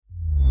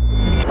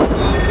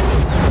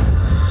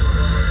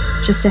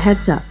Just a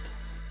heads up.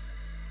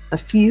 A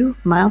few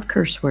mild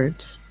curse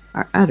words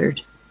are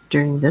uttered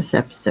during this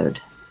episode.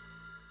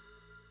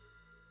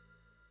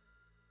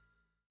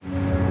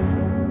 Hello,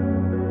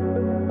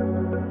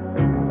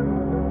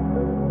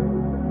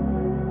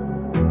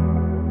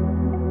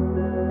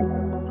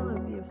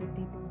 beautiful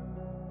people.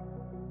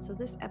 So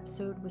this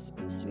episode was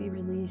supposed to be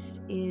released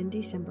in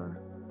December,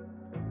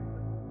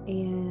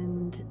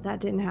 and that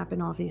didn't happen,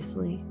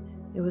 obviously.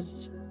 It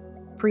was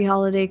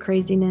pre-holiday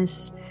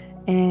craziness,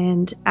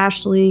 and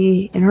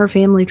Ashley and her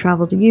family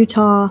traveled to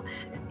Utah,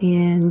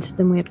 and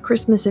then we had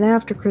Christmas, and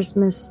after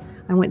Christmas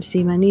I went to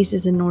see my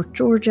nieces in North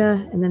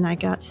Georgia, and then I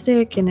got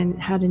sick and then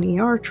had an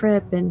ER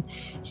trip, and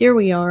here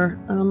we are,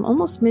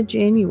 almost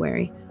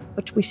mid-January,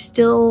 but we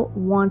still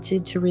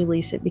wanted to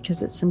release it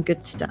because it's some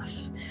good stuff.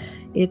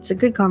 It's a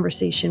good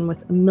conversation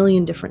with a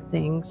million different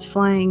things: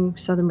 flying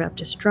Southern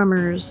Baptist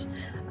drummers,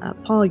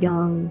 Paul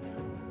Young,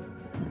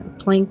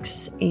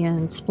 planks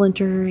and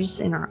splinters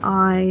in our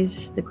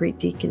eyes, the Great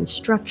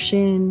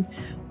Deconstruction,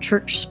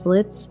 church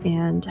splits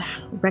and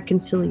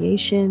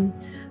reconciliation,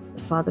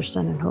 the Father,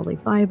 Son, and Holy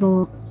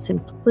Bible,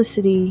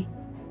 simplicity,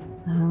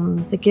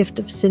 the gift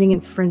of sitting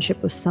in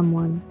friendship with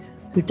someone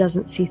who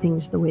doesn't see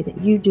things the way that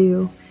you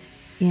do,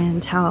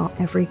 and how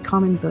every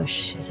common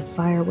bush is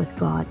afire with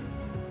God,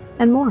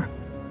 and more.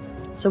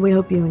 So we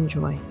hope you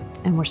enjoy,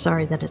 and we're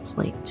sorry that it's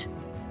late.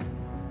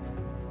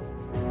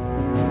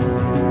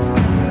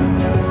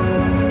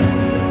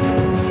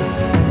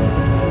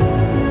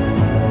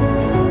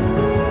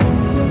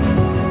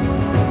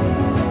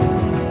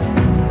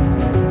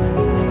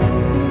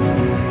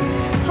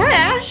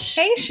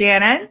 Hey,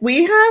 Shannon.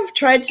 We've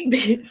tried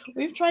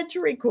to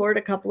record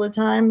a couple of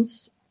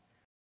times.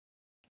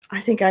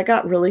 I think I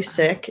got really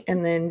sick,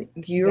 and then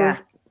you were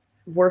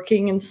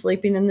working and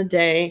sleeping in the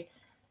day,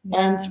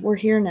 and we're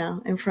here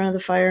now in front of the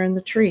fire in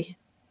the tree.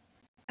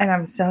 And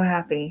I'm so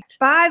happy.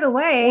 By the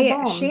way,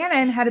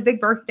 Shannon had a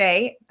big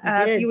birthday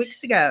a few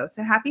weeks ago.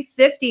 So happy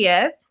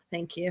 50th.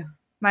 Thank you.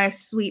 My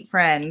sweet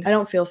friend. I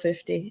don't feel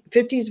 50.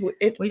 50's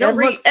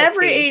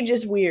every age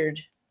is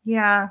weird.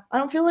 Yeah. I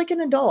don't feel like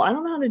an adult. I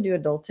don't know how to do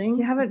adulting.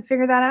 You haven't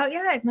figured that out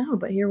yet? No,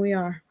 but here we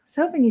are. I was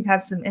hoping you'd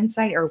have some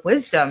insight or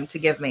wisdom to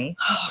give me.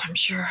 Oh, I'm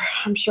sure.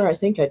 I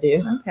think I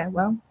do. Okay,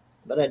 well.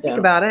 But I don't. Think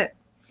about it.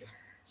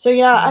 So,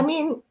 yeah, I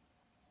mean,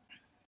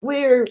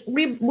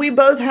 we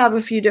both have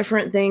a few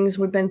different things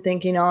we've been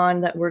thinking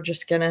on that we're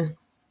just going to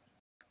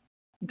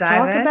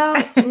talk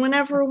about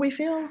whenever we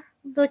feel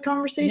the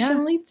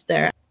conversation leads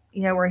there.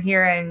 You know, we're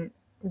here in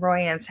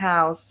Royan's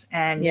house,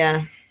 and,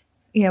 you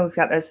know, we've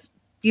got this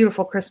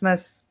beautiful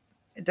Christmas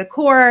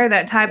decor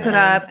that Ty put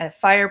up, and a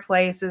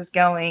fireplace is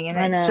going,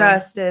 and it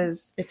just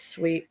is. It's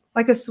sweet,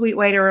 like a sweet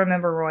way to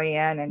remember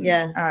Royan, and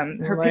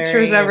her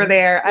pictures over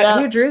there.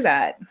 Who drew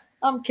that?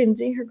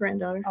 Kinsey, her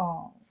granddaughter.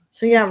 Oh,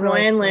 so yeah, Royan,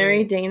 really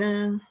Larry,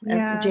 Dana,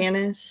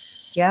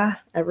 Janice,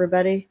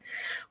 everybody.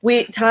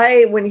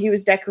 Ty, when he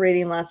was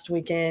decorating last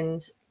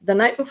weekend, the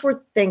night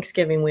before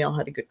Thanksgiving, we all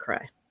had a good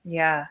cry.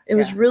 Yeah, it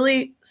was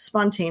really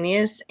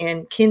spontaneous,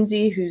 and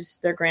Kinsey, who's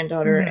their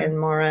granddaughter, and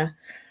Mara,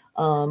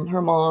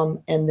 her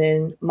mom, and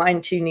then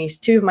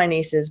two of my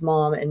nieces,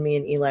 mom, and me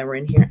and Eli were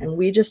in here, and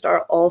we just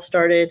all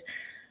started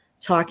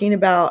talking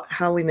about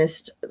how we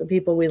missed the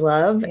people we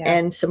love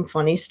and some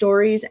funny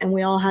stories, and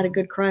we all had a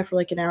good cry for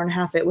like an hour and a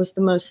half. It was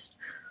the most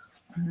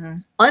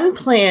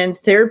unplanned,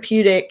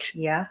 therapeutic,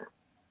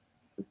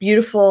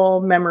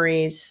 beautiful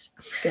memories.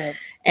 Good.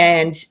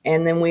 And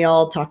then we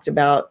all talked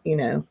about, you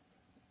know,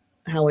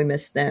 how we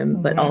miss them,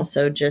 but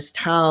also just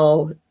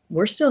how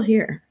we're still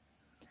here.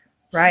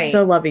 Right.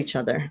 So love each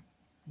other.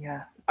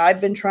 Yeah.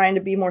 I've been trying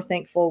to be more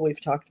thankful.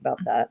 We've talked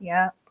about that.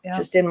 Yeah.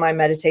 Just in my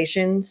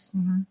meditations.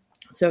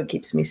 So it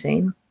keeps me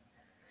sane.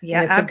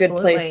 Yeah. And it's a good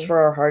place for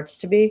our hearts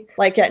to be.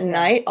 Like at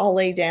night, I'll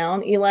lay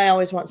down. Eli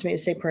always wants me to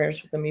say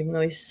prayers with him, even though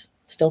he's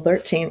still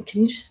 13.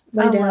 Can you just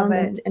lay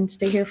down and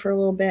stay here for a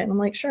little bit? And I'm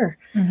like, sure.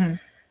 And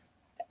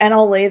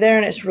I'll lay there,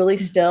 and it's really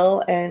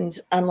still. And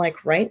I'm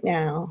like, right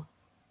now,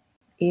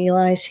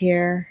 Eli's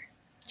here.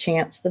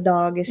 Chance the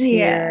dog is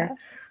here.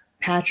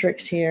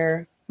 Patrick's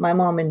here. My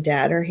mom and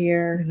dad are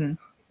here,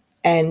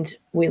 and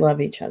we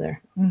love each other.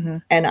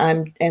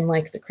 And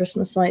like the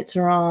Christmas lights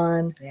are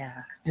on,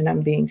 and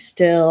I'm being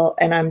still,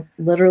 and I'm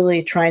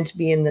literally trying to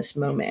be in this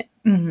moment,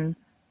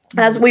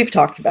 as we've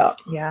talked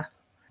about. Yeah.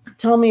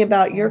 Tell me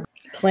about your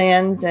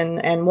plans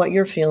and what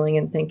you're feeling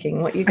and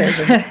thinking, what you guys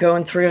are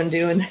going through and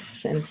doing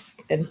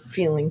and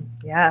feeling.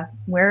 Yeah,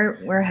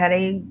 we're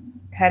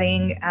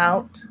heading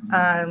out.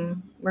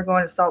 We're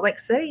going to Salt Lake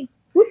City.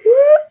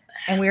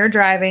 And we are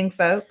driving,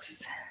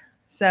 folks.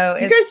 So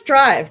you guys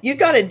drive. You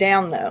got it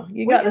down, though.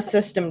 You got the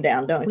system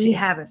down, don't you? We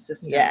have a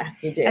system. Yeah,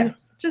 you do. And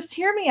just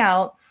hear me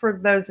out for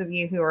those of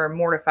you who are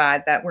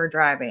mortified that we're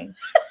driving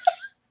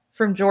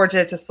from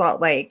Georgia to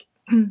Salt Lake.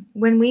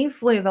 When we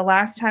flew, the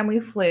last time we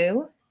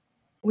flew,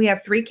 we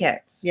have 3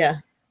 kids. Yeah.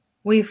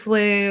 We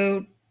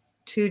flew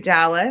to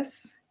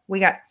Dallas. We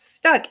got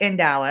stuck in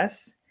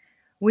Dallas.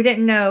 We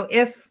didn't know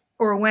if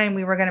or when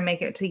we were going to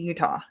make it to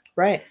Utah.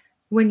 Right.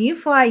 when you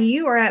fly,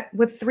 you are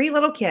with 3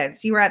 little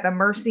kids, you are at the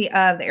mercy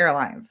of the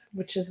airlines.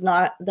 Which is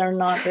they're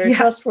not very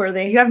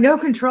trustworthy. You have no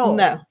control.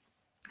 No.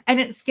 And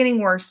it's getting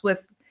worse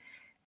with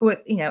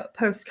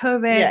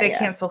post-COVID. They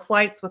cancel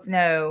flights with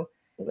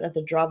at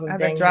the drop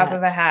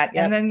of a hat.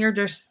 Yep. And then you're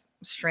just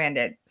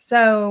stranded.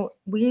 So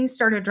we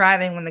started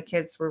driving when the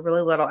kids were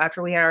really little.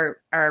 After we had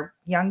our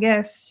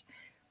youngest,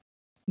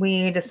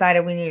 we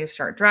decided we needed to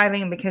start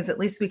driving because at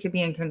least we could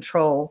be in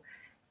control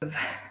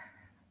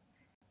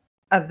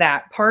of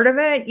that part of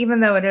it, even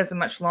though it is a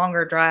much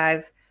longer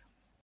drive,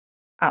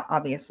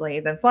 obviously,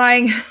 than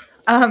flying.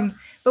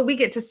 But we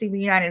get to see the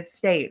United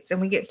States,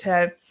 and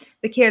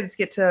the kids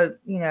get to,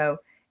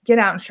 get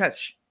out and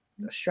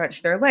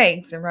stretch their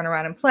legs and run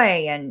around and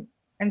play. And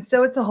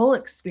so it's a whole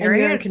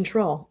experience. And you're in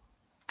control.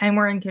 And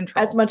we're in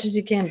control. As much as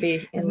you can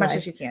be. As much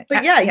as you can.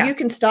 But you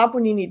can stop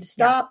when you need to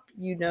stop.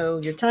 Yeah. You know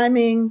your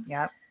timing.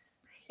 Yep.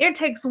 It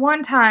takes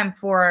one time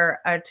for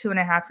a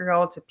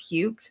 2.5-year-old to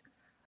puke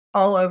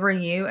all over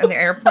you in the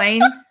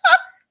airplane.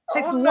 It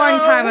takes one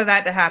time of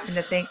that to happen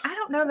to think, I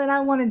don't know that I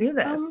want to do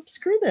this.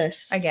 Screw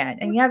this. Again.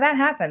 And that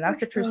happened.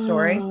 That's a true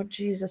story. Oh,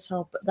 Jesus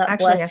help. That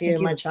bless you,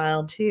 my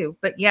child. Too.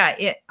 But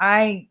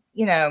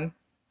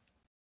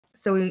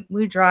so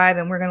we drive,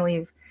 and we're going to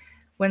leave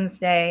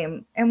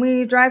Wednesday, and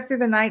we drive through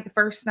the night, the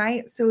first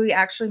night. So we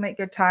actually make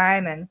good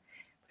time. And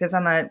because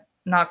I'm a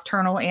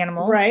nocturnal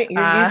animal. Right.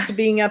 You're used to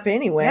being up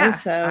anyway.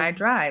 So I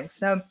drive.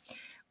 So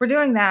we're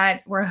doing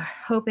that. We're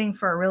hoping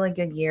for a really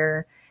good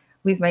year.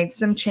 We've made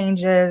some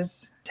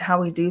changes to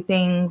how we do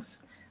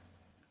things.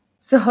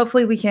 So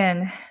hopefully we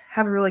can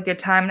have a really good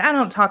time. And I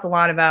don't talk a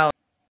lot about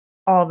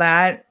all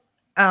that.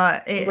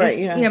 My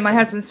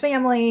husband's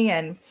family,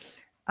 and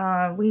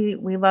we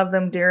love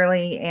them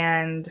dearly.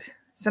 And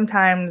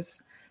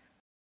sometimes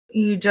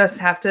you just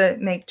have to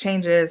make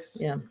changes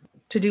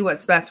to do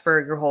what's best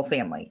for your whole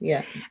family.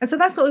 Yeah. And so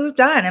that's what we've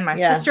done. And my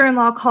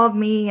sister-in-law called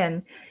me,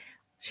 and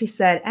she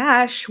said,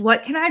 Ash,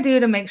 what can I do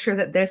to make sure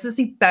that this is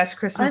the best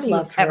Christmas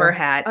you've ever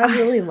had? I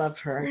really love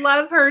her.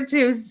 Love her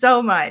too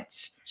so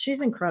much.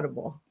 She's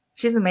incredible.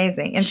 She's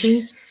amazing. And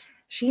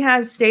she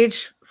has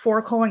stage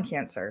 4 colon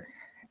cancer.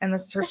 And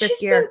this is her 5th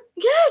year.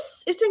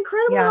 Yes. It's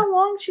incredible how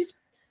long she's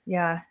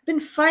been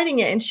fighting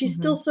it. And she's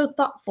still so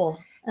thoughtful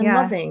and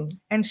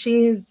loving. And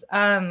she's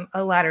a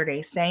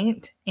Latter-day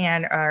Saint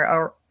and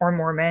or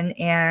Mormon.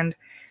 And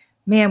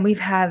man, we've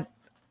had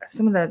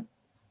some of the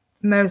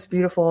most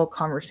beautiful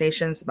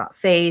conversations about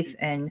faith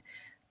and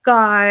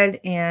God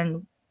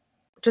and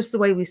just the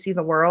way we see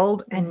the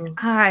world. And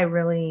I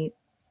really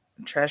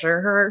treasure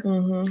her.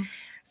 Mm-hmm.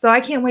 So I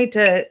can't wait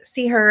to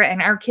see her,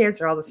 and our kids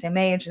are all the same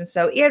age. And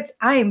so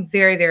I am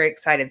very, very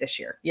excited this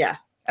year. Yeah.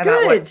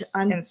 About what's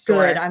in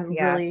store. Good. I'm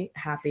really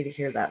happy to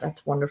hear that.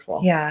 That's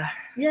wonderful. Yeah.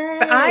 Yay.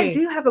 But I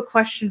do have a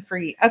question for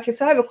you. Okay.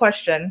 So I have a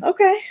question.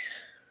 Okay.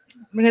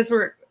 Because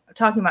we're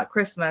talking about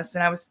Christmas,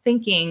 and I've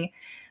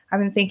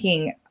been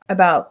thinking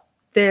about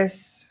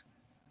this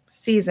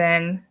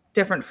season,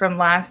 different from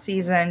last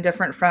season,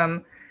 different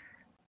from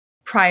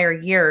prior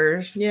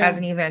years as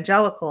an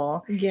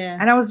evangelical. Yeah.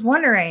 And I was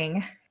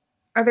wondering,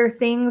 are there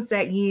things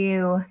that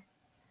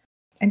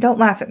and don't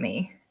laugh at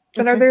me,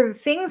 but are there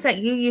things that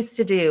you used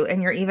to do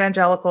in your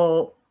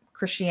evangelical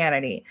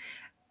Christianity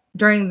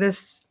during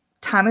this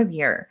time of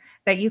year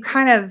that you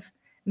kind of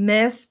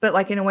miss, but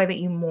like in a way that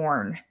you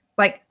mourn?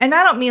 Like, and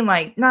I don't mean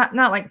like, not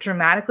like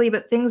dramatically,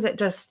 but things that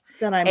just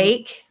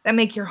ache, that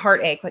make your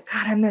heart ache. Like,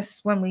 God, I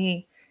miss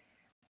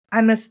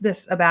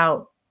this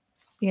about,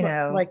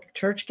 like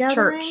church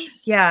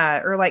gatherings.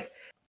 Yeah. Or like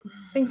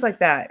things like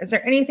that. Is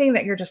there anything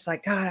that you're just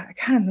like, God, I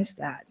kind of miss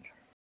that?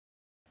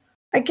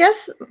 I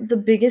guess the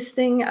biggest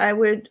thing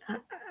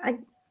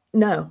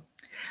no.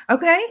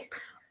 Okay.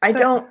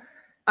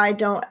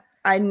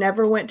 I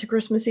never went to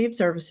Christmas Eve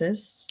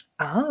services.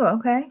 Oh,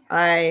 okay.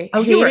 I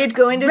hated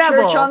going to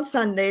church on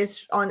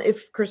Sundays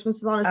if Christmas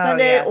is on a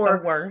Sunday,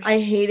 or I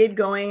hated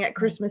going at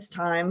Christmas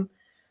time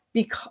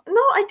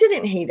I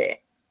didn't hate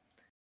it.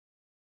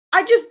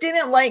 I just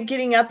didn't like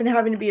getting up and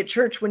having to be at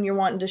church when you're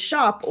wanting to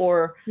shop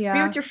or be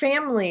with your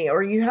family,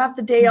 or you have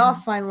the day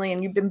off finally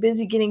and you've been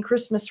busy getting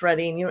Christmas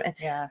ready.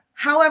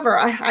 However,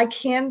 I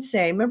can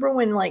say, remember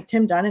when like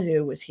Tim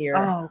Donahue was here?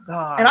 Oh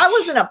God! And I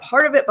wasn't a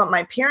part of it, but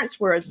my parents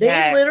were.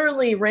 They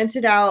literally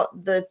rented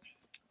out the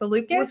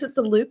Lucas. Was it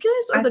the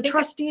Lucas or the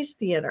Trustees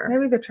Theater?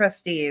 Maybe the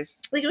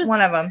Trustees. Like one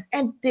of them.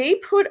 And they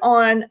put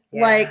on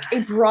like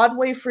a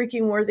Broadway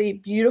freaking worthy,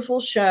 beautiful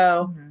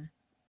show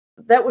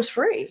that was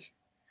free.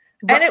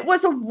 And it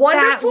was a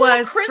wonderful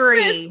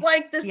Christmas,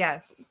 like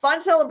this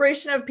fun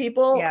celebration of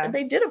people. Yeah.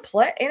 They did a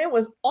play, and it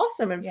was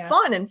awesome and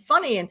fun and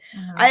funny. And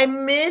I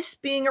miss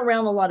being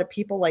around a lot of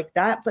people like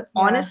that. But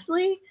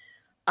honestly,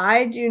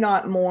 I do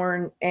not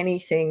mourn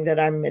anything that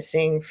I'm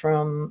missing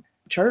from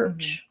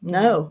church.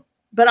 No.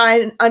 But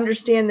I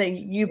understand that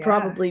you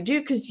probably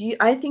do, because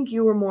I think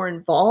you were more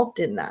involved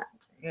in that.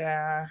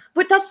 Yeah.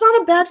 But that's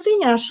not a bad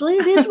thing, Ashley.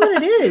 It is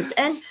what it is.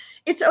 And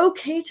it's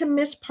okay to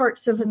miss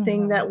parts of a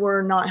thing that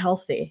were not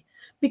healthy,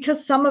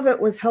 because some of it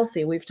was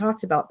healthy. We've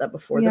talked about that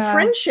before. The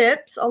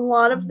friendships, a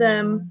lot of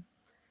them,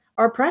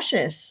 are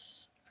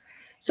precious.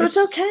 So it's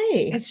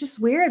okay. It's just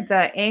weird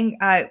that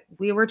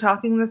we were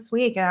talking this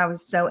week and I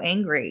was so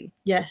angry.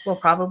 Yes. We'll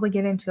probably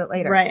get into it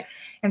later. Right.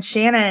 And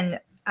Shannon,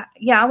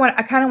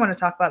 I kind of want to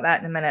talk about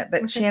that in a minute,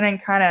 but Shannon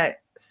kind of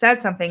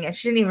said something and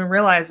she didn't even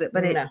realize it,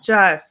 but it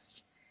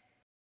just,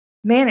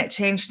 man, it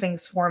changed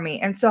things for me.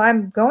 And so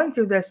I'm going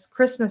through this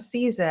Christmas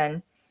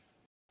season,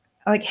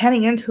 like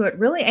heading into it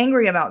really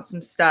angry about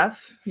some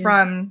stuff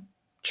from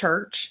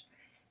church.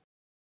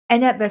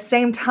 And at the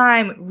same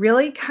time,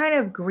 really kind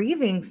of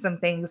grieving some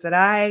things that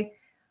I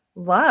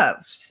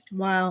loved.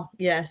 Wow.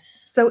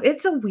 Yes. So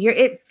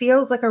it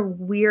feels like a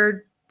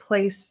weird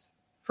place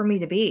for me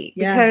to be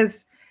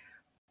because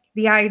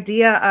the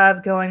idea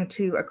of going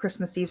to a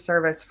Christmas Eve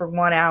service for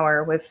 1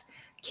 hour with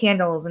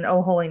candles and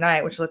Oh Holy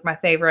Night, which is like my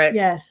favorite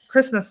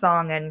Christmas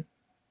song, and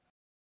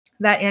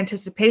that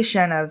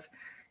anticipation of,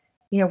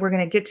 we're going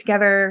to get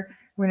together,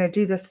 we're going to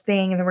do this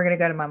thing, and then we're going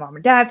to go to my mom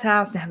and dad's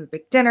house and have a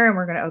big dinner, and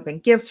we're going to open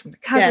gifts from the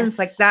cousins,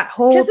 like that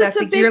whole, that's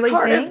a big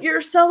part thing of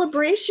your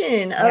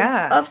celebration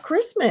of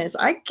Christmas.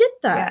 I get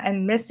that. Yeah,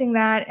 and missing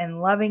that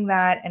and loving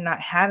that and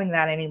not having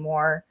that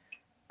anymore.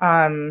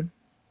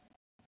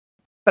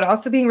 But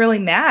also being really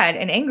mad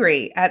and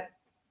angry at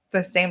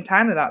the same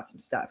time about some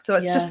stuff. So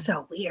it's just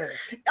so weird.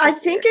 I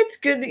think it's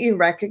good that you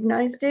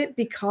recognized it,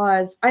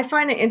 because I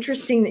find it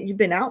interesting that you've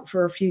been out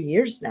for a few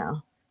years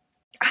now.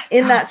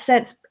 In that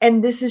sense,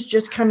 and this is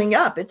just coming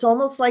up. It's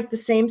almost like the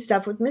same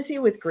stuff with Missy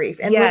with grief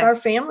and with our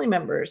family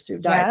members who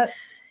died.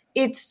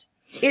 It's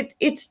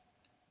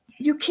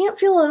you can't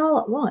feel it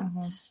all at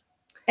once.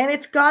 And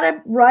it's got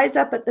to rise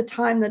up at the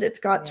time that it's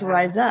got to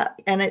rise up.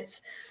 And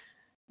it's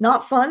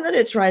not fun that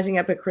it's rising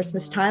up at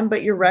Christmas time,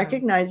 but you're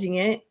recognizing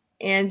it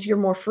and you're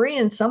more free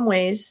in some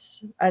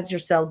ways as you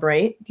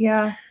celebrate.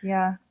 Yeah.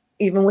 Yeah.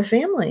 Even with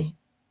family.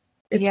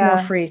 It's more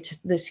free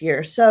this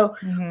year. So,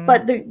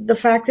 but the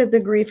fact that the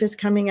grief is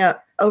coming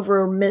up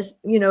over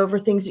over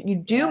things that you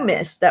do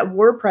miss that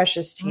were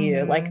precious to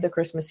you, like the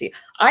Christmas Eve,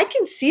 I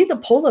can see the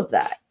pull of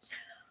that.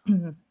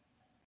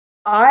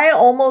 I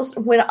always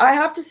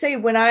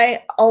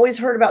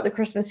heard about the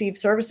Christmas Eve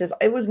services,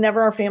 it was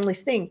never our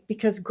family's thing,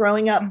 because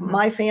growing up,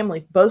 my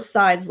family, both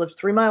sides, lived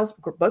 3 miles,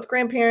 both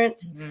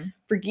grandparents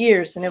for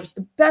years. And it was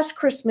the best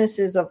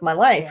Christmases of my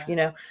life,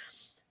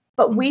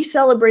 but we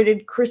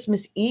celebrated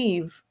Christmas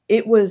Eve.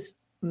 It was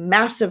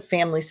massive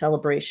family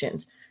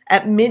celebrations.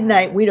 At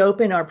midnight, we'd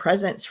open our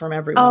presents from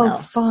everyone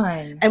else.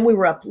 Fun. And we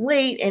were up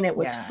late and it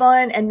was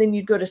fun. And then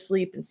you'd go to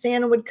sleep and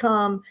Santa would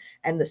come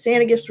and the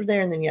Santa gifts were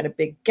there. And then you had a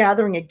big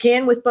gathering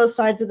again with both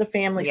sides of the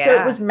family. So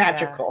it was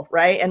magical,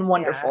 right? And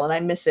wonderful. And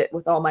I miss it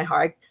with all my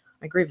heart.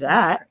 I grieve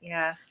that.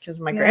 Yeah. Because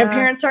my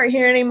grandparents aren't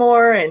here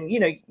anymore. And,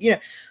 and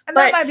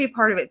that might be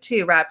part of it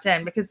too, wrapped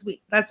in, because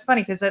that's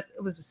funny because it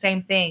was the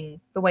same thing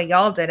the way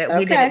y'all did it.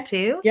 We did it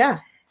too.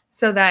 Yeah.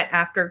 So that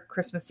after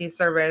Christmas Eve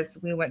service,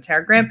 we went to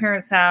our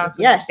grandparents' house.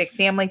 We had a big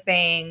family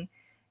thing.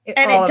 It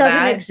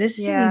doesn't exist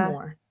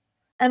anymore.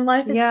 And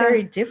life is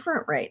very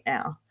different right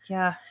now.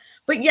 Yeah.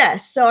 But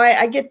yes, so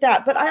I get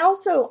that. But I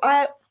also,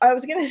 I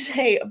was going to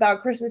say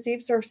about Christmas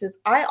Eve services,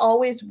 I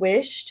always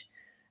wished,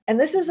 and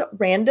this is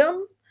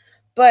random,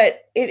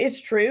 but it is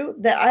true,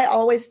 that I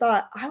always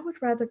thought I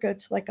would rather go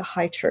to like a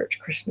high church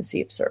Christmas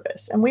Eve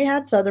service. And we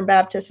had Southern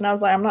Baptist, and I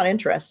was like, I'm not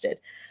interested.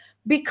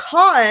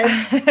 Because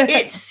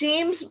it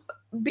seemed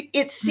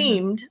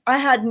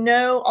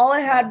all I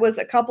had was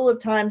a couple of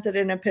times at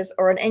an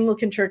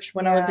Anglican church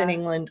when I lived in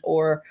England,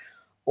 or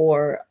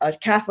a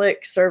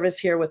Catholic service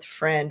here with a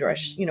friend, or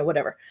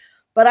whatever.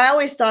 But I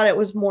always thought it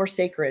was more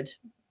sacred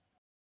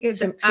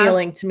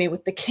feeling to me,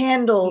 with the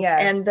candles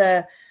and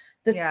the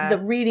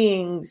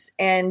readings,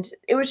 and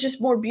it was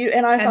just more beautiful.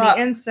 And I thought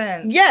the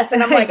incense. Yes,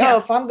 and I'm like,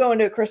 if I'm going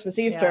to a Christmas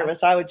Eve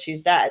service, I would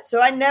choose that.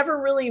 So I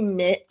never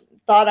really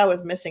thought I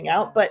was missing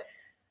out, but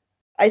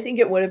I think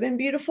it would have been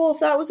beautiful if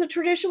that was a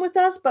tradition with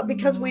us. But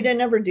because we didn't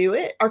ever do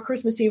it, our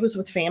Christmas Eve was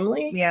with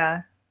family.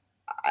 Yeah,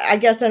 I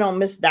guess I don't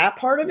miss that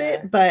part of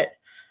it, but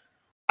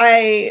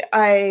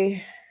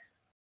I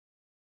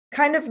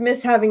kind of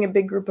miss having a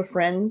big group of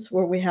friends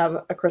where we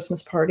have a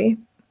Christmas party.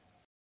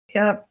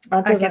 Yep,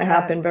 that doesn't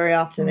happen very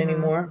often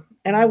anymore.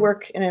 And I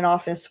work in an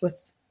office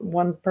with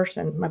one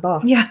person, my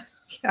boss. Yeah.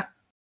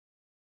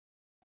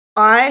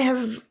 I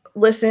have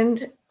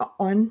listened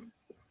on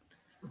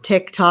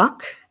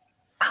TikTok.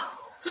 Oh,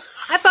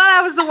 I thought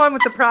I was the one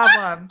with the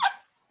problem.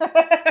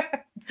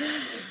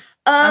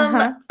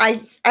 I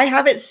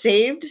have it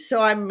saved,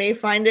 so I may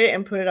find it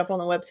and put it up on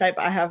the website,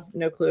 but I have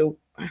no clue.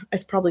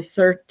 It's probably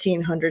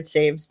 1,300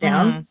 saves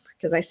down,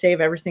 because I save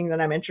everything that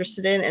I'm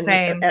interested in,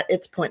 and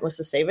it's pointless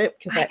to save it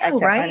because I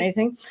can't find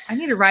anything. I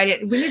need to write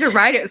it. We need to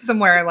write it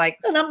somewhere,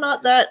 and I'm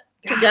not that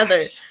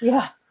together.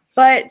 Yeah,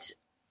 but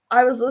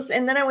I was listening,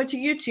 and then I went to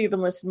YouTube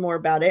and listened more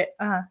about it.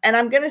 And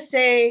I'm gonna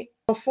say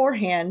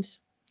beforehand,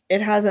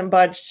 it hasn't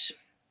budged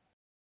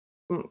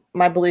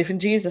my belief in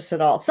Jesus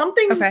at all.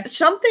 Something's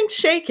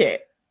shake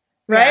it,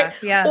 right?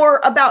 Yeah. Or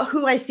about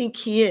who I think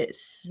he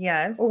is.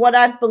 Yes. Or what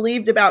I've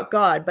believed about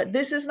God. But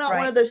this is not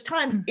one of those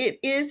times. It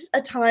is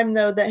a time,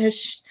 though, that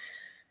has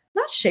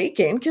not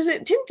shaken, because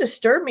it didn't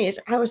disturb me.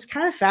 I was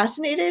kind of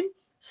fascinated.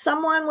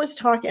 Someone was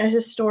talking, a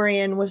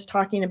historian was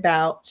talking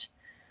about,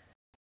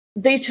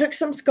 they took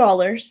some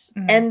scholars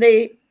and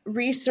they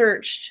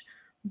researched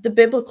the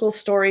biblical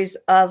stories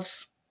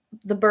of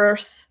the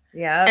birth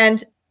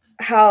and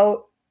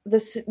how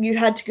you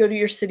had to go to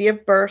your city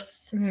of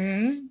birth.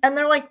 And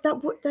they're like,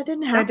 that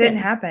didn't happen. That didn't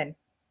happen.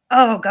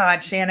 Oh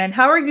God, Shannon,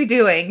 how are you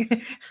doing?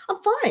 I'm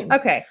fine.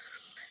 Okay.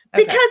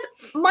 Because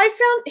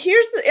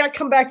I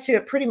come back to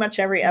it pretty much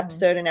every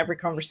episode and every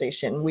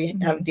conversation. We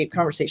have a deep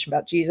conversation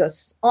about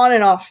Jesus on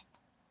and off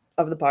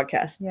of the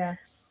podcast. Yeah.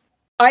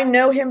 I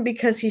know him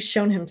because he's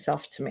shown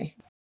himself to me.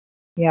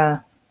 Yeah.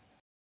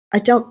 I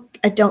don't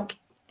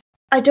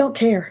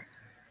care.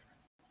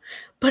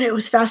 But it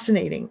was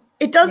fascinating.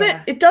 It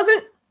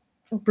doesn't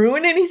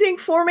ruin anything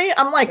for me.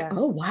 I'm like,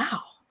 oh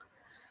wow.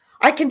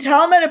 I can tell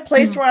I'm at a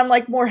place where I'm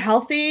like more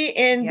healthy,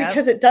 and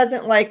because it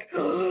doesn't like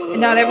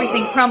not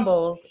everything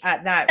crumbles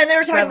at that. And they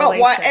were talking about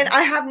why, and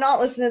I have not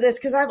listened to this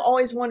because I've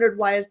always wondered,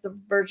 why is the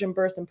virgin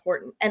birth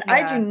important? And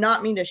I do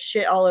not mean to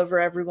shit all over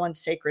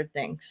everyone's sacred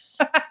things,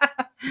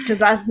 because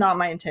that's not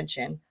my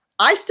intention.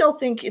 I still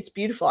think it's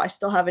beautiful. I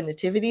still have a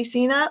nativity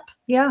scene up.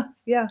 Yeah.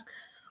 Yeah.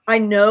 I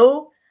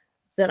know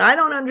that I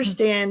don't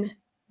understand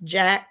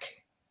jack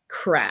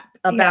crap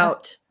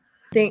about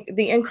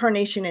the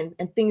incarnation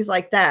and things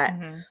like that.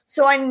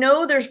 So I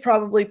know there's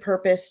probably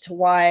purpose to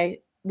why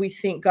we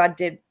think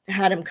God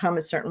had him come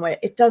a certain way.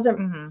 It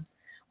doesn't,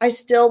 I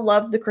still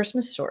love the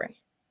Christmas story.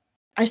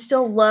 I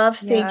still love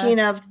thinking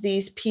of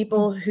these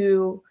people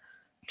who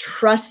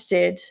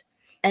trusted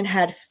and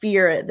had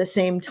fear at the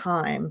same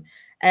time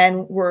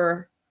and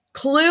were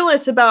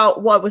clueless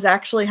about what was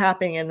actually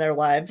happening in their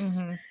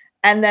lives.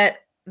 And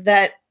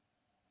that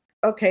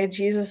okay,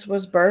 Jesus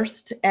was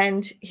birthed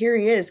and here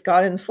he is,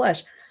 God in the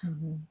flesh.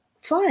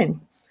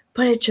 Fine.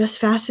 But it just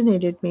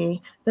fascinated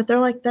me that they're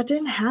like, that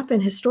didn't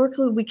happen.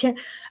 Historically, we can't.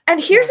 And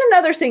here's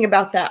another thing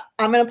about that.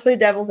 I'm going to play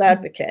devil's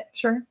advocate.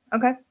 Sure.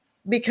 Okay.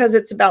 Because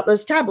it's about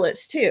those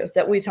tablets too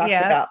that we talked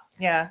about.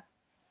 Yeah.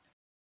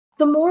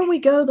 The more we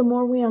go, the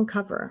more we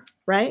uncover,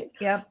 right?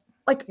 Yep.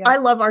 I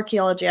love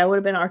archaeology. I would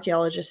have been an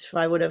archaeologist if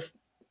I would have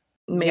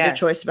made a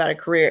choice about a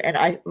career, and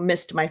I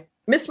missed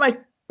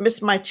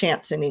my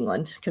chance in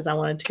England because I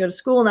wanted to go to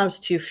school and I was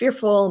too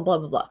fearful and blah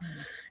blah blah.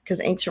 Because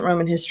ancient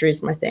Roman history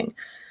is my thing.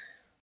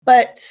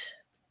 But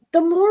the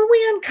more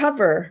we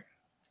uncover,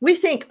 we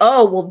think,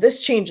 oh, well,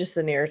 this changes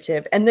the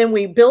narrative. And then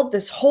we build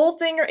this whole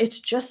thing. It's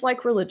just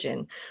like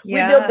religion.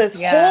 We build this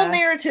whole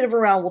narrative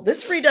around, well,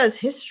 this redoes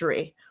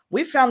history.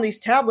 We found these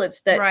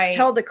tablets that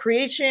tell the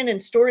creation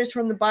and stories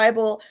from the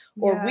Bible,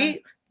 or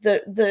they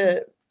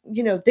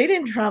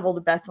didn't travel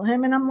to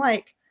Bethlehem. And I'm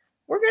like,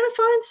 we're going to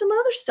find some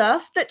other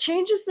stuff that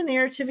changes the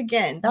narrative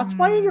again. That's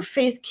why your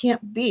faith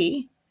can't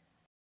be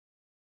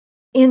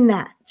in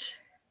that.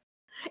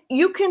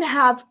 You can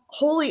have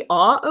holy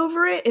awe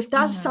over it if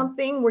that's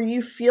something where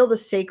you feel the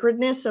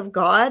sacredness of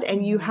God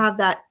and you have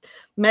that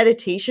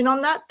meditation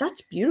on that.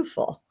 That's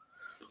beautiful.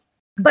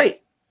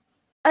 But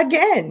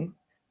again,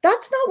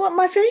 that's not what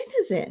my faith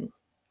is in.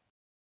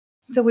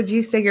 So would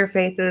you say your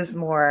faith is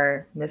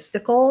more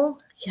mystical?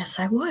 Yes,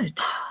 I would.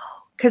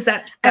 Because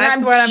that's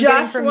I'm what I'm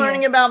just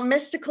learning about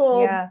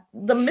mystical,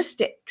 the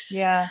mystics.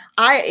 Yeah.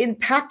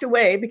 Packed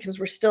Away, because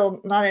we're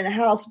still not in a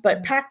house,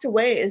 but Packed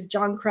Away is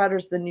John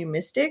Crowder's The New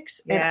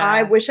Mystics. And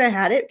I wish I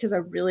had it because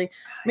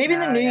maybe in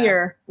the new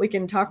year we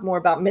can talk more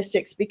about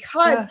mystics,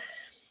 because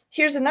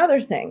here's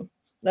another thing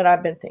that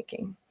I've been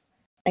thinking.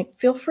 And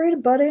feel free to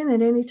butt in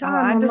at any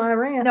time on my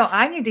rant. No,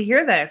 I need to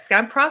hear this.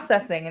 I'm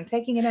processing and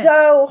taking it in.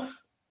 So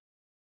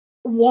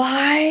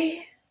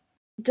why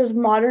does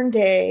modern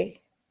day,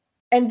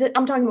 and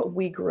I'm talking about what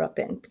we grew up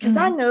in, because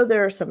I know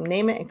there are some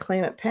name it and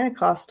claim it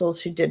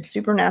Pentecostals who did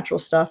supernatural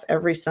stuff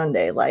every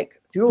Sunday,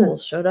 like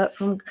Jules showed up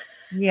from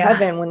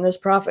heaven when this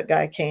prophet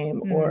guy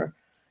came, or,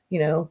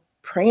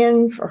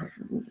 praying for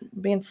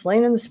being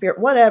slain in the spirit,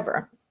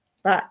 whatever.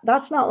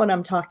 That's not what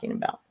I'm talking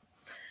about.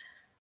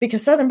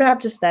 Because Southern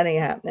Baptist, that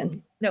ain't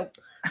happening. Nope.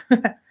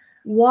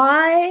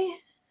 Why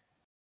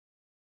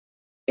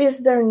is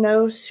there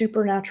no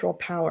supernatural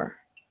power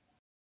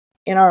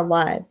in our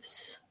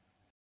lives?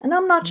 And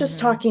I'm not just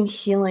talking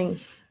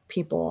healing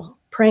people,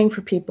 praying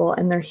for people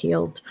and they're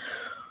healed.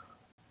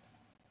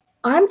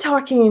 I'm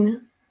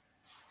talking,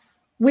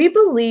 we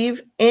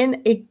believe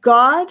in a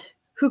God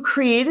who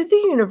created the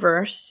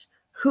universe,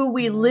 who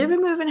we live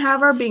and move and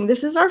have our being.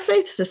 This is our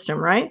faith system,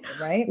 right?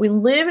 Right. We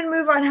live and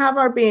move and have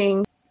our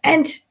being.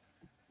 And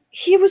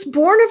he was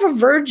born of a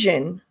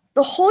virgin.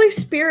 The Holy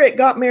Spirit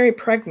got Mary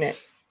pregnant.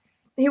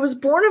 He was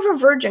born of a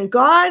virgin.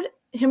 God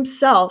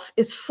himself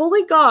is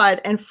fully God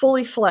and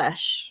fully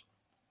flesh.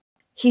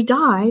 He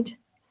died.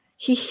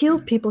 He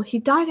healed people. He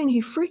died and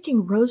he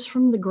freaking rose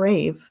from the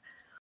grave.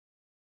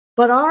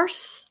 But our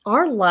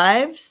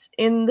lives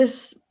in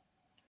this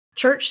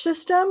church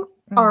system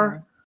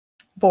are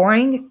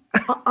boring.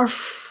 are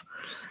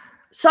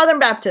Southern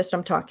Baptist,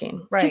 I'm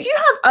talking. Right. Because you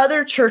have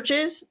other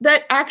churches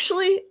that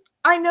actually,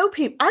 I know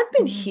people, I've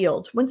been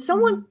healed. When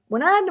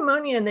I had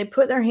pneumonia and they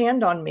put their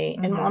hand on me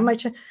and on my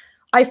chest,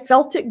 I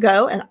felt it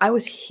go and I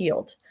was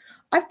healed.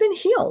 I've been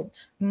healed.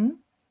 Mm-hmm.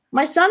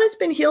 My son has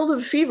been healed of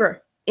a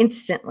fever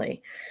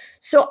instantly.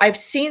 So I've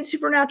seen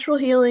supernatural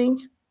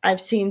healing.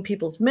 I've seen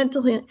people's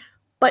mental healing.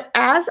 But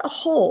as a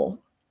whole,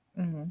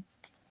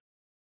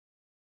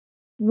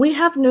 we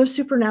have no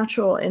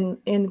supernatural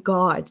in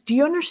God. Do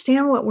you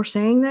understand what we're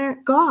saying there?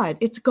 God.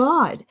 It's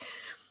God.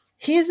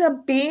 He is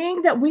a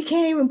being that we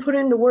can't even put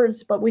into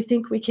words, but we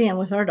think we can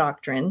with our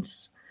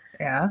doctrines.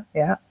 Yeah.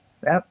 Yep.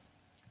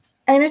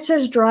 And it's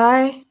as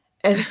dry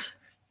as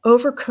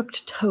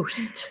overcooked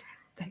toast.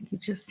 That you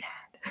just had.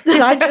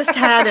 That I just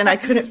had and I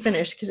couldn't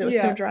finish because it was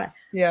so dry.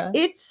 Yeah.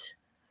 It's,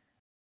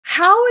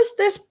 how is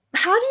this,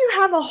 how do you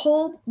have a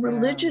whole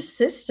religious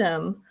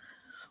system?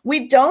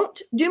 We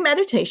don't do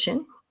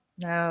meditation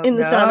in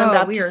the Southern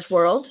Baptist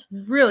world.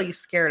 Really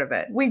scared of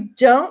it. We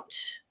don't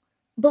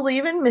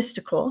believe in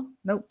mystical.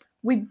 Nope.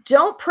 We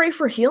don't pray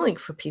for healing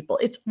for people.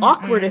 It's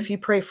awkward if you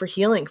pray for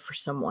healing for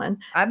someone.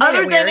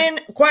 Other than in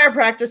choir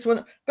practice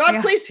when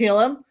God, please heal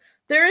him.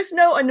 There is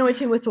no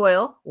anointing with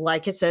oil,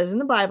 like it says in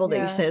the Bible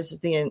that he says is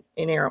the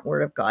inerrant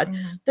word of God.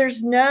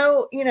 There's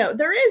no,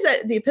 there is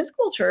at the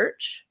Episcopal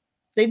Church.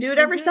 They do it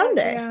every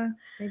Sunday. Yeah,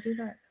 they do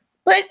that.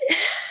 But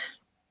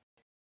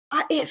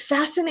it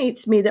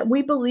fascinates me that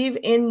we believe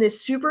in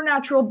this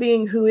supernatural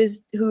being who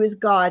is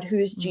God, who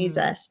is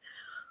Jesus.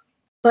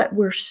 But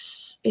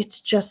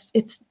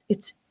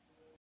it's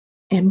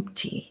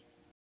empty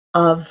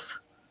of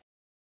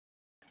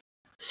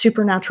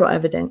supernatural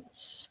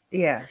evidence.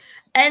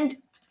 Yes. And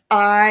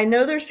I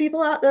know there's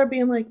people out there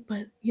being like,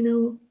 but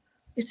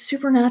it's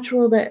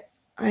supernatural that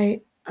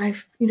I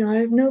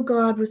know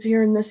God was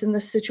here in this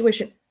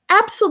situation.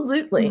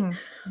 Absolutely.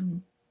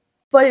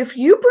 But if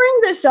you bring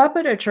this up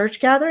at a church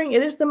gathering,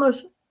 it is the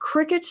most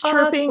crickets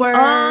chirping,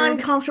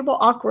 uncomfortable,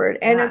 awkward.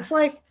 And it's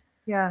like,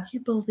 you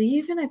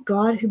believe in a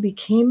God who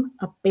became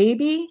a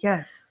baby?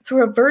 Yes.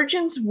 Through a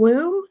virgin's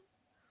womb?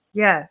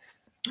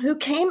 Yes. Who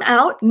came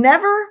out,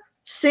 never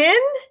sinned?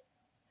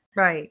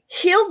 Right.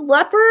 Healed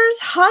lepers,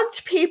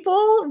 hugged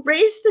people,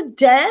 raised the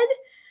dead,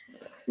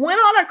 went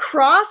on a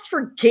cross,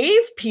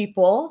 forgave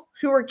people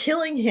who were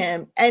killing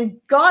him, and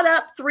got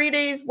up 3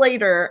 days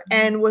later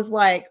and was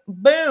like,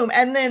 boom,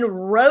 and then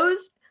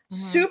rose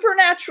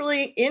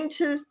supernaturally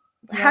into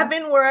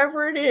heaven,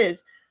 wherever it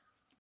is.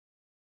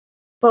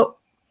 But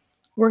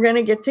we're going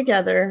to get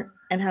together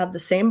and have the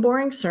same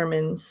boring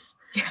sermons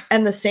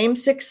and the same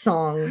 6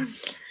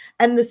 songs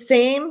and the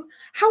same,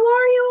 how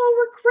are you? Oh,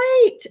 we're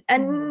great.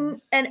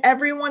 And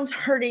everyone's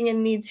hurting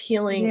and needs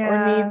healing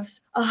or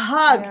needs a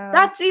hug.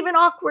 That's even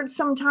awkward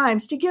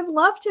sometimes. To give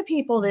love to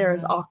people there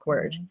is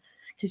awkward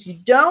because you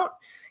don't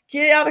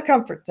get out of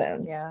comfort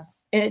zones. Yeah.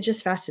 And it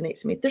just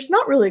fascinates me. There's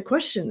not really a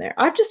question there.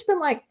 I've just been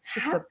like,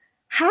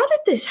 how did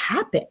this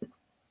happen?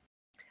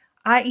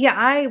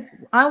 I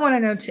want to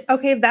know too.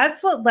 Okay,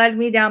 that's what led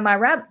me down my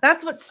rabbit.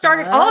 That's what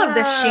started all of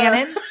this,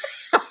 Shannon.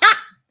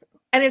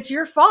 And it's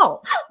your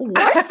fault.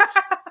 What?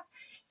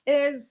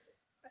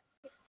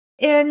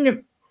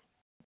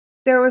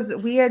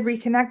 We had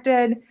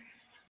reconnected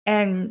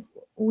and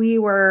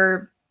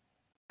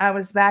I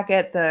was back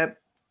at the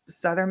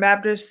Southern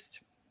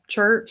Baptist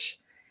church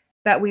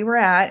that we were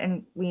at,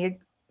 and we had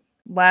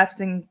left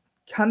and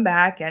come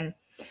back, and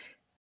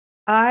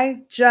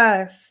I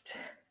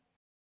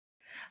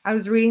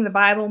was reading the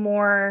Bible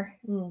more.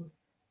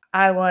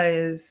 I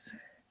was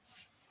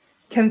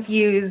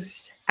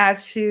confused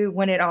as to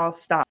when it all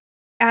stopped.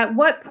 At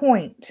what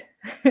point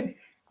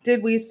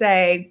did we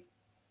say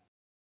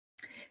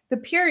the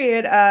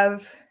period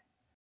of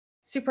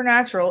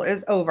supernatural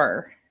is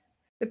over?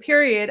 The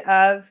period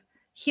of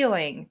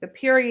healing, the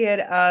period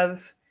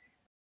of,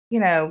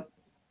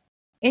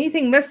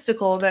 anything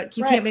mystical that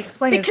you can't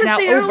explain is now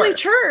over. Because the early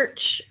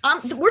church,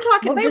 we're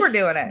talking they were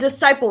doing it.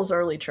 Disciples'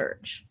 early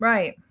church.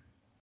 Right.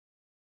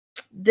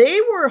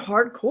 They were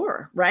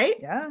hardcore, right?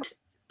 Yeah.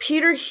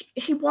 Peter,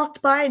 he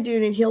walked by a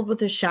dude and healed with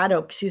his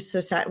shadow because he was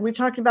so sad. We've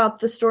talked about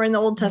the story in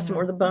the Old Testament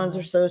where the bones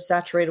are so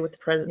saturated with the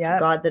presence of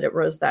God that it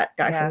rose that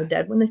guy from the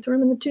dead when they threw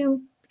him in the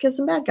tomb because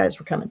some bad guys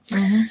were coming.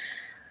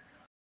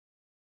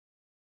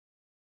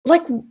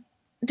 Like,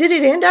 did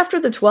it end after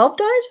the 12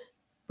 died?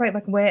 Right.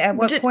 Like, at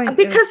what point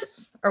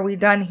are we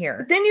done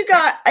here? Then you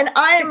got, and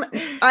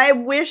I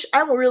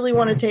really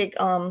want to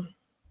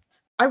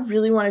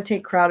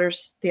take,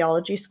 Crowder's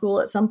theology school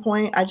at some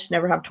point. I just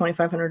never have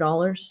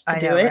 $2,500 to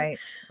do it. Right?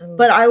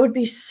 But I would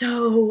be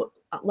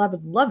I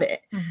would love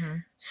it.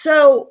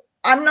 So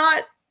I'm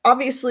not,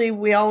 obviously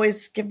we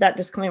always give that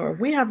disclaimer.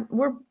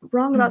 We're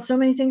wrong about so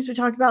many things we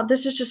talked about.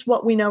 This is just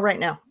what we know right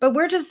now. But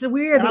we're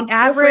the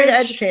average. To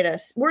educate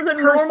us. We're the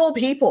normal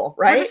people,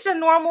 right? We're just a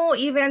normal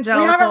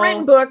evangelical. We haven't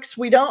written books.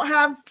 We don't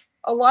have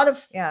a lot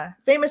of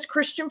famous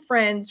Christian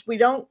friends. We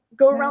don't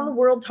go around the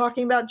world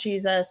talking about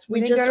Jesus.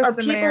 We just are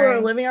people who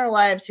are living our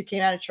lives who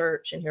came out of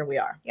church, and here we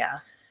are. Yeah.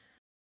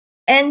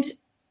 And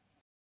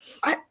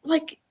I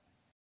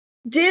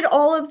did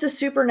all of the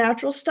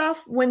supernatural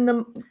stuff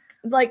when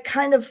like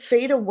kind of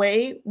fade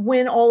away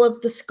when all of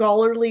the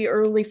scholarly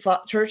early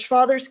church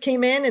fathers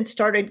came in and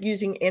started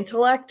using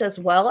intellect as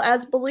well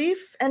as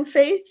belief and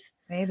faith?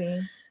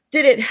 Maybe.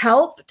 Did it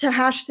help to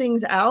hash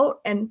things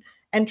out and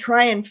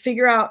try and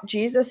figure out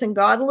Jesus and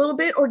God a little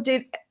bit? Or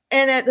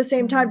and at the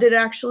same time, did it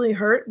actually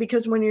hurt?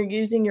 Because when you're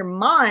using your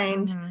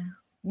mind,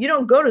 you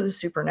don't go to the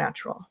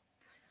supernatural.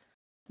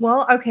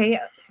 Well, okay.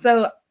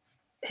 So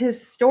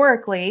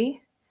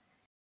historically,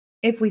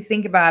 if we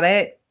think about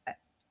it,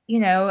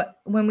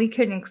 when we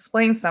couldn't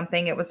explain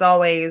something,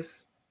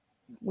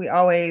 we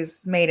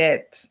always made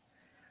it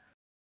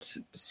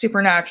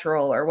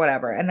supernatural or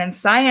whatever. And then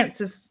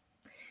science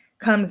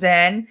comes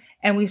in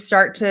and we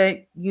start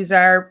to use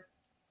our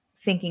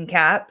thinking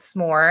caps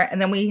more.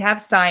 And then we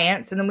have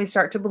science and then we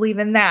start to believe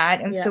in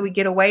that. And so we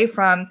get away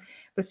from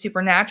the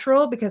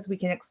supernatural because we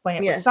can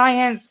explain it with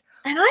science.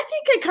 And I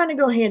think they kind of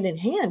go hand in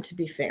hand, to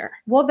be fair.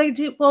 Well, they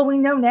do. Well, we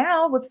know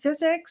now with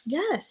physics.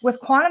 Yes. With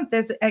quantum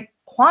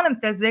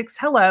physics,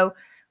 hello,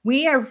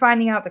 we are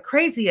finding out the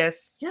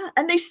craziest. Yeah.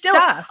 And they still,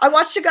 stuff. I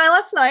watched a guy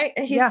last night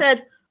and he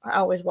said, I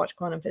always watch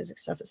quantum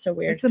physics stuff. It's so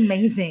weird. It's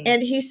amazing.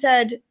 And he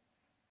said,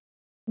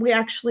 we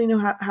actually know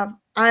how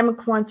I'm a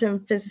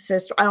quantum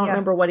physicist. I don't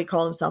remember what he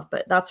called himself,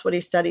 but that's what he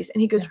studies.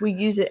 And he goes, we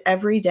use it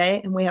every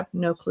day and we have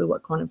no clue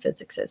what quantum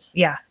physics is.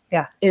 Yeah.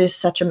 Yeah. It is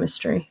such a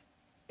mystery.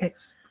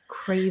 It's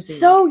crazy.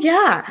 So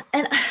yeah.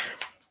 And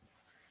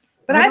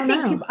but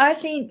I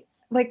think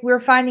like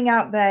we're finding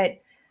out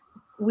that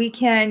we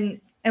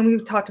can, and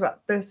we've talked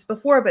about this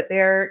before, but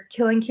they're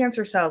killing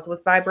cancer cells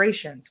with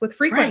vibrations, with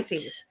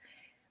frequencies.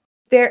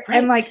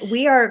 And like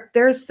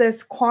there's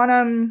this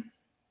quantum,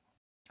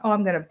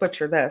 I'm going to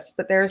butcher this,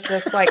 but there's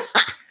this like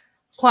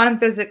quantum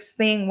physics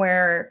thing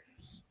where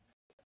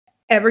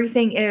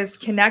everything is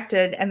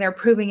connected and they're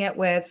proving it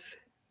with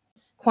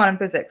quantum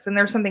physics. And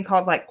there's something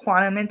called like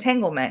quantum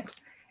entanglement.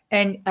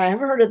 And I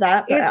haven't heard of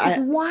that. But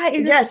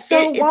it's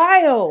so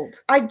wild.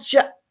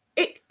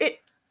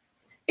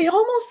 It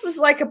almost is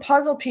like a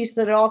puzzle piece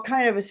that it all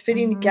kind of is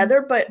fitting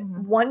together, but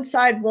one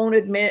side won't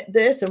admit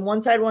this and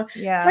one side won't.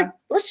 Yeah. It's like,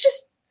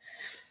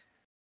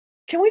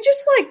 can we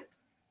just like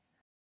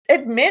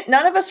admit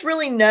none of us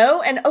really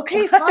know? And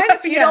okay, fine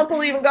if you don't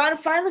believe in God,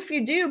 fine if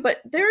you do,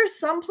 but there is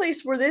some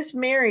place where this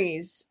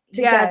marries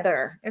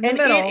together. Yes, in the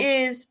middle. It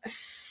is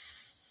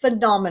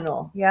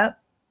phenomenal. Yep.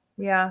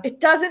 Yeah.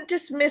 It doesn't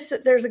dismiss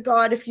that there's a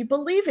God if you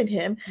believe in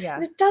him. Yeah.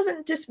 And it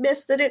doesn't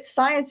dismiss that it's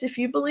science if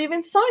you believe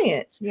in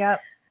science.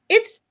 Yep.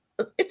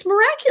 It's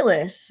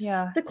miraculous.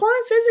 Yeah. The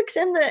quantum physics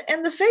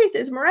and the faith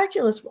is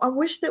miraculous. I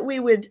wish that we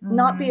would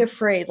not be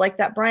afraid, like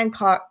that Brian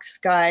Cox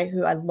guy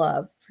who I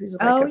love, who's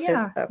like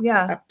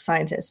a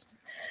scientist.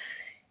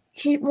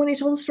 When he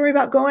told the story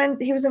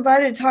about he was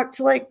invited to talk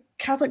to like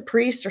Catholic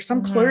priest or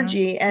some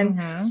clergy,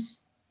 and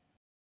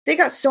they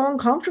got so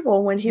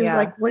uncomfortable when he was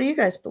like, what do you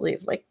guys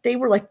believe? Like they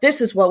were like, this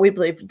is what we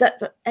believe.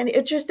 And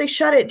they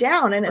shut it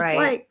down. And it's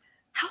like,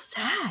 how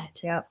sad.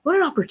 Yeah. What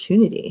an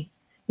opportunity,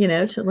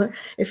 to learn.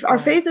 If our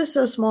faith is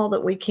so small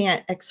that we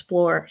can't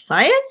explore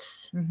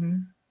science,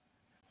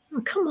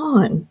 oh, come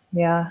on.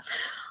 Yeah.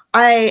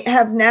 I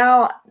have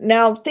now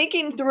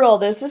thinking through all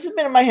this has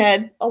been in my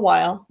head a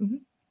while.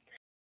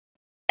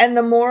 And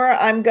the more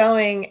I'm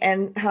going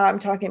and how I'm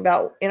talking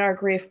about in our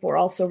grief, we're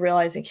also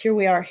realizing here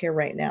we are here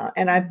right now.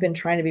 And I've been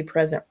trying to be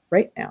present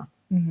right now.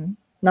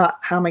 Not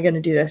how am I going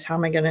to do this? Where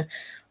are we going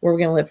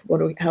to live?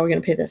 How are we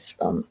going to pay this?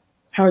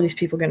 How are these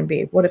people going to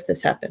be? What if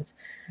this happens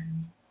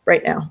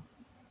right now?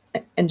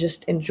 And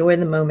just enjoy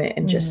the moment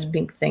and just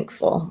being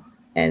thankful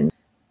and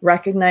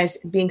recognize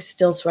being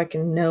still so I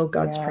can know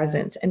God's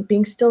presence, and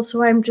being still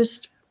so I'm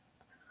just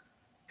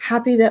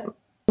happy that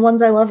the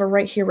ones I love are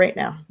right here, right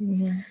now.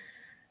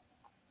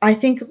 I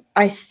think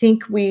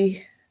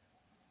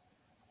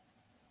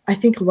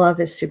love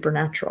is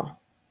supernatural.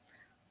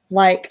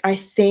 Like, I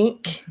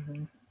think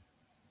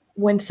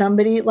when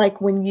somebody,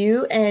 like when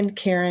you and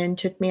Karen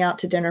took me out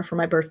to dinner for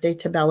my birthday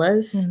to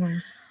Bella's,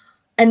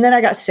 and then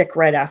I got sick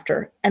right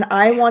after, and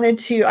I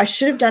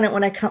should have done it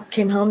when I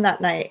came home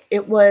that night.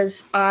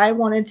 I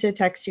wanted to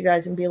text you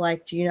guys and be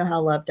like, do you know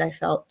how loved I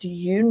felt? Do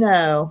you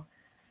know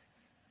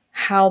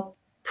how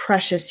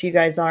precious you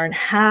guys are and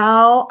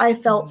how I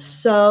felt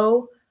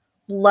so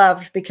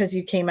loved because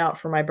you came out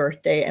for my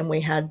birthday and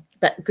we had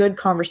good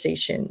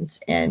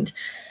conversations and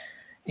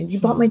you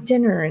bought my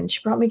dinner and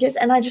she brought me gifts.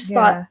 And I just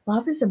thought,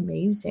 love is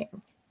amazing.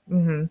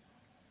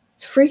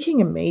 It's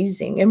freaking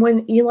amazing. And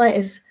when Eli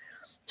is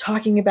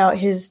talking about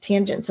his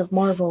tangents of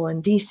Marvel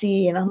and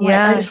DC, and I'm like,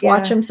 I just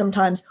watch him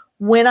sometimes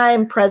when I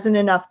am present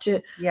enough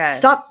to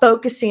stop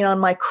focusing on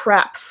my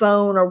crap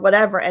phone or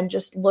whatever and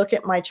just look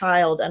at my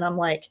child. And I'm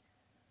like,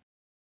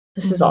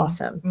 this is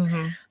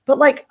awesome. But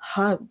like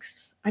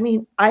hugs. I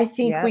mean, I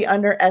think we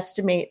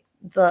underestimate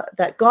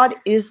that God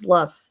is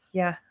love.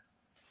 Yeah.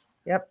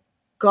 Yep.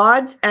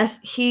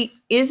 He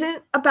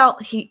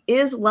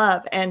is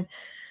love, and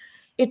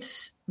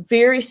it's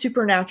very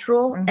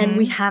supernatural, and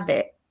we have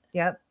it.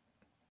 Yep.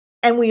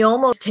 And we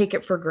almost take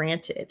it for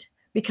granted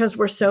because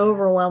we're so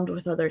overwhelmed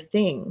with other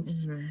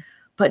things.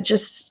 But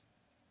just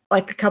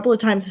like a couple of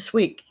times this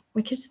week,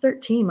 my kid's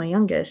 13, my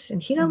youngest,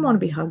 and he doesn't Mm-hmm. want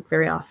to be hugged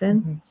very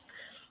often, Mm-hmm.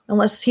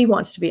 unless he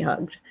wants to be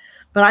hugged.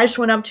 But I just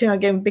went up to him, I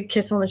gave him a big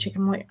kiss on the cheek.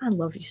 I'm like, I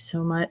love you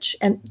so much.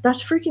 And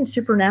that's freaking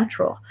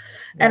supernatural.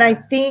 Yeah. And I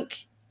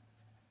think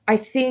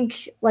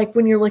like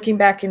when you're looking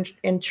back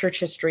in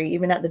church history,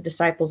 even at the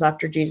disciples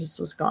after Jesus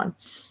was gone,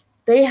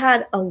 they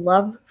had a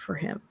love for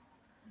him.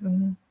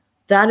 Mm-hmm.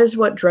 That is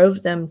what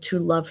drove them to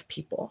love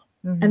people.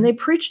 Mm-hmm. And they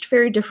preached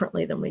very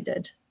differently than we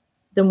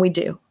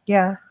do.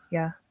 Yeah.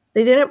 Yeah.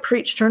 They didn't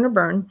preach turn or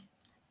burn.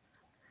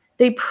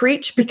 They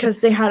preached because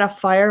they had a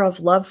fire of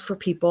love for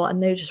people,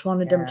 and they just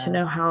wanted them to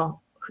know how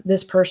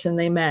this person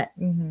they met,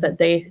 that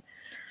they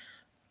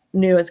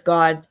knew as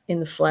God in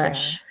the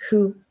flesh,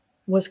 who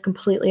was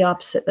completely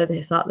opposite that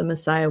they thought the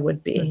Messiah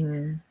would be,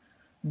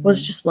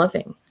 was just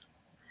loving.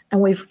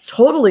 And we've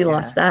totally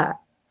lost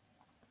that.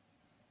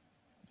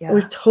 Yeah.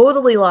 We've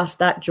totally lost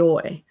that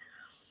joy.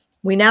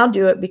 We now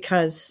do it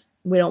because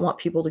we don't want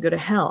people to go to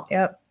hell.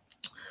 Yep.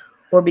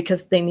 Or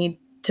because they need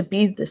to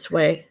be this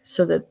way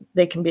so that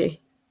they can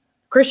be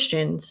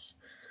Christians.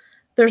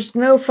 There's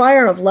no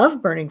fire of love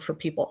burning for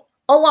people.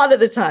 A lot of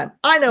the time.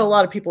 I know a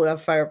lot of people who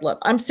have fire of love.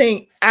 I'm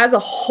saying as a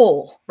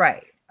whole.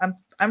 Right.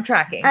 I'm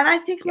tracking. And I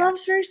think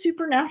love's very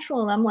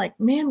supernatural. And I'm like,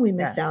 man, we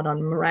miss out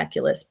on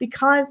miraculous.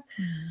 Because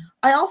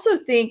I also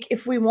think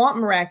if we want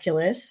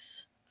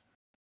miraculous,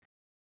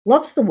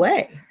 love's the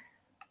way.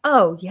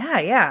 Oh, yeah,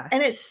 yeah.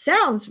 And it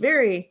sounds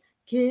very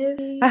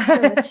such.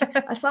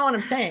 That's not what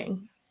I'm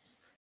saying.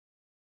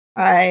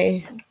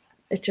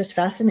 It just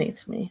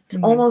fascinates me. It's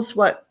almost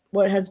what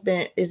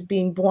is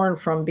being born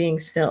from being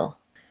still.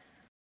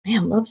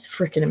 Man, love's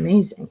freaking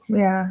amazing.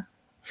 Yeah.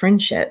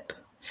 Friendship,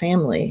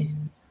 family.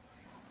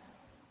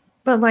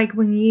 But like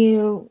when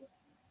you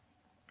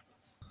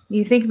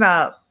think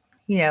about,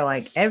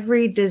 like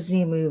every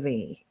Disney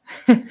movie.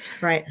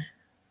 Right.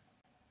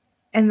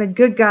 And the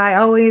good guy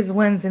always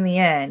wins in the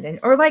end.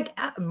 Or like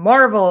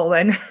Marvel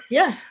and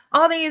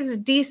all these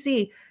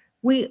DC.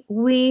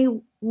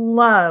 We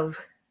love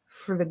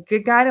for the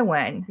good guy to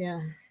win.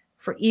 Yeah.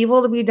 For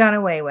evil to be done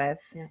away with.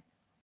 Yeah.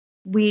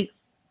 We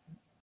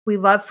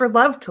love for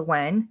love to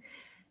win.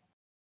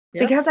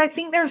 Yep. Because I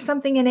think there's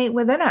something innate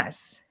within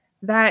us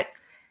that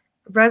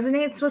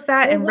resonates with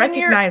that and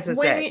recognizes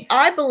it.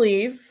 I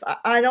believe,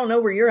 I don't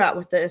know where you're at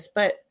with this,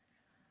 but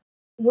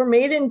we're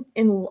made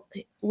in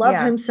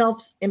love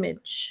himself's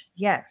image.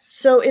 Yes.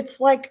 So it's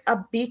like a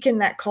beacon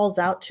that calls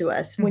out to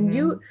us.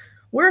 When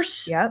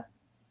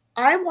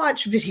I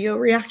watch video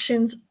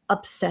reactions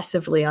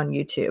obsessively on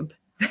YouTube.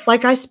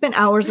 Like I spent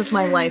hours of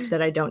my life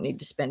that I don't need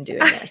to spend doing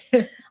this.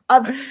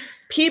 Of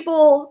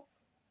people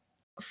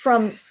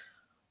from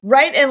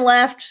right and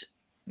left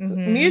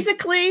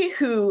musically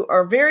who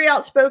are very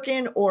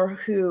outspoken or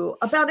who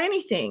about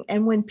anything.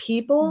 And when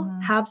people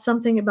have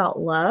something about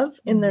love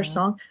in their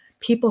song,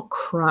 people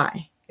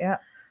cry. Yeah.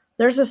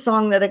 There's a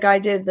song that a guy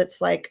did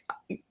that's like,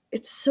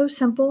 it's so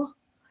simple.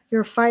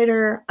 You're a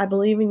fighter. I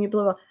believe in you,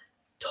 blah, blah.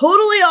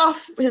 Totally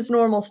off his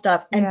normal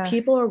stuff. And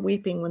people are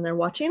weeping when they're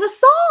watching a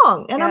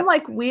song. And I'm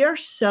like, we are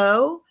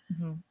so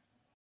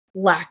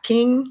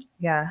lacking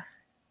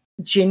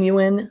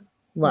genuine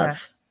love. Yeah.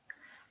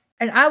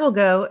 And I will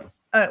go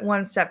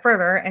one step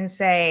further and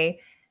say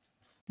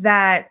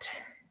that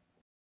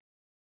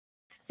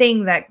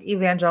thing that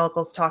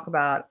evangelicals talk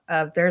about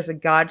of there's a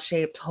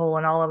God-shaped hole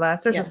in all of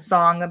us. There's a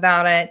song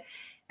about it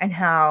and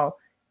how,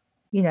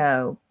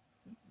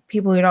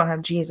 people who don't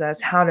have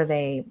Jesus, how do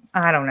they,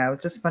 I don't know,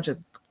 it's just a bunch of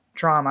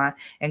drama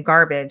and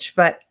garbage.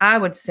 But I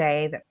would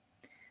say that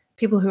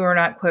people who are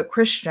not, quote,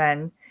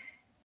 Christian,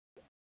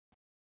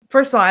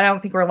 first of all, I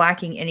don't think we're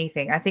lacking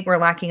anything. I think we're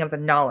lacking of the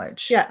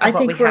knowledge. Yeah, I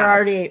think we're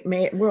already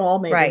made. We're all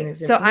made in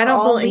his image. So I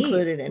don't believe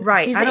included in.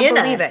 Right, He's I don't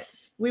believe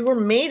us. We were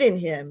made in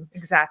him.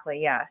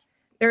 Exactly. Yeah,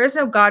 there is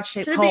no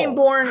God-shaped hole. Instead of being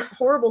born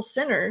horrible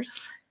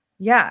sinners.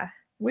 Yeah,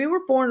 we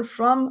were born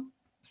from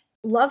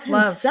love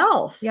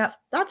himself. Yep,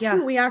 that's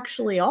who we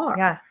actually are.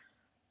 Yeah,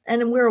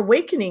 and we're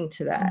awakening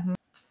to that.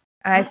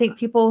 I think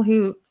people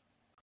who,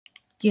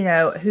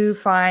 who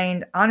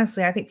find,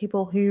 honestly, I think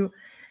people who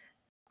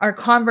are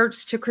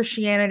converts to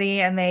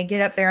Christianity and they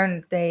get up there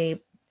and they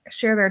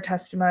share their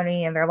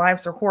testimony and their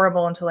lives are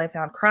horrible until they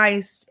found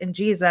Christ and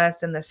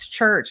Jesus and this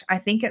church. I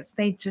think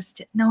they just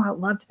didn't know how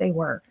loved they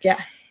were. Yeah.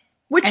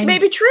 Which may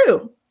be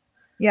true.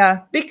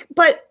 Yeah.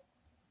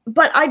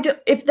 But I do,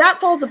 if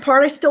that falls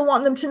apart, I still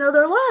want them to know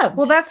they're loved.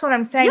 Well, that's what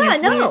I'm saying. Yeah, I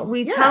know.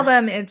 We tell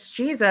them it's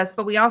Jesus,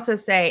 but we also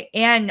say,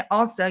 and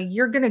also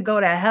you're going to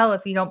go to hell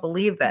if you don't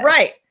believe this.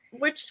 Right.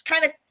 Which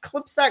kind of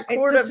clips that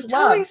cord of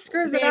totally love.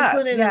 Screws it up.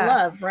 Included in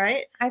love,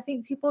 right? I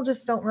think people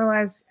just don't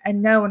realize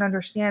and know and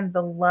understand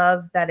the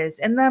love that is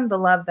in them, the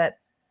love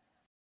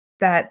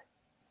that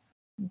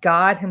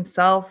God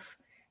himself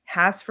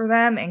has for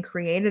them and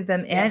created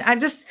them in. I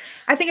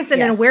think it's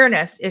an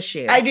awareness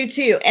issue. I do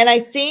too. And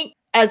I think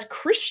as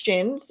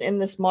Christians in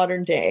this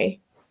modern day,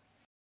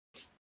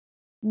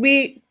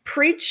 we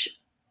preach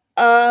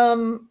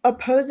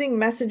opposing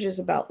messages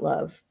about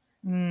love.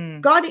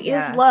 God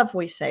is love,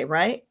 we say,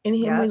 right? In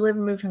him we live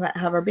and move and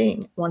have our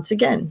being. Once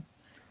again,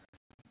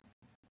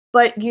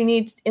 But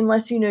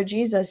unless you know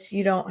Jesus,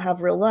 you don't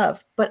have real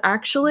love. But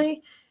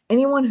actually,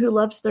 anyone who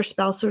loves their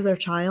spouse or their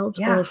child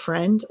or a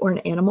friend or an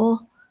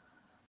animal,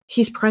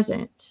 he's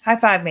present. High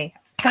five me.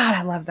 God,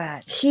 I love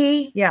that.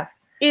 He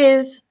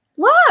is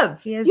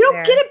love. You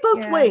don't get it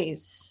both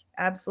ways.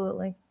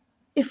 Absolutely.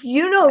 If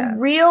you know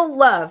real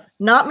love,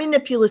 not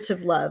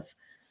manipulative love,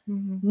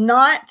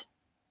 not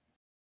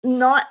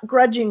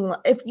grudging love.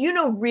 If you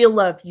know real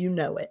love, you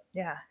know it.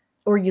 Yeah.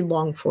 Or you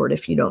long for it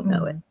if you don't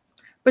know it.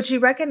 But you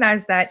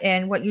recognize that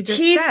in what you just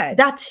said.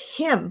 That's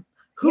him.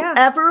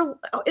 Whoever,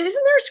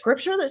 isn't there a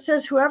scripture that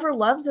says whoever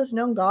loves has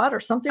known God or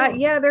something? Let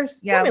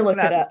me look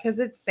it up. Because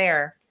it's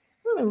there.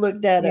 Let me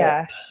look that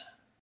up.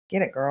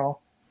 Get it,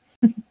 girl.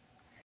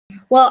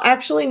 Well,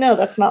 actually, no,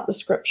 that's not the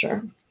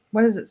scripture.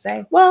 What does it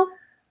say? Well,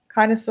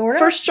 kind of, sort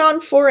of. 1 John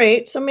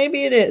 4:8. So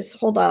maybe it is.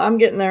 Hold on. I'm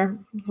getting there.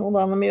 Hold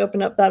on. Let me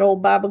open up that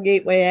old Bible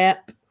Gateway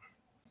app.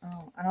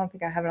 Oh, I don't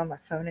think I have it on my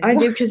phone anymore. I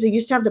do, because they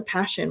used to have the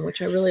Passion,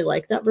 which I really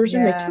like that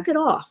version. They took it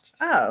off.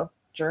 Oh,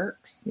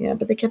 jerks. Yeah,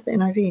 but they kept the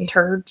NIV.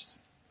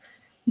 Turds.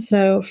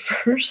 So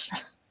 1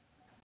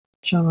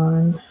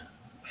 John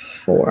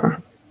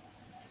 4.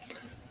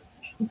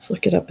 Let's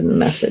look it up in the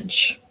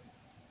Message.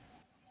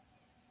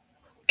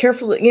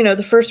 Carefully,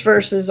 the first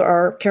verses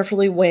are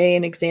carefully weigh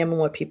and examine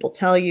what people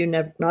tell you.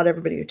 Not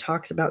everybody who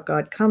talks about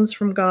God comes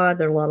from God.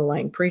 There are a lot of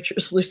lying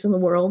preachers loose in the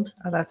world.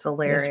 Oh, that's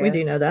hilarious. Yes, we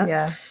do know that.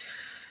 Yeah.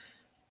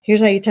 Here's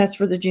how you test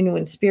for the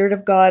genuine spirit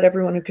of God.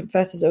 Everyone who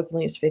confesses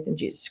openly his faith in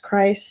Jesus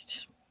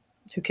Christ,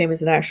 who came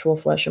as an actual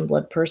flesh and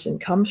blood person,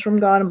 comes from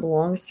God and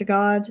belongs to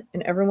God.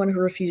 And everyone who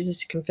refuses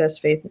to confess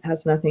faith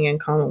has nothing in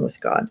common with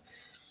God.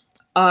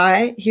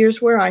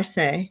 Here's where I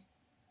say,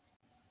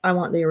 I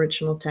want the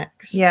original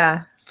text.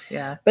 Yeah.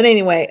 Yeah. But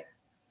anyway,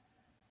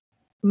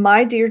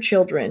 my dear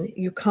children,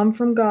 you come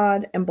from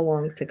God and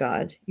belong to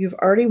God. You've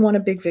already won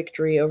a big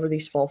victory over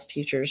these false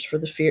teachers, for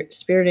the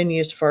spirit in you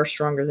is far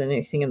stronger than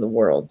anything in the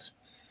world.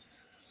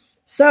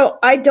 So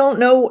I don't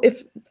know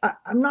if I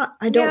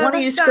don't want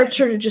to use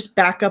scripture to just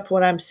back up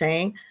what I'm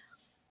saying.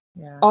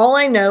 Yeah. All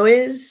I know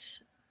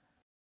is,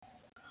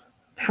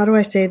 how do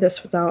I say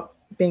this without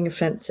being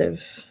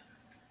offensive?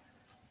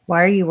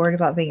 Why are you worried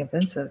about being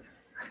offensive?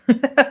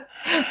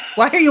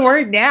 Why are you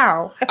worried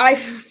now?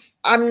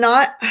 I'm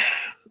not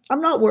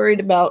worried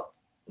about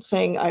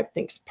saying I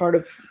think part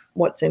of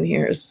what's in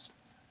here is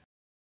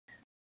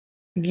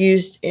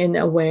used in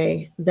a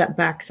way that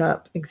backs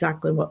up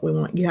exactly what we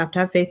want. You have to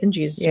have faith in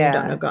Jesus. You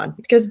don't know God.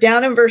 Because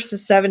down in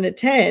verses 7 to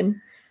 10,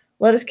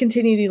 let us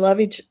continue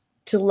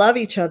to love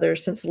each other,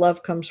 since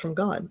love comes from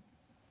God.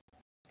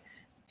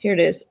 Here it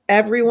is.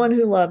 Everyone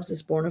who loves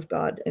is born of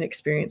God and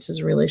experiences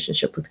a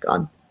relationship with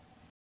God.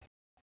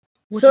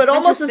 Which so it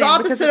almost is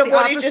opposite of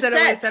what he just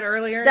said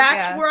earlier.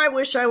 That's where I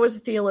wish I was a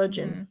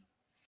theologian.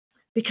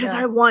 Because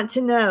I want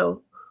to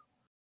know,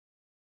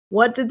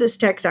 what did this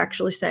text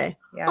actually say?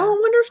 Yeah. Oh, I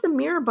wonder if the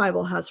Mirror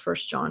Bible has 1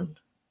 John.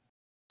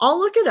 I'll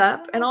look it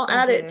up and I'll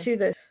add it to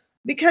the,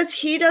 because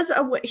he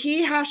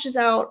hashes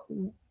out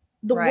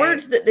the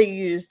words that they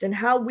used and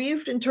how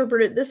we've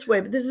interpreted it this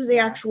way, but this is the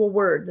actual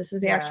word. This is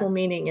the actual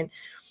meaning. And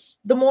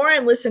the more I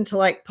listen to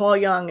like Paul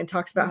Young and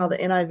talks about how the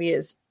NIV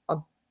is a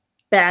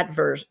bad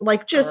version,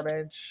 like just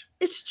garbage.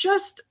 It's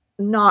just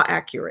not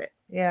accurate.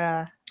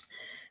 Yeah.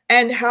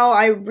 And how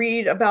I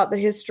read about the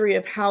history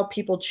of how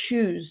people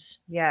choose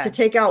to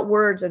take out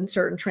words in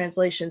certain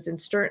translations and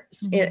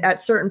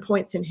at certain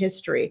points in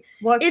history.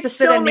 Well, it's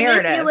so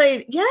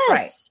manipulated. Yes.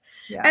 Right.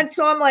 Yeah. And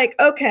so I'm like,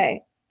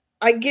 okay,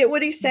 I get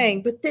what he's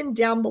saying. But then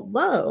down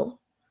below,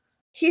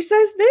 he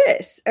says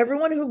this: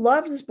 everyone who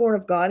loves is born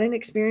of God and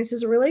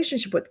experiences a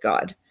relationship with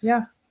God.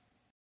 Yeah.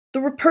 The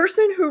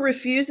person who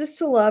refuses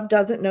to love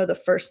doesn't know the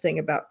first thing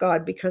about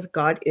God, because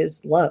God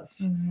is love.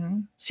 Mm-hmm.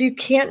 So you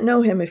can't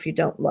know him if you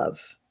don't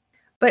love.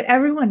 But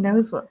everyone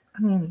knows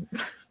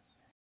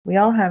we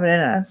all have it in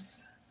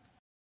us.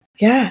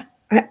 Yeah.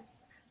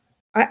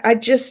 I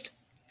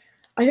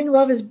think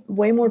love is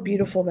way more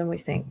beautiful than we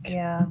think.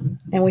 Yeah.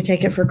 And we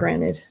take it for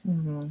granted.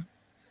 Mm-hmm.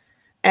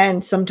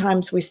 And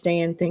sometimes we stay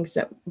in things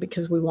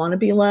because we want to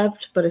be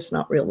loved, but it's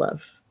not real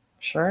love.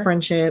 Sure.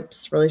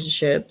 Friendships,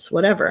 relationships,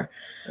 whatever.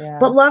 Yeah.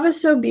 But love is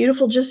so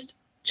beautiful. Just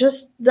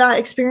that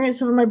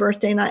experience of my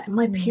birthday night.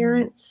 My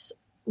parents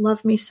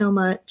love me so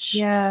much.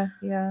 Yeah.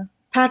 Yeah.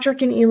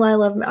 Patrick and Eli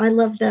love me. I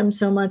love them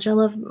so much. I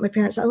love my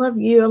parents. I love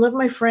you. I love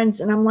my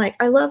friends. And I'm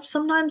like, I love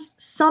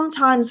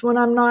sometimes when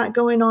I'm not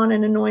going on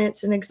in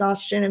annoyance and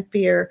exhaustion and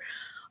fear,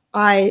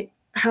 I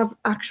have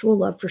actual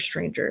love for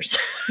strangers.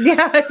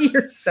 Yeah,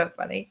 you're so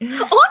funny.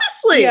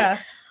 Honestly. Yeah.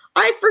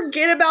 I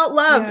forget about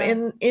love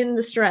in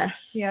the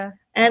stress. Yeah.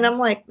 And I'm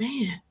like,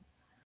 man.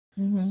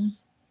 Mm-hmm.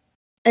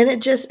 And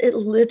it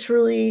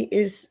literally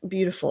is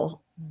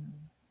beautiful. Mm.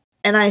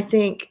 And I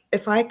think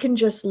if I can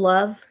just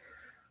love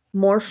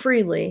more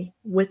freely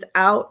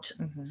without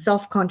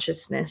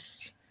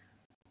self-consciousness,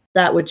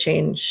 that would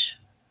change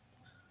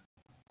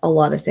a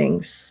lot of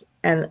things.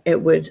 And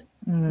it would,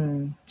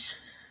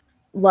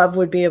 love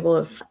would be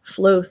able to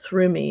flow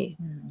through me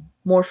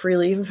more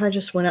freely. Even if I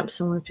just went up to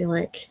someone and be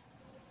like,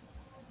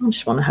 I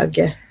just want to hug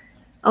you.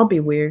 I'll be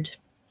weird.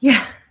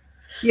 Yeah.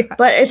 Yeah.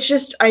 But it's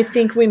just, I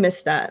think we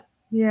missed that.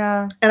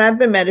 Yeah. And I've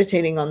been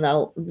meditating on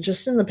that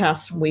just in the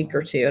past week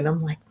or two. And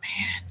I'm like,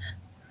 man,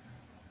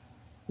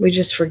 we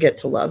just forget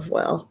to love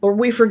well. Or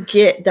we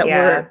forget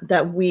that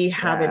that we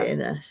have it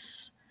in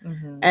us.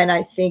 Mm-hmm. And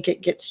I think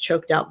it gets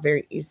choked out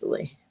very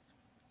easily.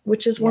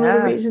 Which is one of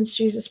the reasons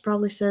Jesus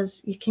probably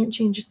says, you can't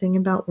change a thing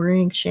about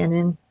worrying,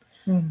 Shannon.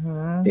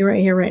 Mm-hmm. Be right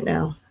here, right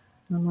now.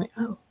 And I'm like,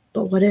 oh,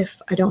 but what if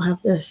I don't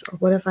have this? Or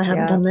what if I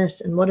haven't done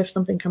this? And what if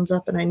something comes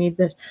up and I need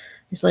this?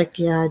 He's like,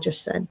 yeah, I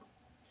just said.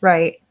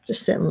 Right.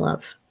 Just sit and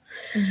love.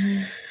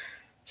 Mm-hmm.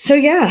 So,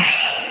 yeah,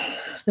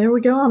 there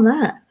we go on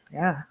that.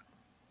 Yeah.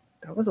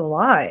 That was a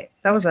lot.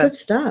 That was good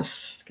stuff.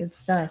 It's good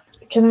stuff.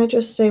 Can I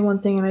just say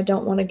one thing? And I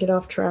don't want to get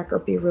off track or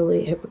be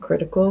really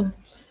hypocritical.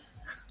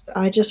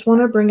 I just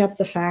want to bring up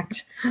the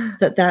fact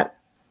that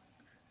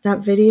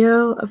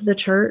video of the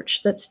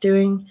church that's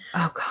doing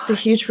the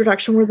huge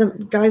production where the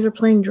guys are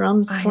playing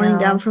drums flying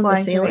down from the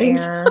ceilings.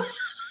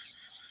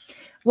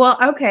 Well,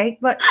 okay,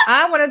 but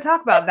I want to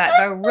talk about that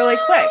though really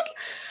quick.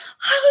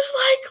 I was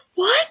like,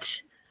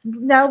 what?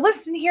 Now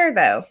listen here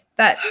though.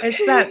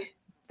 It's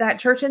that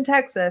church in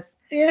Texas.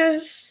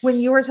 Yes. When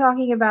you were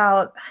talking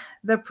about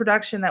the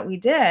production that we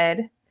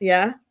did.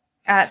 Yeah.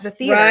 At the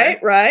theater.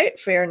 Right.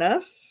 Fair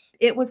enough.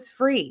 It was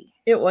free.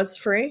 It was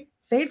free.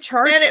 They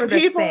charged for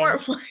this people thing.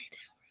 Weren't flying.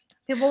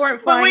 People weren't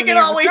flying. But we can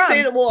always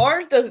say that, well,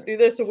 ours doesn't do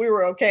this, so we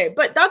were okay.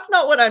 But that's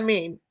not what I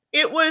mean.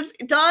 It was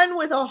done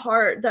with a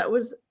heart that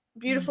was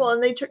beautiful,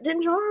 and they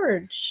didn't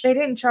charge. They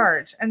didn't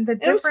charge. And the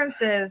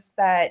difference is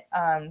that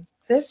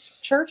this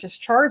church is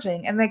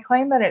charging, and they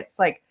claim that it's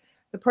like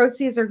the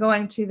proceeds are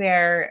going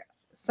to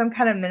some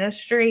kind of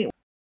ministry.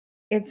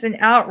 It's an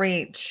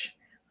outreach,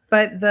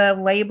 but the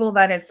label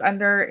that it's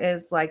under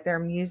is like their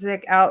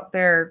music out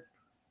there,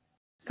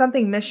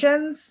 something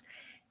missions.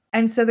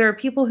 And so there are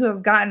people who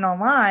have gotten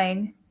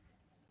online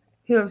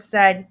who have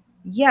said,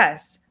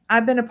 yes,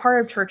 I've been a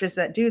part of churches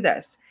that do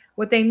this.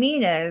 What they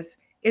mean is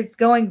it's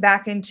going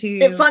back into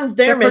it funds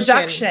their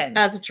production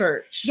as a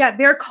church. Yeah,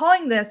 they're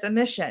calling this a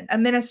mission, a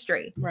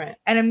ministry, right?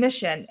 And a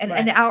mission and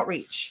an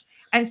outreach.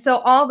 And so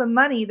all the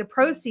money, the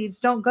proceeds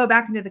don't go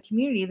back into the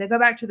community. They go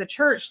back to the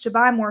church to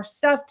buy more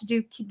stuff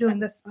to keep doing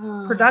this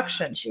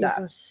production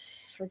stuff.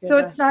 So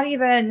it's not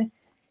even...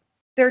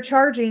 They're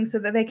charging so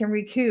that they can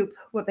recoup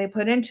what they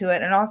put into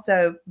it and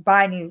also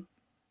buy new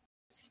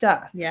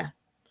stuff. Yeah.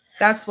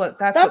 That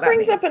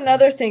brings up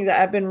another thing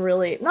that I've been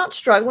really not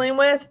struggling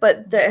with,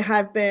 but that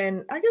have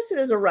been, I guess it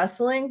is a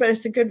wrestling, but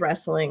it's a good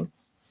wrestling.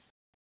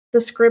 The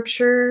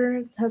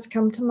scripture has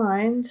come to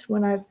mind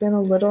when I've been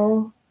a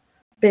little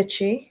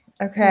bitchy.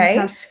 Okay. In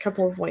the past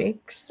couple of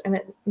weeks. And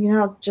it,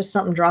 just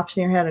something drops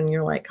in your head and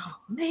you're like, oh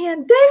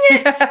man,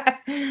 dang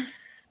it.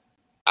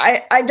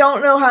 I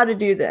don't know how to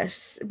do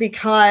this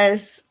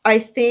because I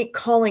think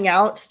calling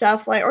out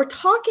stuff or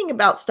talking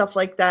about stuff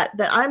like that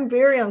I'm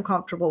very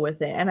uncomfortable with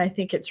it. And I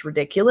think it's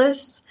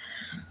ridiculous.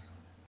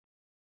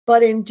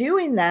 But in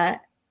doing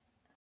that,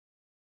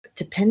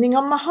 depending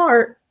on my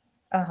heart,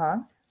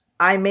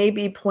 I may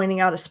be pointing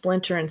out a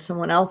splinter in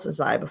someone else's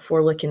eye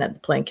before looking at the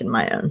plank in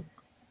my own.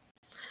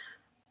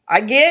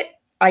 I get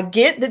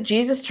that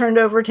Jesus turned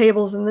over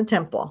tables in the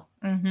temple.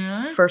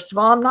 Mm-hmm. First of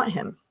all, I'm not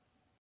him.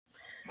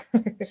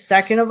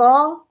 Second of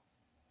all,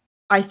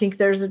 I think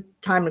there's a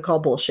time to call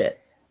bullshit.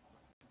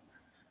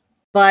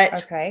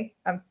 But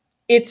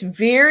it's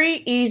very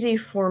easy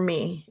for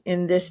me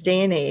in this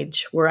day and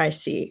age where I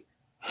see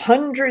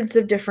hundreds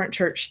of different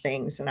church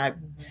things, and I've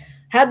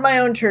had my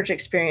own church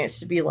experience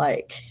to be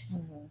like,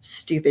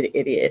 stupid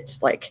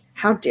idiots. Like,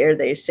 how dare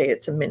they say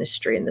it's a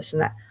ministry and this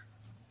and that?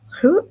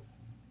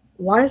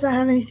 Why does that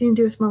have anything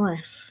to do with my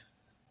life?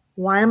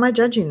 Why am I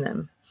judging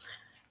them?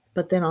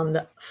 But then on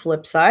the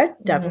flip side,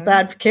 devil's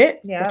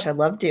advocate, which I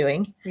love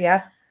doing.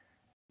 Yeah.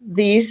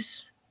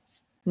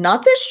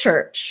 Not this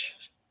church.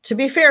 To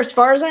be fair, as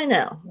far as I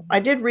know, I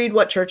did read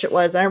what church it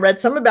was. And I read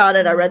some about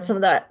it. I read some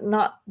of that,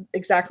 not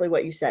exactly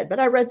what you said, but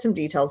I read some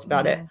details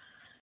about it.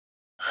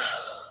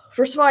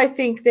 First of all, I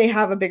think they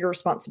have a bigger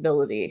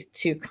responsibility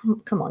to,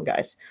 come on,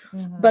 guys.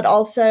 But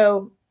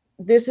also,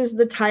 this is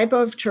the type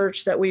of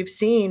church that we've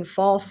seen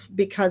fall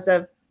because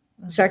of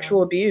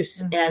sexual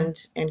abuse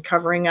and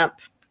covering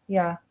up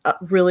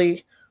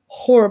really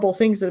horrible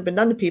things that have been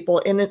done to people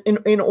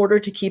in order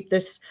to keep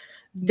this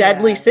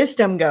deadly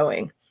system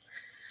going.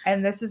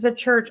 And this is a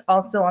church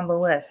also on the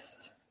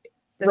list.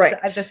 Right.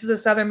 This is a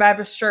Southern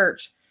Baptist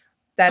church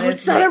that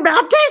is Southern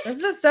Baptist. This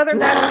is a Southern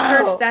Baptist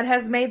church that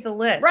has made the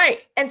list.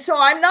 Right. And so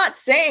I'm not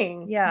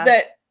saying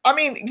that. I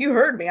mean, you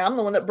heard me. I'm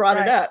the one that brought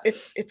it up.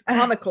 It's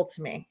comical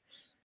to me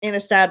in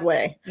a sad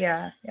way.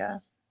 Yeah. Yeah.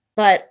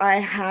 But I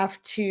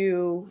have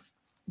to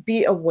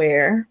be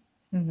aware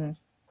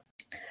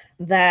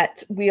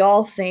that we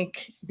all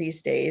think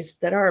these days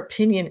that our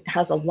opinion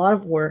has a lot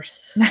of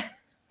worth.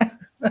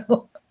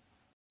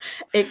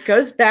 It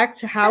goes back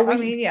to how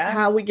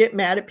we get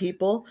mad at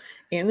people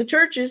in the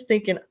churches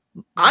thinking,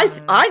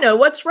 I know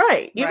what's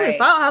right. Even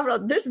if I don't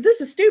have this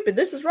is stupid.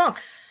 This is wrong.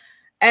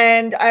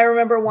 And I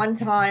remember one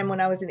time when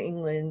I was in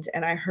England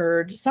and I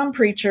heard some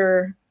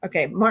preacher,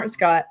 okay, Martin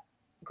Scott,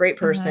 great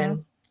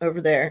person over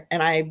there.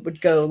 And I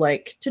would go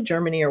like to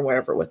Germany or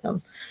wherever with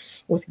them,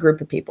 with a group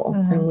of people,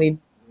 and we'd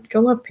go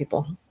love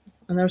people.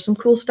 And there was some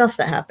cool stuff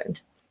that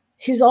happened.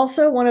 He was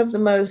also one of the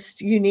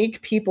most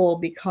unique people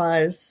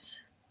because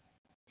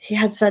he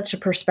had such a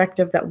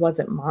perspective that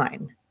wasn't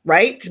mine,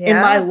 right? In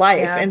my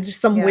life, and just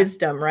some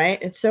wisdom, right?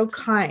 It's so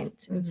kind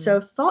and so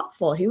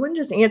thoughtful. He wouldn't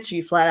just answer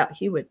you flat out.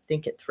 He would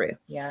think it through.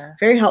 Yeah.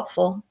 Very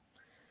helpful.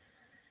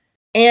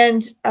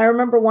 And I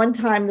remember one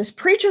time this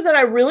preacher that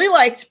I really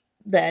liked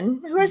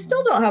then, who I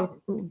still don't have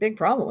a big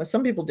problem with.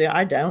 Some people do.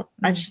 I don't.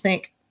 I just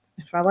think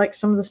if I like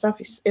some of the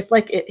stuff, if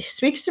like it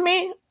speaks to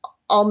me,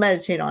 I'll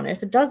meditate on it.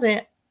 If it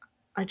doesn't,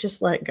 I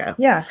just let it go.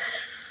 Yeah.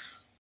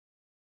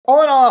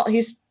 All in all,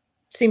 he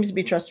seems to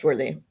be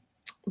trustworthy.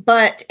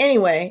 But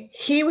anyway,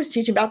 he was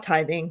teaching about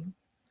tithing.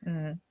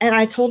 And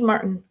I told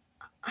Martin,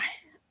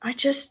 I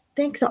just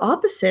think the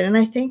opposite. And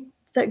I think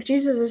that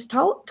Jesus has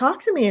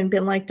talked to me and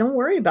been like, don't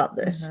worry about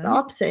this. The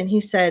opposite. And he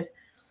said,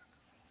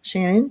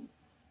 Shannon,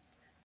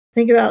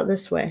 think about it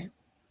this way.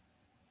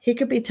 He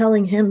could be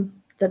telling him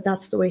that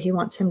that's the way he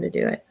wants him to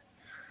do it.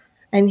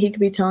 And he could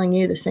be telling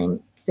you the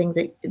same thing,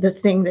 the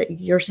thing that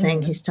you're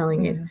saying he's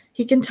telling you.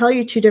 He can tell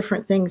you two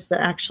different things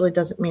that actually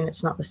doesn't mean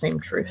it's not the same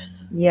truth.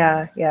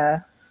 Yeah, yeah.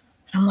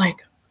 And I'm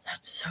like,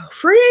 that's so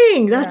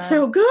freeing. That's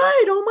so good.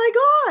 Oh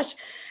my gosh.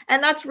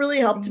 And that's really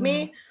helped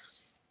me.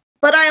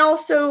 But I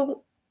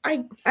also,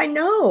 I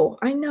know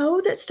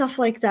that stuff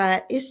like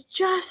that is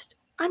just,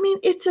 I mean,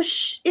 it's a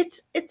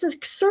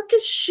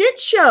circus shit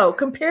show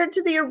compared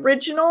to the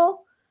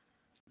original.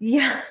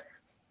 Yeah.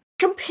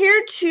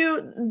 Compared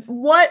to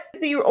what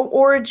the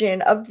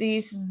origin of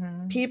these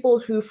people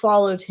who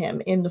followed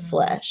him in the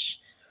flesh.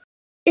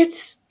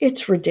 It's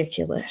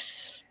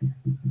ridiculous.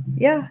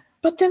 Yeah.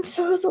 But then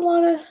so is a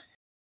lot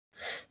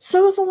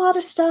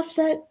of stuff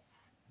that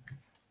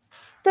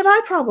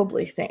I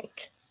probably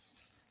think.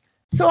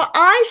 So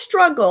I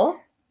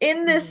struggle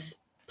in this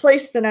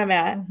place that I'm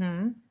at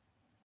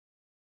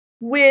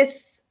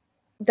with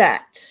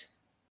that.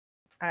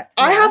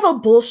 I have a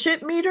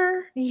bullshit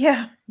meter.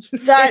 Yeah.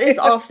 That is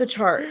off the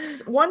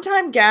charts. One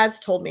time Gaz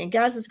told me, and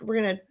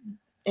we're going to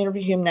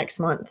interview him next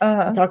month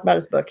and talk about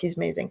his book. He's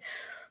amazing.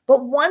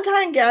 But one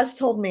time Gaz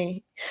told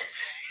me,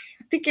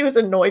 I think he was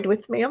annoyed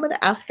with me. I'm going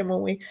to ask him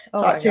when we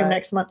talk to him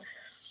next month.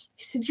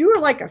 He said, you are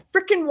like a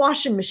freaking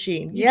washing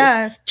machine. You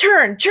just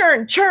churn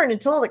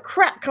until all the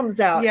crap comes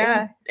out.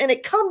 Yeah. And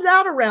it comes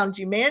out around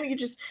you, man.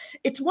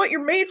 It's what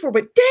you're made for,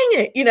 but dang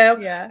it,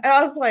 Yeah. And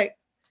I was like,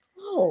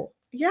 oh,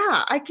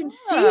 yeah, I can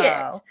see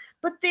it.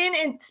 But then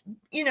it's,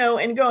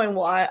 and going,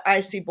 well,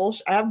 I see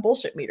bullshit. I have a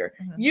bullshit meter.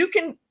 You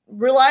can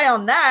rely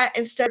on that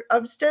instead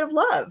of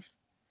love.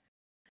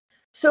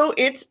 So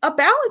it's a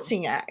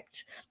balancing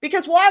act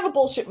because I have a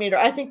bullshit meter.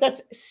 I think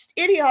that's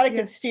idiotic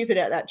and stupid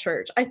at that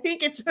church. I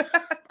think it's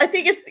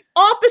the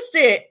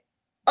opposite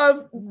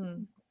of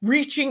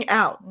reaching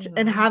out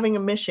and having a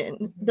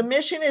mission. The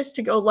mission is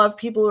to go love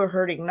people who are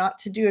hurting, not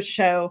to do a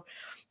show.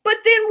 But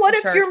then what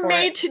if you're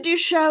made to do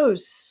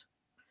shows?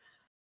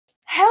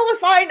 Hell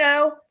if I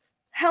know.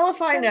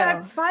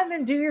 That's fine.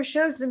 Then do your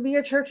shows and be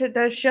a church that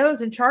does shows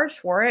and charge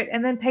for it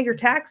and then pay your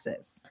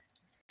taxes.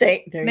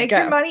 Make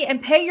your money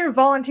and pay your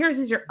volunteers.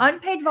 These are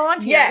unpaid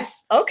volunteers.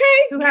 Yes. Okay.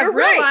 Who have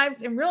real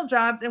lives and real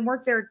jobs and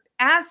work their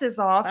asses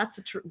off. That's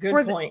a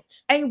good point.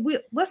 And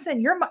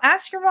listen,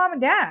 ask your mom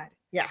and dad.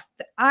 Yeah.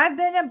 I've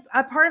been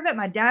a part of it.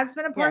 My dad's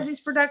been a part of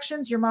these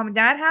productions. Your mom and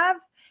dad have.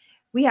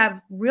 We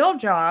have real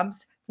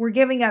jobs. We're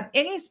giving up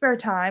any spare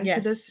time to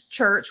this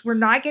church. We're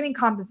not getting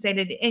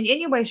compensated in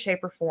any way,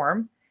 shape, or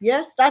form.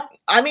 Yes,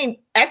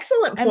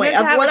 excellent point. And then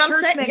to have a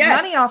church make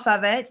money off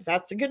of it.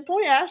 That's a good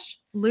point, Ash.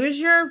 Lose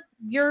your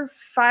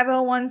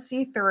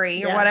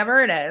 501c3 or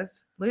whatever it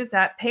is. Lose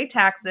that. Pay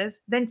taxes.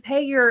 Then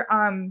pay your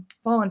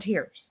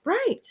volunteers.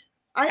 Right.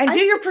 And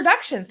do your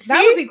productions.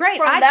 That would be great.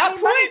 From that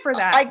point, for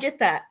that. I get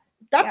that.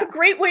 That's a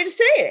great way to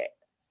say it.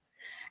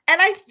 And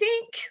I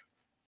think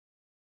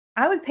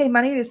I would pay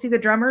money to see the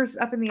drummers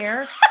up in the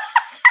air.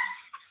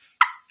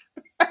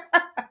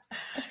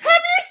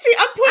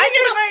 I'm putting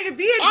it money to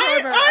be a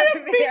drummer.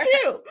 Me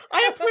too. I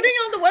am putting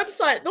it on the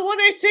website. The one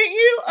I sent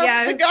you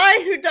of the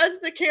guy who does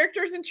the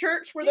characters in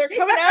church where they're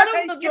coming at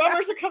him, the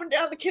drummers are coming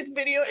down the kids'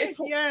 video. It's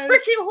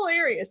freaking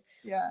hilarious.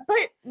 Yeah.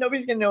 But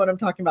nobody's going to know what I'm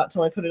talking about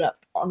until I put it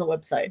up on the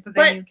website. But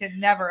then you can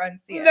never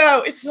unsee it.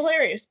 No, it's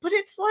hilarious. But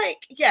it's like,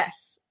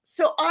 yes.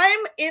 So I'm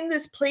in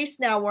this place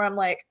now where I'm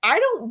like, I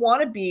don't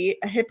want to be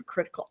a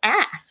hypocritical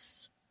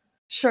ass.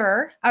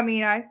 Sure. I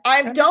mean,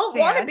 I don't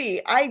want to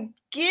be. I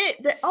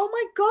get that. Oh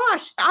my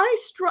gosh. I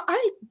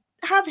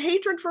have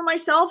hatred for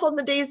myself on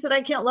the days that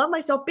I can't love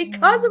myself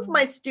because of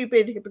my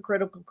stupid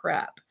hypocritical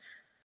crap.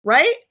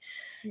 Right?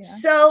 Yeah.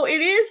 So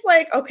it is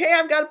like, okay,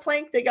 I've got a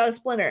plank. They got a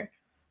splinter.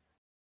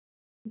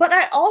 But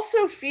I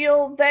also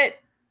feel that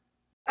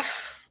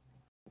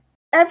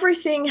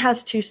everything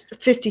has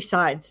 50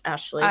 sides,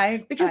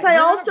 Ashley. Because I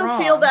also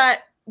feel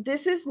that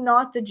this is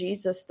not the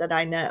Jesus that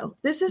I know.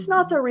 This is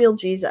not the real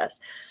Jesus.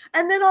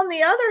 And then on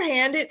the other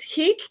hand, it's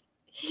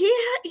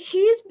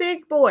he's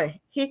big boy.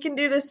 He can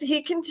do this.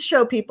 He can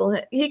show people.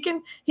 He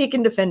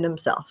can defend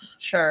himself.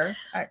 Sure.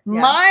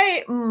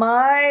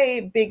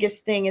 My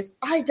biggest thing is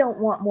I don't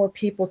want more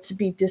people to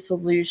be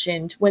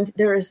disillusioned when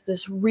there is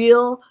this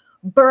real,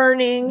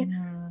 burning,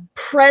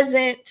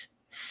 present,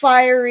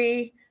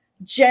 fiery,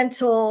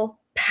 gentle,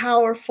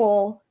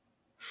 powerful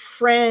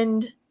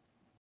friend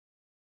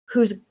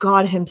who's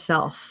God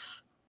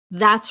himself.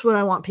 That's what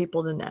I want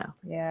people to know.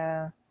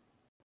 Yeah.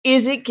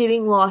 Is it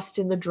getting lost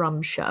in the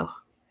drum show?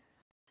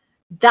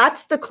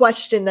 That's the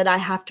question that I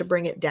have to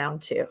bring it down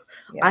to.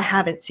 Yeah. I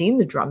haven't seen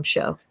the drum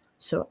show.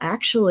 So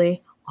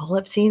actually, all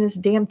I've seen is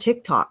damn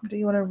TikTok. Do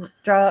you want to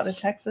draw out to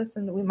Texas?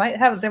 And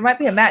there might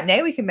be a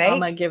matinee we can make. I'm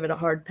going to give it a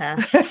hard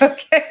pass.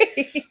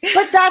 Okay.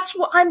 But that's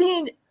what, I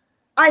mean,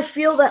 I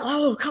feel that,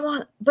 oh, come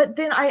on. But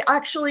then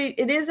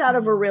it is out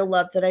of a real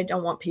love that I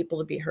don't want people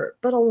to be hurt.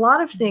 But a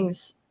lot of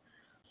things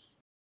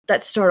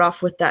that start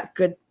off with that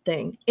good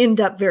thing end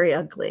up very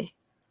ugly.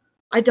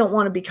 I don't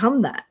want to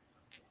become that.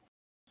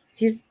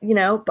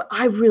 But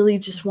I really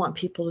just want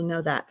people to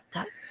know that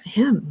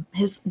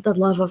the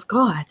love of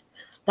God.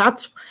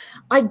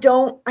 I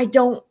don't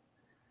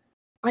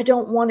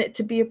want it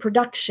to be a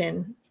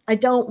production. I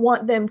don't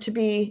want them to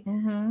be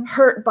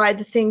hurt by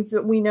the things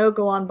that we know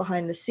go on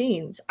behind the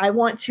scenes. I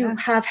want to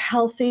have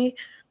healthy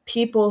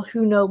people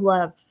who know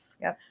love.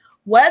 Yep.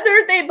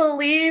 Whether they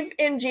believe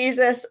in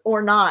Jesus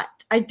or not,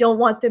 I don't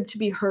want them to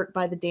be hurt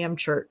by the damn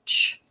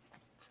church.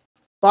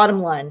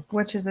 Bottom line.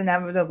 Which is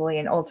inevitably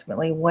and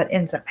ultimately what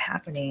ends up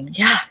happening.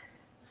 Yeah.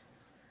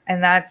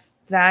 And that's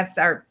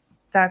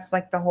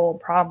like the whole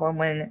problem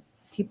when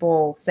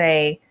people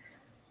say,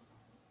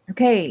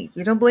 okay,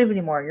 you don't believe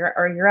anymore.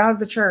 You're out of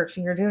the church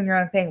and you're doing your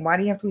own thing. Why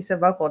do you have to be so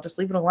vocal? Just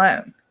leave it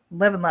alone.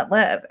 Live and let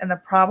live. And the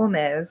problem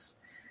is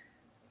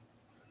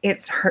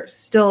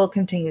still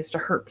continues to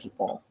hurt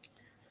people.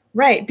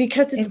 Right.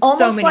 Because it's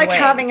almost so like ways.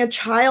 Having a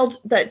child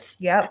that's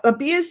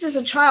abused as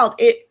a child.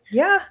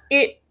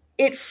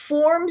 It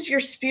forms your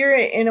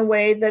spirit in a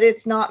way that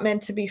it's not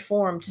meant to be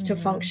formed to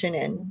function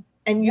in.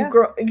 And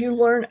you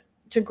learn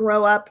to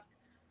grow up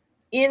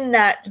in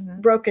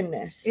that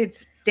brokenness.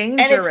 It's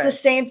dangerous. And it's the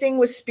same thing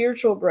with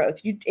spiritual growth.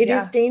 It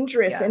is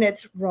dangerous and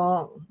it's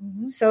wrong.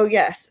 So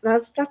yes,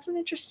 that's an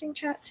interesting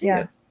chat too.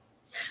 Yeah.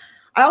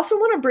 I also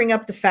want to bring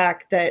up the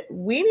fact that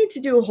we need to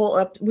do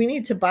we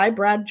need to buy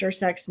Brad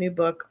Jersek's new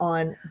book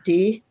on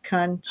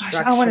deconstruction.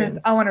 Gosh,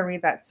 I want to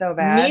read that so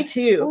bad. Me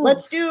too. Ooh.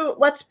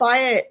 Let's buy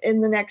it in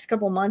the next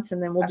couple months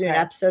and then we'll do an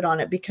episode on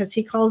it because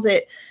he calls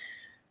it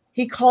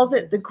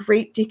the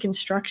Great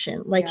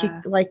Deconstruction, like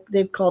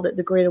they've called it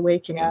the Great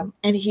Awakening.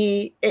 And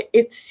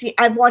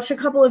I've watched a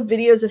couple of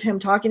videos of him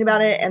talking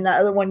about it, and the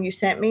other one you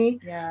sent me.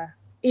 Yeah,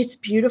 it's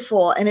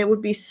beautiful, and it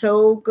would be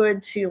so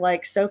good to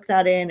like soak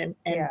that in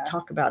and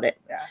talk about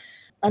it. Yeah.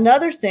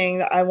 Another thing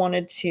that I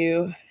wanted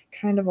to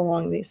kind of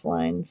along these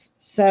lines.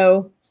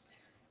 So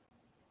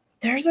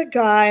there's a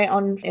guy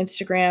on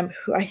Instagram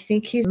who I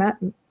think he's Matt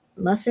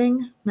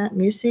Musing. I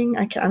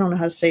don't know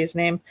how to say his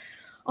name.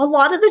 A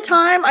lot of the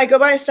time I go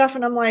by his stuff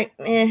and I'm like,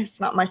 it's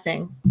not my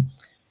thing.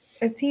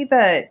 Is he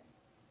the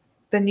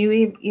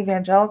new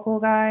evangelical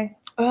guy?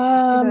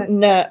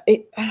 No.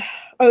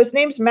 His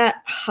name's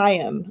Matt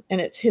Hyam, and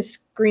his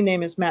screen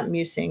name is Matt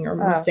Musing or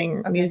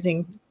Musing.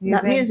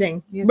 Matt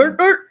Musing.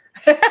 Bert.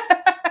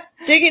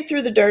 Digging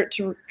through the dirt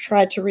to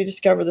try to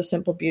rediscover the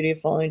simple beauty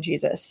of following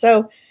Jesus.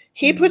 So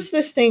he puts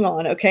this thing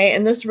on, okay?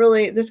 And this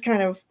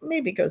kind of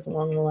maybe goes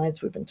along the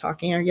lines we've been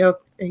talking. Are you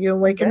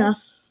awake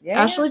enough?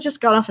 Yeah. Ashley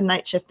just got off a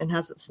night shift and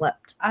hasn't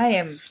slept. I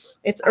am.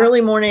 It's early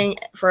morning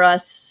for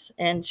us,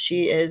 and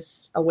she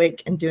is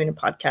awake and doing a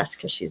podcast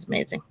because she's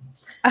amazing.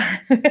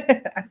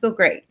 I feel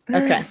great.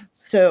 Okay.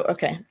 So,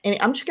 and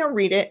I'm just going to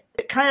read it.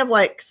 It kind of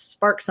like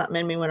sparked something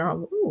in me when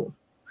I'm, ooh.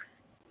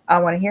 I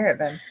want to hear it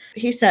then.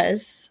 He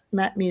says,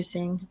 Matt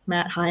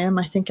Hyam,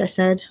 I think I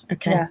said.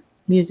 Okay. Yeah.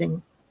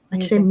 Musing. I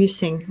can say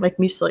musing, like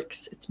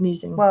muslix. It's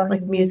musing. Well,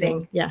 like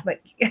musing. Yeah.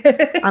 Like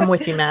I'm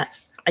with you, Matt.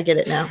 I get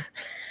it now.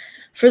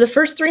 For the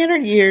first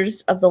 300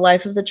 years of the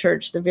life of the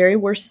church, the very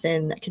worst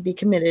sin that could be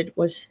committed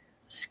was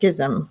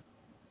schism,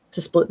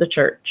 to split the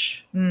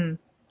church. Is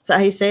that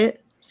how you say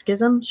it?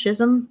 Schism?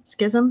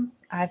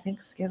 I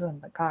think schism,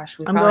 but gosh,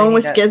 I'm going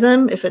with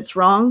schism. If it's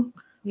wrong,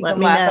 let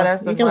me know. At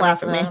us you can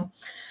laugh at me.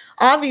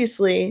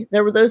 Obviously,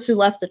 there were those who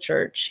left the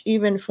church,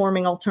 even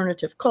forming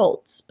alternative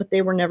cults, but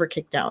they were never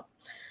kicked out.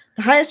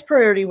 The highest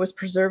priority was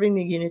preserving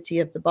the unity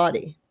of the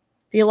body.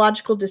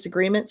 Theological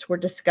disagreements were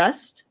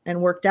discussed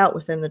and worked out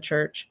within the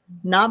church,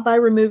 not by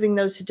removing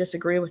those who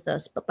disagree with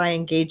us, but by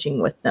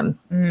engaging with them.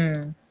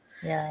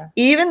 Yeah.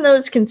 Even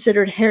those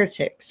considered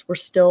heretics were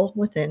still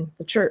within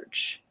the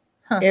church.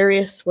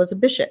 Arius was a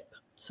bishop,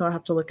 so I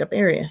have to look up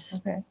Arius.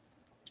 Okay.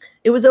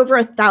 It was over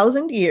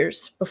 1,000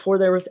 years before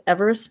there was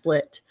ever a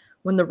split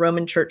when the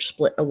Roman church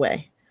split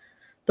away.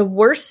 The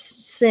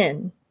worst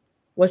sin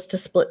was to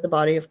split the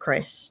body of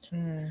Christ.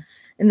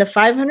 In the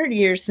 500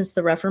 years since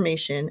the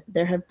Reformation,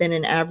 there have been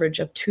an average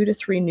of 2 to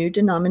 3 new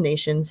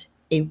denominations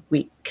a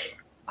week.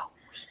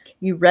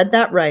 You read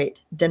that right.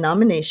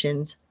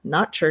 Denominations,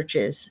 not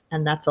churches,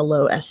 and that's a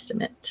low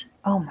estimate.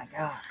 Oh my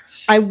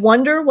gosh. I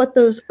wonder what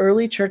those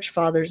early church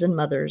fathers and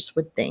mothers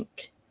would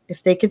think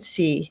if they could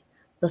see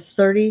the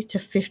 30 to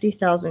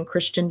 50,000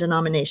 Christian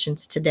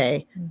denominations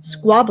today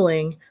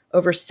squabbling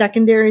over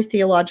secondary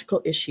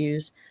theological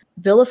issues,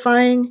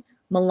 vilifying,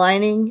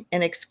 maligning,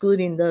 and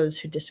excluding those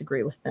who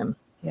disagree with them.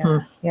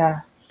 Yeah, yeah.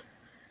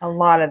 A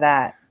lot of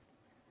that.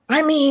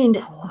 I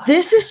mean,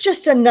 this is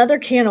just another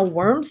can of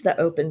worms that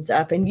opens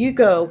up, and you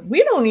go,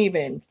 we don't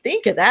even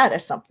think of that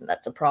as something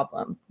that's a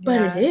problem,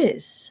 but it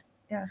is.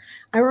 Yeah.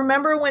 I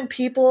remember when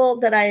people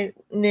that I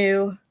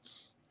knew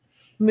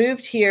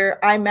moved here,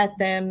 I met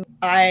them.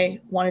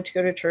 I wanted to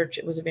go to church.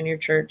 It was a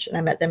Vineyard church, and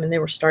I met them, and they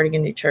were starting a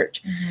new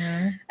church.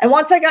 And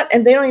once I got,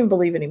 and they don't even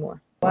believe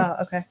anymore. Wow,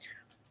 okay.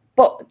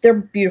 But they're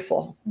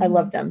beautiful. I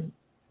love them.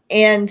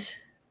 And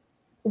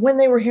when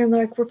they were here, and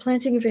they're like, we're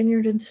planting a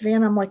vineyard in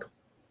Savannah, I'm like,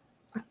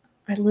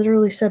 I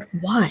literally said,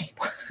 why?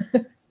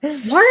 Why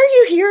are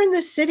you here in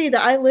this city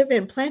that I live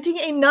in planting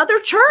another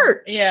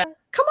church? Yeah.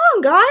 Come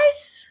on,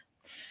 guys.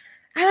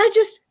 And I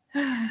just,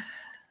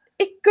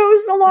 it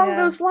goes along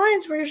those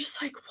lines where you're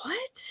just like,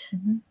 what?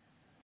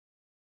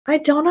 I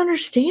don't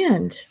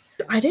understand.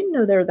 I didn't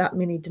know there were that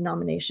many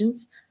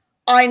denominations.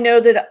 I know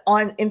that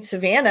in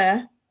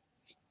Savannah,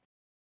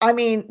 I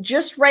mean,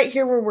 just right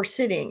here where we're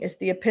sitting is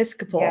the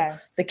Episcopal,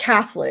 the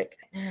Catholic,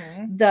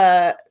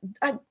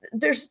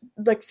 there's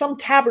like some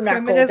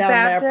tabernacle Primitive down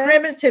Baptist. there,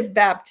 Primitive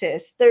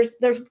Baptist. There's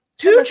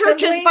 2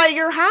 churches by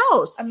your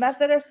house. A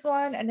Methodist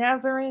one, a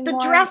Nazarene the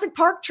one. Jurassic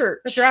Park Church.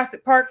 The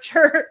Jurassic Park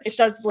Church. It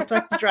does look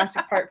like the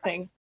Jurassic Park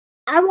thing.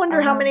 I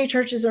wonder how many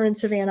churches are in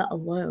Savannah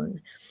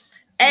alone.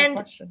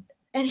 That's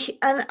and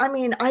I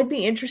mean, I'd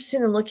be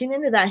interested in looking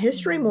into that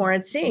history more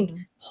and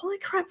seeing, holy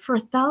crap, for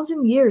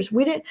 1,000 years,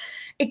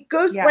 it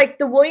goes like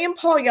the William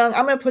Paul Young,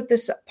 I'm going to put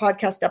this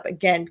podcast up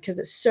again because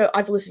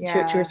I've listened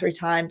to it 2 or 3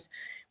 times,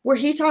 where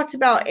he talks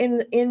about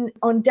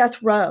on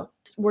death row,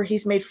 where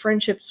he's made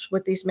friendships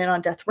with these men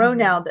on death row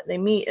now that they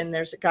meet. And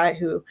there's a guy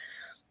who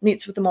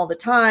meets with them all the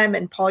time.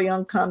 And Paul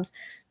Young comes.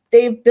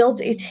 They've built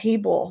a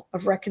table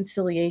of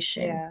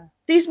reconciliation. Yeah.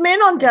 These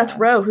men on death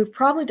row who've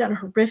probably done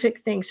horrific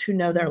things, who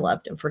know they're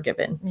loved and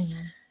forgiven.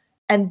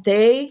 And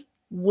they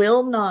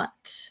will not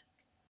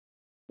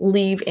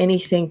leave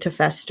anything to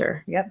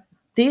fester. Yep.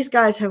 These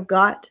guys have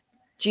got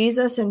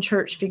Jesus and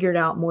church figured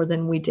out more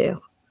than we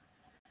do.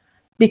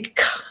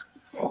 Because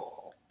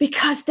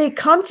they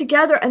come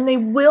together and they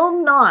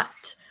will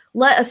not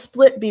let a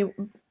split be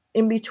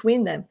in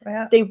between them.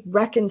 Yeah. They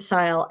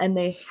reconcile and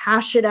they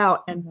hash it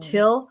out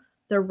until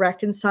they're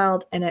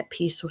reconciled and at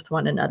peace with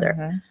one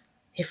another.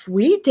 If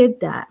we did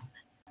that,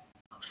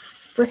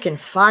 freaking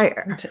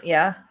fire.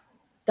 Yeah.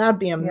 That'd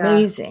be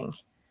amazing.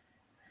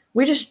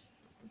 We just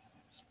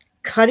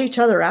cut each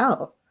other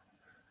out.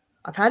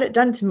 I've had it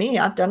done to me.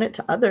 I've done it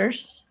to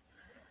others.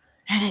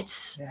 And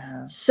it's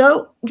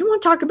so, you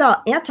want to talk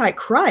about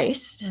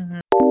Antichrist.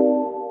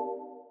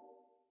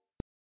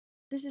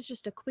 This is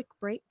just a quick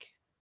break.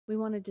 We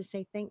wanted to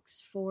say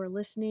thanks for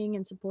listening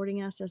and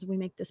supporting us as we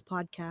make this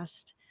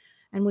podcast.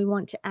 And we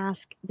want to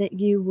ask that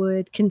you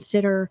would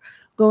consider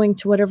going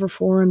to whatever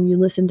forum you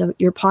listen to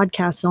your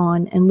podcasts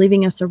on and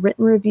leaving us a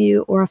written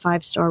review or a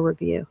 5-star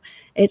review.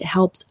 It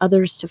helps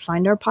others to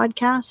find our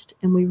podcast,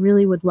 and we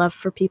really would love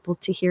for people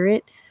to hear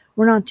it.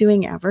 We're not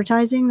doing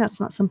advertising. That's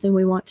not something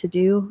we want to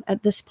do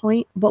at this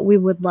point, but we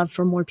would love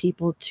for more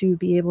people to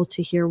be able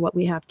to hear what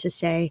we have to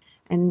say,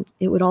 and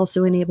it would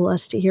also enable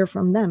us to hear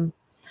from them.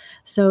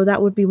 So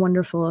that would be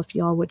wonderful if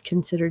y'all would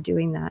consider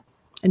doing that.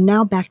 And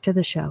now back to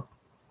the show.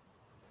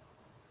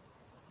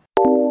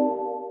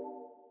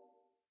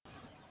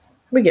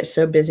 We get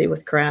so busy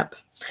with crap.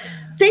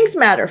 Things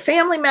matter.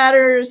 Family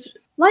matters.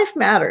 Life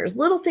matters.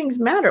 Little things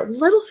matter.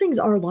 Little things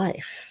are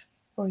life.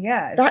 Well,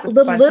 yeah. The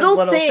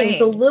little things,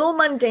 the little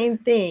mundane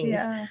things.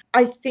 Yeah.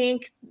 I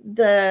think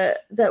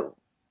that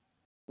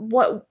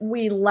what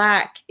we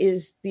lack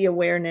is the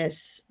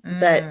awareness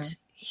that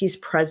he's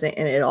present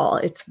in it all.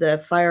 It's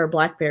the fire of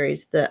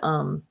blackberries, the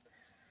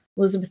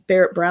Elizabeth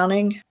Barrett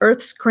Browning.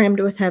 Earth's crammed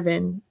with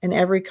heaven, and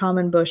every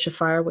common bush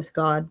afire with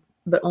God.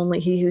 But only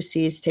he who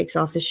sees takes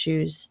off his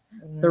shoes.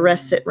 The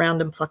rest sit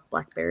round and pluck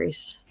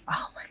blackberries.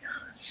 Oh my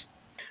gosh.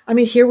 I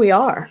mean, here we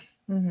are.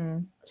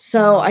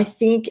 So I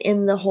think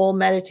in the whole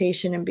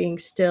meditation and being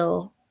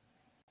still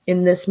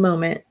in this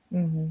moment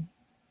and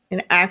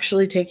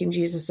actually taking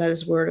Jesus at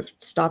his word of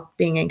stop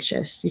being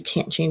anxious. You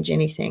can't change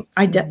anything.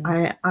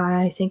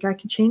 I think I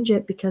could change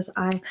it because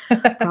I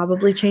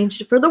probably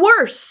changed it for the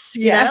worse.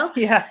 You know?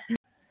 Yeah.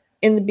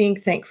 In the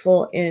being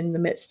thankful in the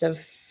midst of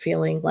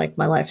feeling like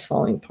my life's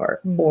falling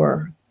apart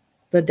or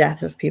the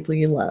death of people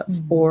you love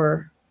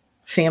or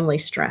family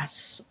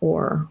stress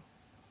or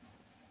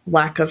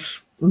lack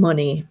of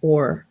money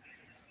or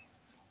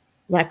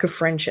lack of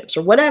friendships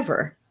or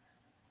whatever.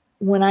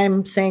 when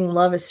I'm saying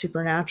love is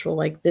supernatural,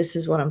 like this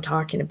is what I'm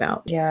talking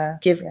about. Yeah.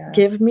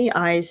 Give me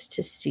eyes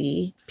to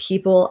see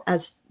people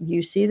as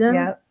you see them.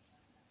 Yep.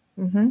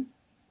 Mm-hmm.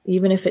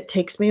 Even if it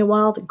takes me a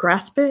while to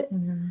grasp it.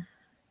 Mm-hmm.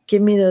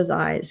 Give me those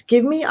eyes.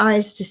 Give me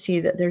eyes to see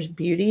that there's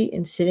beauty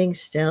in sitting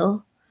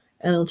still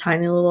in a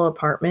tiny little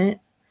apartment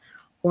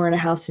or in a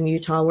house in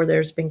Utah where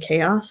there's been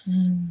chaos.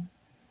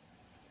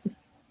 Mm-hmm.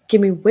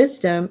 Give me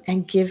wisdom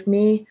and give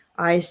me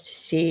eyes to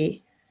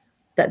see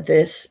that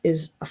this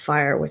is a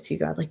fire with you,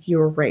 God. Like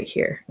you're right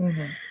here.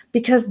 Mm-hmm.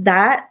 Because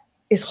that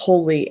is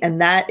holy. And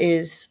that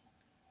is,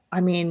 I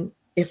mean,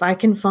 if I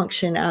can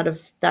function out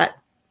of that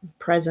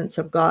presence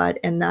of God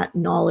and that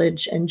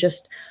knowledge and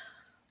just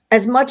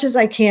as much as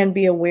I can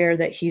be aware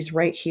that he's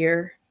right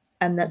here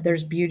and that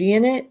there's beauty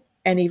in it.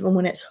 And even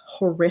when it's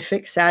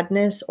horrific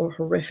sadness or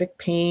horrific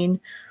pain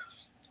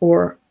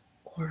or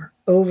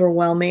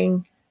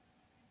overwhelming,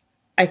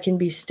 I can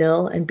be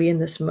still and be in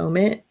this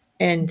moment.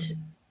 And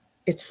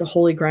it's the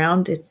holy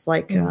ground. It's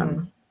like,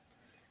 and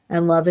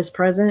love is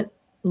present,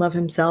 love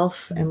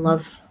himself and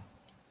love.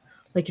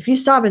 Like if you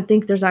stop and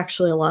think there's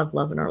actually a lot of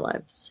love in our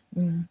lives,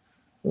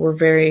 we're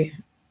very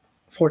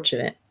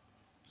fortunate.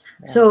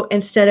 Yeah. So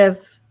instead of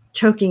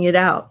choking it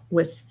out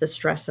with the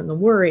stress and the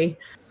worry,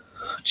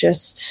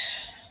 just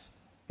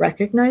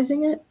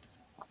recognizing it.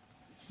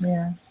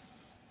 Yeah.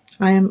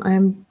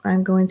 I'm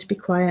going to be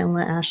quiet and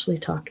let Ashley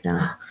talk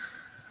now.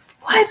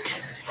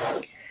 What?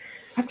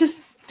 I'm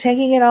just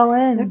taking it all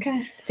in.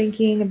 Okay.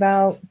 Thinking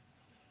about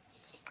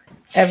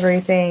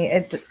everything.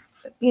 It,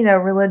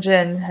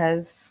 religion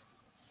has,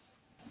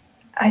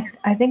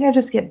 I think I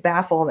just get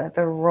baffled at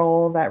the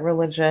role that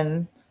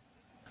religion,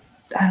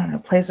 I don't know,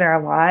 plays in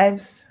our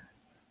lives.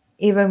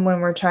 Even when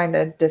we're trying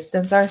to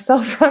distance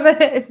ourselves from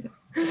it,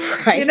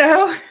 right?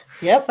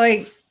 Yep.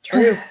 Like,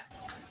 true.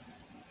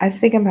 I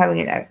think I'm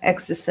having an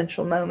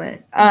existential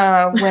moment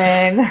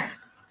when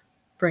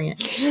bring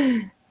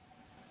it.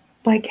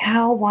 Like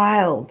how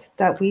wild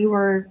that we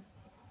were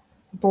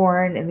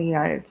born in the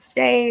United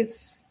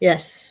States.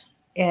 Yes.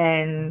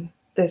 In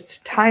this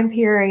time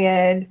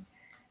period,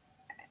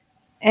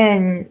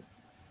 and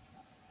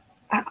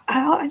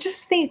I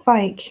just think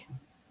like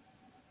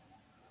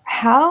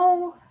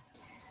how.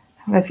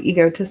 I don't know if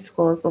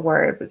egotistical is the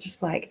word, but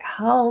just like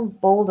how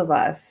bold of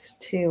us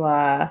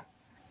to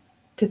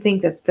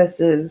think that this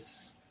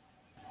is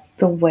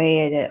the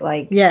way it is.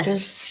 Like, yes.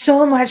 There's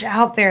so much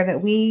out there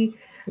that we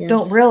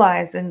don't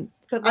realize.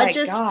 But like, I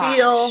just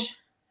feel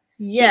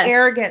the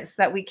arrogance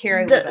that we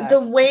carry with us.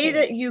 The way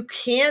that you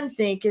can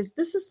think is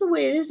this is the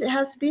way it is. It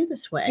has to be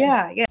this way.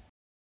 Yeah.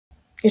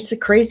 It's a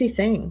crazy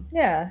thing.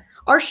 Yeah.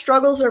 Our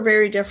struggles are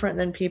very different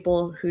than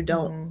people who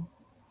don't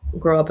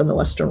grow up in the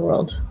Western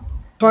world.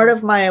 Part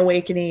of my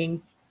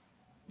awakening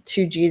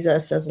to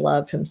Jesus as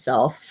love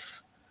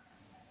himself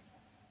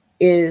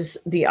is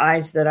the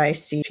eyes that I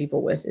see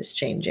people with is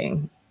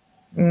changing.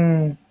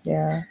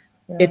 Yeah.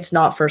 It's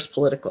not first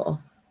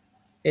political.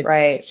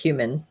 It's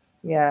human.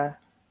 Yeah.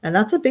 And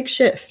that's a big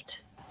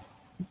shift.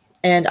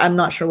 And I'm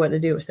not sure what to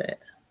do with it.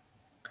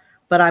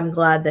 But I'm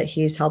glad that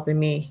he's helping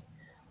me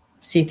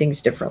see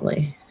things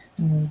differently.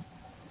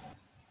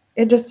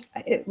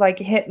 It like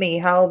hit me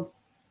how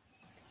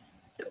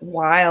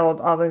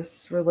wild all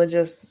this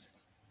religious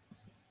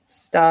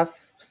stuff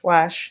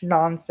 /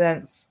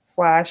 nonsense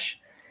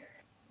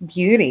 /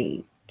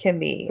 beauty can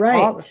be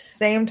all at the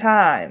same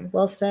time.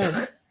 Well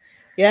said.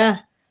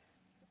 Yeah.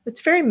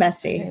 It's very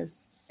messy. It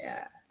is.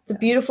 Yeah. It's a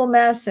beautiful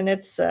mess and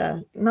it's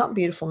a not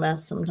beautiful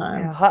mess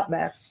sometimes. Yeah, a hot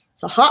mess.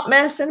 It's a hot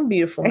mess and a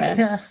beautiful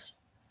mess.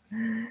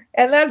 Yeah.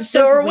 And that's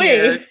so are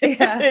weird. We.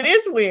 Yeah. It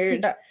is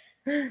weird.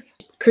 Yeah.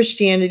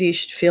 Christianity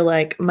should feel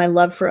like my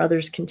love for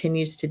others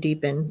continues to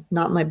deepen,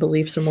 not my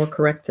beliefs are more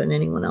correct than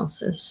anyone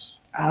else's.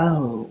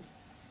 Oh,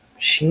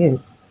 shoot.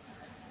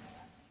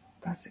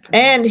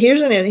 And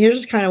here's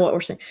kind of what we're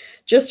saying.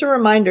 Just a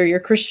reminder, your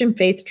Christian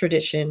faith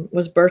tradition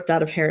was birthed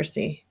out of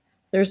heresy.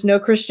 There's no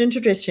Christian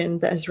tradition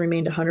that has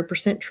remained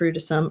 100% true to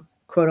some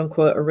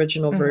quote-unquote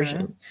original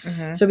version.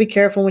 So be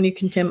careful when you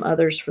condemn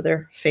others for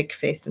their fake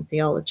faith and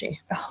theology.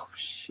 Oh,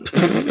 shit.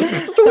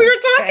 That's what we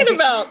were talking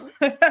about.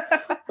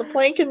 The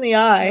plank in the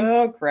eye.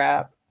 Oh,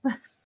 crap.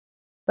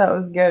 That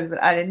was good,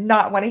 but I did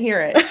not want to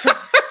hear it.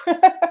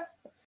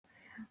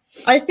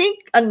 I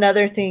think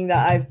another thing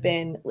that I've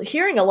been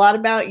hearing a lot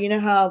about, you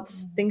know how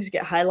things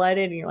get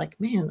highlighted and you're like,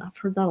 man, I've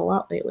heard that a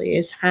lot lately,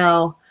 is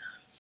how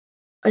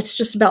it's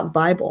just about the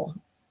Bible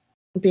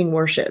being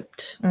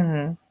worshipped.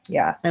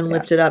 Yeah. And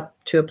lifted up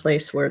to a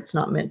place where it's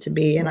not meant to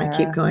be. And I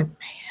keep going,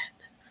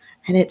 man.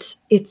 And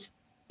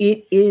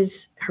it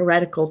is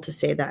heretical to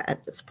say that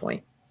at this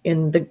point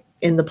in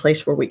the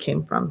place where we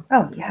came from.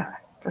 Oh, yeah,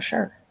 for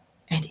sure.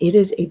 And it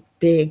is a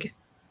big,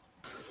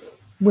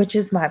 which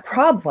is my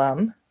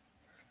problem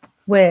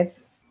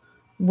with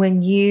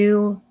when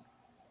you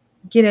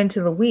get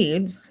into the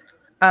weeds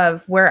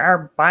of where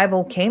our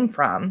Bible came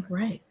from.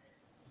 Right.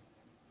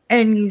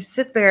 And you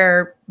sit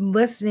there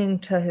listening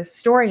to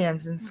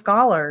historians and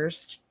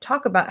scholars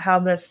talk about how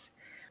this,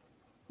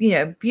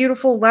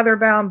 beautiful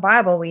leather-bound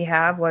Bible we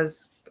have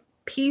was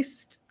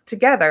pieced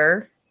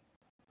together,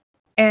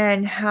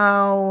 and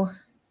how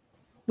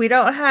we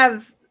don't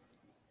have,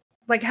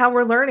 like how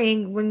we're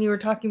learning when you were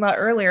talking about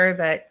earlier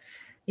that,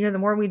 you know, the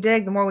more we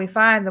dig, the more we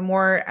find, the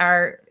more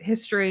our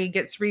history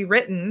gets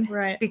rewritten,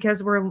 right?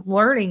 Because we're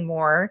learning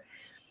more.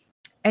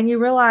 And you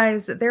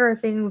realize that there are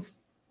things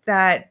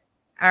that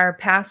our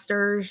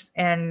pastors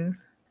and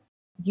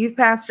youth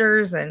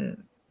pastors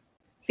and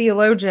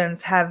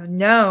theologians have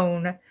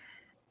known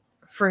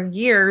for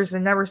years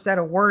and never said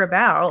a word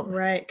about.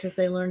 Right, because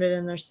they learned it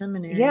in their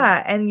seminary.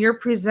 Yeah, and you're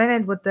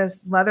presented with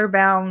this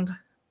leather-bound,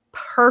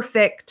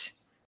 perfect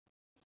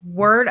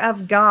Word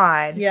of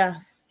God. Yeah.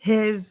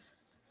 His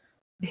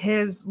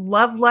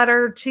love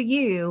letter to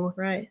you.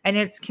 Right. And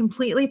it's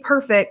completely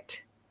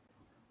perfect.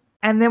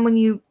 And then when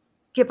you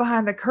get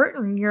behind the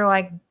curtain, you're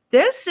like,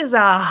 this is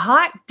a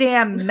hot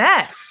damn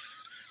mess.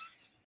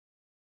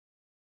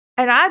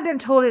 And I've been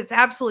told it's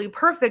absolutely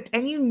perfect.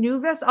 And you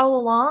knew this all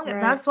along. Right.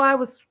 And that's why I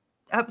was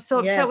so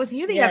upset with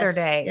you the other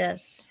day.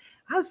 Yes.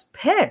 I was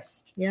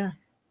pissed. Yeah.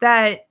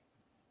 That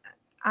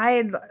I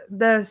had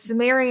the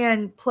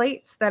Sumerian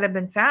plates that have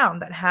been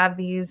found that have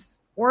these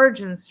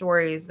origin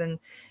stories and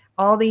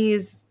all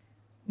these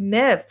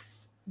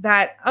myths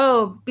that,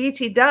 oh,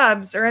 BT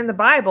dubs are in the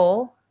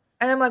Bible.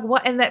 And I'm like,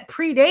 what? And that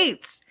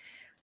predates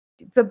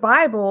the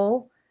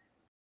Bible,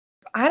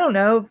 I don't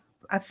know,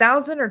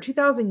 1,000 or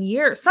 2,000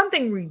 years,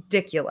 something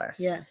ridiculous.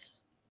 Yes.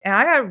 And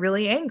I got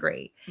really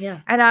angry. Yeah.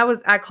 And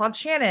I called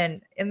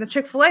Shannon in the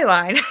Chick-fil-A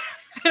line.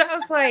 And I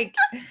was like,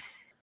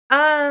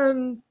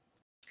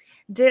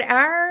 did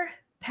our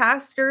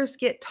pastors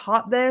get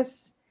taught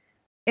this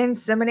in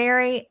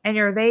seminary? And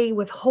are they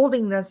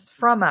withholding this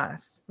from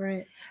us?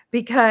 Right.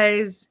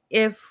 Because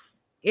if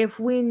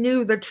we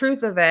knew the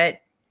truth of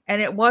it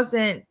and it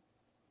wasn't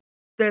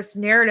this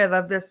narrative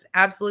of this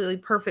absolutely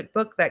perfect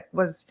book that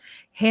was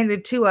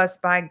handed to us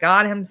by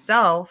God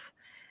himself,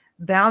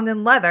 bound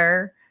in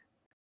leather,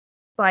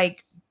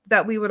 like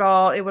that it would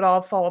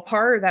all fall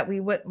apart, or that we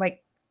would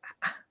like,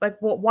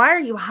 well, why are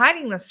you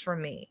hiding this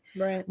from me?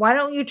 Right. Why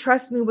don't you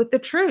trust me with the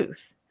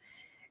truth?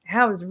 And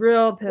I was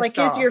real pissed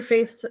off.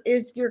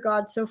 Is your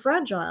God so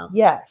fragile?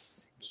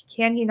 Yes.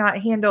 Can he not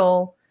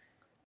handle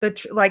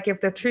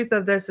if the truth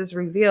of this is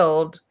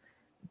revealed,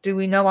 do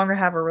we no longer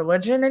have a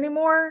religion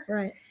anymore?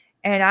 Right.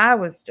 And I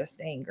was just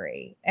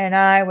angry and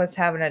I was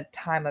having a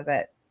time of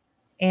it.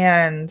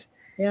 And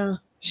yeah,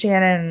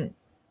 Shannon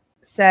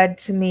said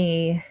to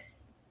me,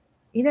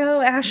 you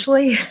know,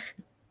 Ashley,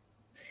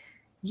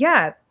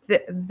 yeah,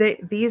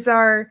 these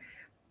are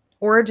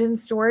origin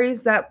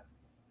stories that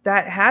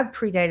have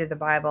predated the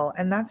Bible,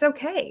 and that's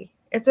okay.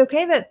 It's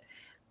okay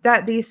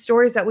that these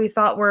stories that we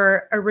thought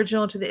were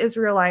original to the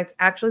Israelites,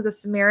 actually the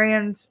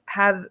Sumerians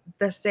have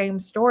the same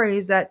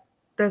stories, that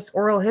this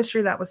oral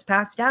history that was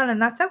passed down,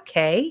 and that's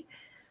okay.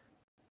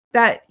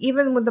 That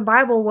even with the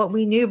Bible, what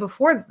we knew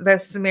before the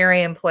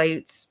Sumerian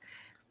plates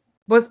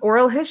was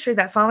oral history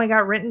that finally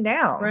got written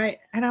down. Right.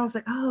 And I was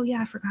like, oh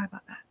yeah, I forgot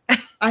about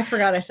that. I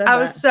forgot I said that. I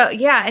was so,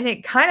 yeah. And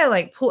it kind of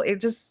like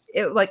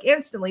it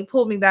instantly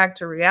pulled me back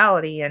to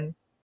reality and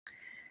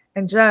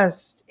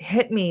just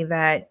hit me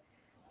that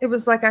it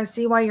was like, I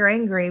see why you're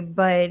angry,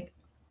 but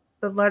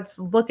let's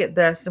look at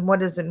this and what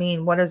does it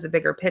mean? What is the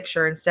bigger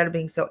picture? Instead of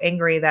being so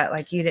angry that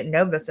like you didn't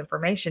know this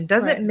information,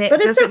 but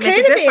it's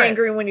okay to be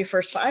angry when you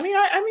first. I mean,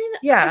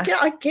 yeah,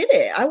 I get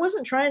it. I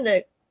wasn't trying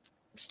to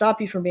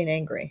stop you from being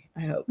angry.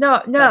 I hope.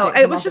 No,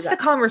 it was just a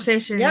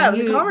conversation. Yeah, it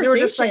was a conversation. You were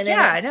just like,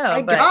 yeah, I know.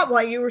 I got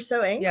why you were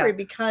so angry,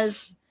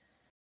 because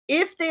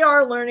if they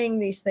are learning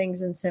these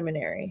things in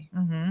seminary,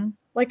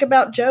 like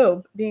about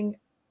Job being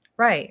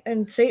right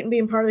and Satan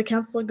being part of the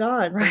council of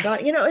gods, right. And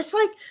God, it's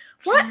like,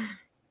 what?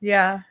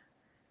 Yeah.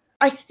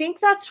 I think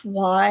that's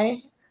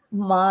why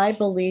my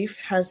belief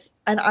has,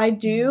 and I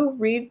do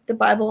read the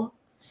Bible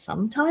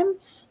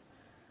sometimes,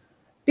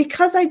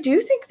 because I do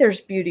think there's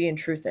beauty and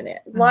truth in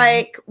it.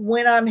 Like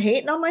when I'm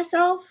hating on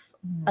myself,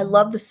 I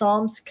love the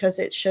Psalms because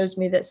it shows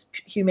me that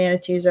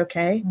humanity is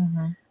okay.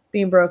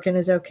 Being broken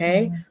is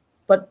okay.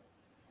 But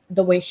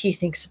the way he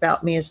thinks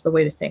about me is the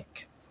way to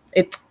think.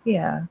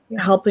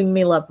 Helping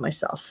me love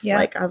myself. Yeah.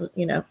 Like I,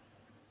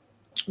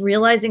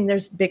 realizing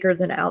there's bigger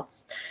than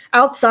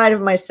outside of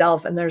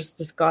myself, and there's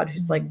this God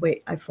who's like,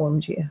 wait, I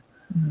formed you.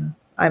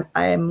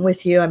 I'm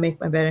with you. I make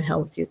my bed in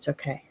hell with you. It's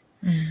okay.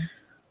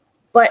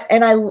 But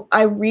and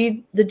I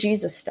read the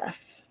Jesus stuff.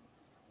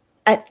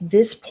 At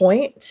this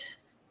point,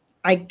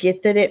 I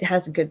get that it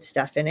has good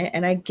stuff in it,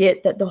 and I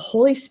get that the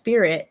Holy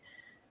Spirit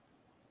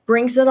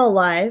brings it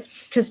alive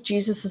because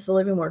Jesus is the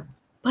living word.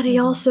 But he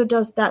also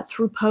does that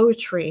through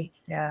poetry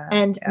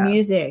and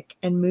music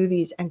and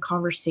movies and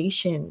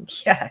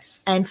conversations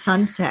and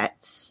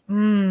sunsets.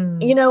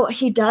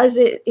 He does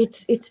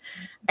it.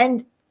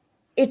 And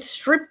it's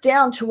stripped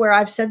down to where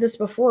I've said this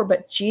before,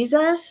 but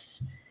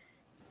Jesus,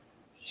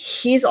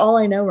 he's all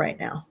I know right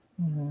now.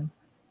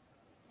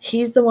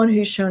 He's the one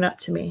who's shown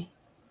up to me.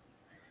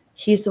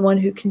 He's the one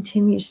who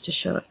continues to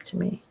show up to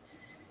me.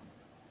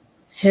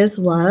 His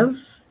love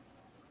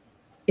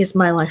is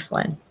my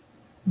lifeline.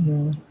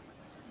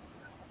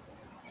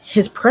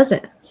 His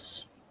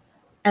presence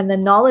And the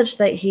knowledge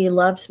that he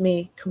loves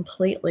me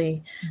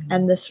completely,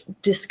 and this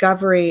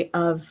discovery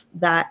of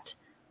that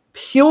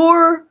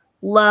pure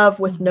love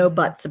with no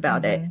buts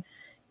about it.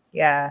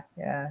 Yeah,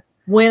 yeah.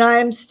 When I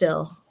am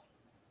still,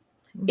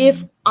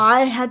 if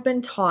I had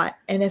been taught,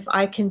 and if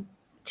I can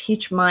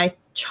teach my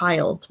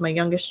child, my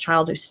youngest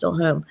child who's still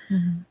home,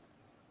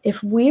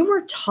 if we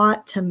were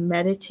taught to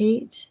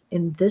meditate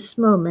in this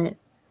moment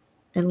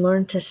and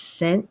learn to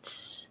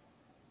sense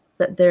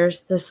that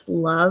there's this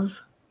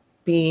love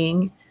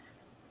being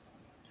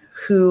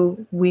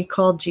who we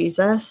call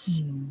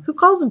Jesus, who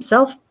calls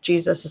himself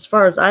Jesus as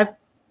far as I've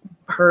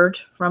heard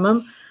from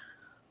him,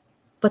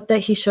 but that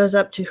he shows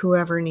up to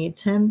whoever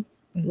needs him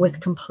with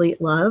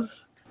complete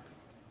love.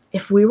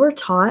 If we were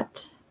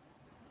taught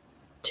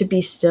to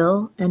be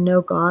still and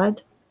know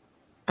God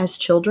as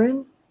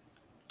children,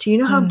 do you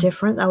know how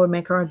different that would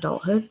make our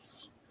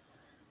adulthoods?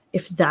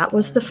 If that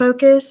was the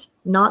focus,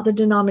 not the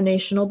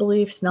denominational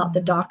beliefs, not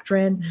the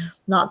doctrine,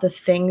 not the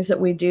things that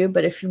we do,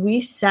 but if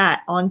we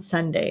sat on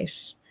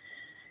Sundays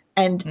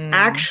and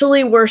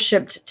actually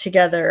worshiped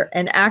together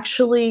and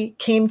actually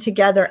came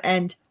together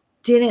and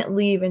didn't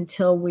leave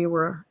until we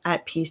were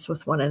at peace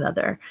with one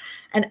another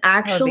and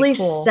actually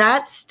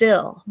sat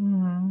still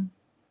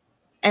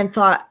and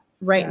thought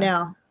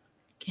now,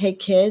 hey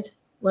kid,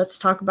 let's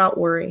talk about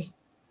worry.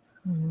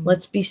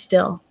 Let's be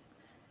still.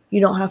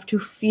 You don't have to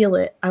feel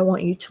it. I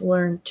want you to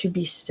learn to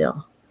be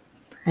still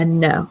and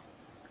know.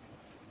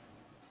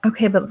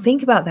 Okay, but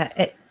think about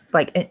that.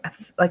 Like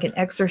an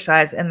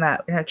exercise in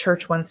a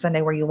church one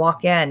Sunday where you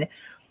walk in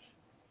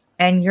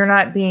and you're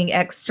not being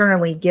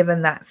externally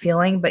given that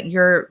feeling, but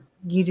you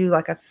do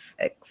like a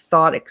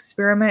thought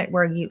experiment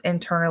where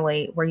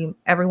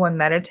everyone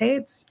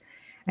meditates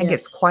and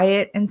gets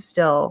quiet and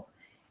still.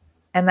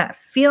 And that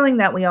feeling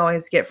that we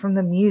always get from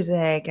the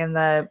music and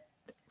the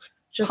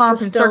just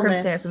pomp and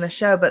circumstance in the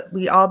show, but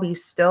we all be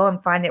still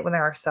and find it within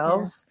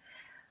ourselves.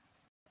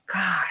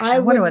 Gosh, I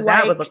wonder what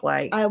that would look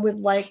like. I would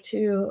like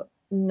to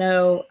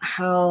know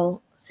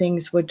how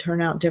things would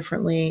turn out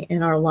differently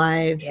in our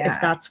lives if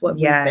that's what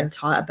we've been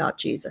taught about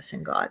Jesus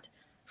and God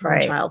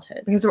from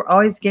childhood. Because we're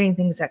always getting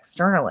things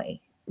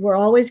externally. We're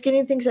always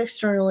getting things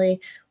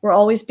externally. We're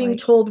always being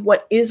told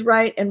what is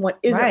right and what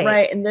isn't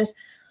right. And this,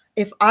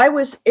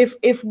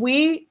 if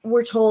we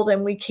were told,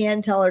 and we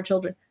can tell our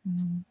children,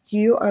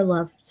 you are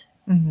loved.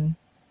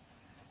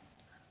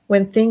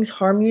 When things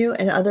harm you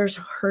and others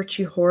hurt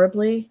you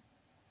horribly,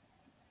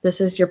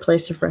 this is your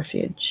place of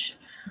refuge.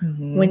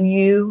 When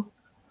you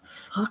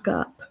fuck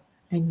up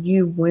and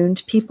you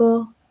wound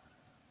people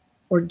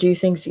or do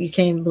things that you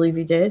can't even believe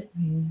you did,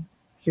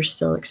 you're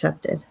still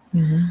accepted.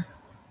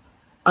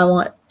 I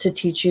want to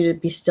teach you to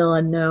be still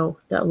and know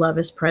that love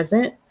is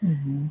present.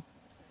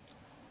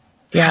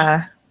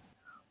 Yeah.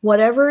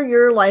 Whatever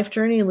your life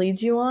journey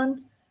leads you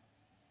on,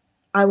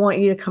 I want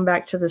you to come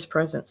back to this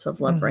presence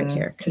of love right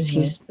here, because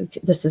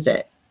this is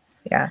it.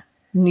 Yeah.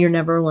 And you're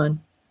never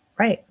alone.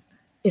 Right.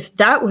 If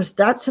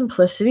that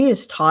simplicity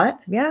is taught.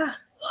 Yeah.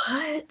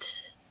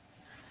 What?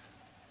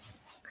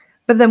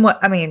 But then what,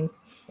 I mean,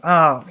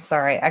 oh,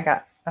 sorry. I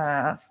got,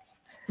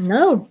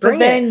 no, but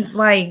then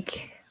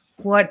like,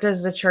 what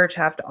does the church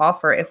have to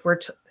offer if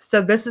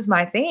so this is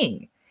my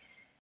thing.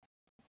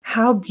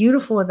 How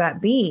beautiful would that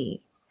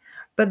be?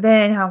 But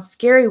then how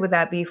scary would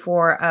that be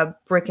for a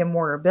brick and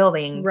mortar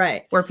building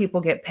where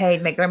people get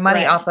paid, make their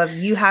money off of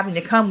you having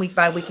to come week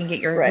by week and get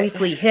your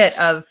weekly hit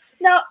of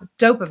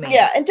dopamine.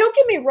 Yeah, and don't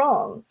get me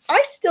wrong.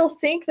 I still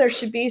think there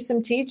should be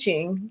some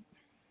teaching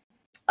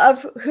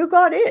of who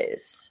God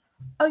is.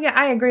 Oh, yeah,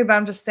 I agree. But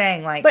I'm just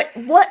saying, like. But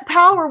what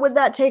power would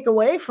that take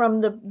away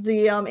from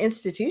the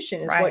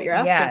institution is what you're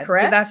asking,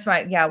 correct? That's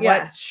right. Yeah,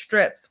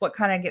 what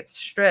kind of gets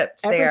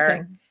stripped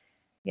there?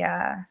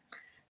 Yeah.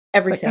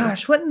 Everything. But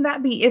gosh, wouldn't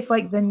that be if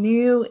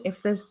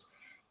this,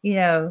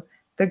 the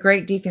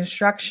great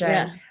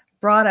deconstruction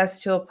brought us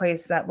to a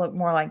place that looked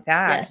more like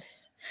that?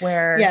 Yes.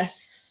 Where.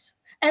 Yes.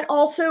 And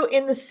also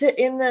in the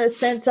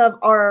sense of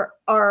our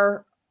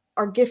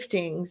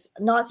giftings,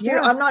 not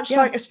spiritual. I'm not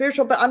talking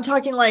spiritual, but I'm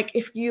talking like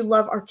if you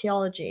love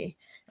archaeology,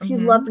 if you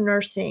love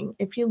nursing,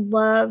 if you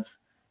love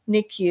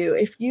NICU,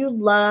 if you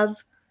love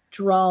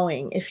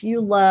drawing, if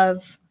you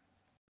love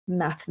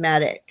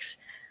mathematics,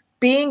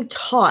 being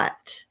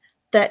taught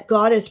that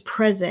God is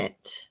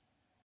present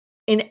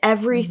in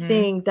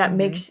everything that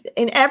makes,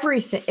 in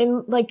everything,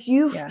 in like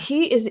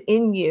he is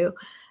in you.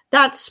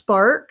 That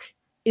spark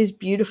is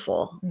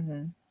beautiful.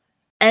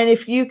 And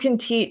if you can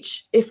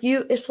teach,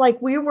 if like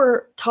we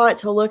were taught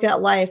to look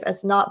at life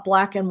as not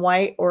black and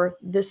white, or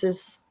this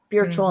is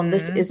spiritual and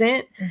this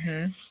isn't,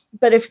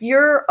 but if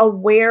you're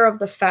aware of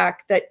the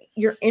fact that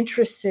your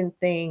interest in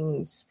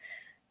things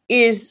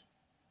is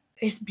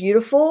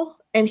beautiful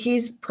and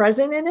he's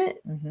present in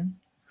it,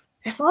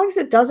 as long as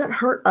it doesn't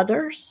hurt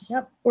others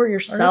or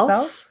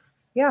yourself.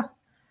 Yeah.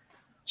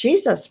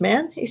 Jesus,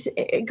 man.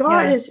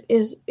 God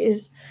is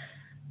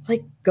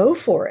like, go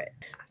for it.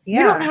 Yeah.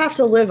 You don't have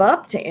to live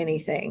up to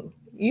anything.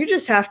 You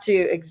just have to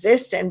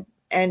exist and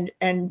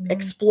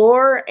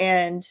explore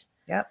and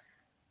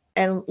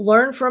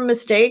learn from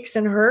mistakes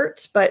and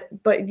hurts, but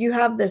you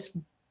have this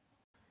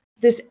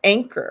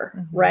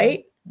anchor,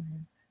 right?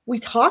 We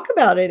talk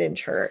about it in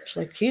church,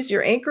 like, he's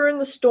your anchor in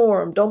the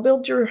storm. Don't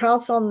build your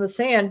house on the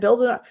sand,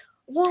 build it up.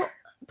 Well,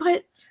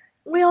 but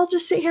we all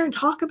just sit here and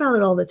talk about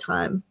it all the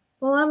time.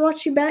 Well, I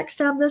watch you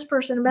backstab this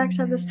person and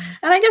backstab this.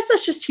 And I guess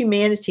that's just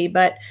humanity,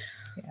 but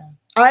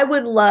I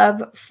would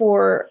love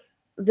for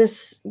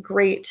this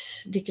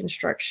great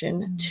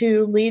deconstruction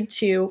to lead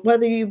to,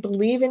 whether you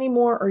believe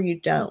anymore or you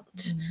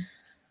don't,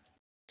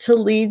 to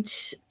lead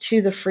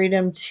to the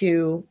freedom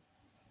to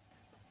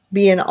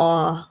be in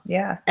awe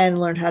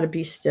and learn how to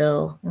be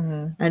still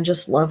and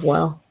just love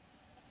well.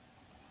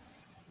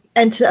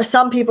 And to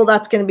some people,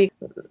 that's going to be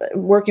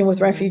working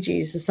with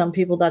refugees. To some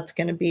people, that's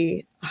going to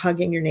be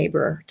hugging your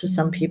neighbor. To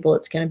some people,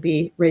 it's going to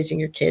be raising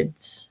your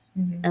kids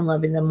and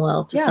loving them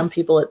well. To some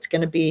people, it's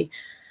going to be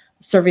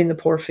serving the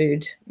poor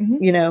food,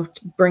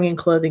 bringing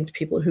clothing to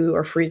people who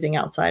are freezing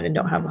outside and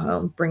don't have a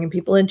home, bringing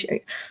people into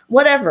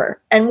whatever.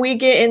 And we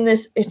get in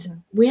this,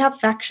 we have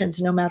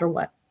factions no matter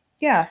what.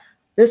 Yeah.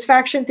 This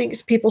faction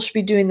thinks people should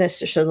be doing this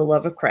to show the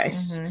love of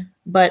Christ,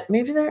 but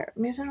maybe they're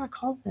not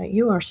called that.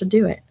 You are, so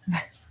do it.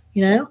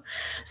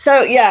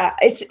 So yeah,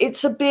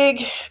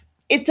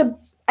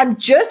 I'm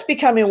just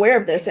becoming aware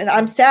of this, and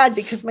I'm sad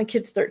because my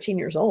kid's 13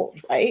 years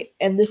old, right?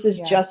 And this is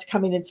just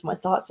coming into my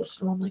thought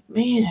system. I'm like,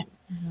 man,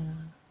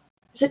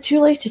 is it too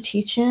late to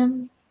teach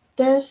him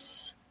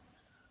this?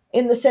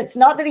 In the sense,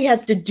 not that he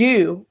has to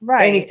do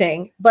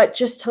anything, but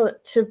just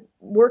to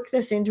work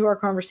this into our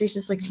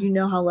conversations. Like, do you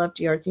know how loved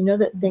you are? Do you know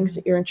that things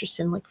that you're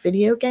interested in, like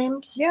video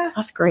games? Yeah.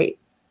 That's great.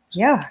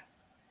 Yeah.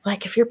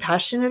 Like, if you're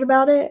passionate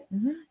about it,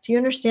 do you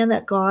understand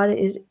that God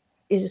is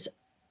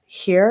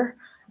here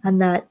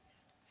and that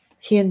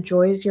he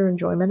enjoys your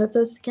enjoyment of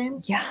those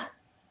games? Yeah.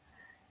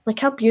 Like,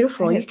 how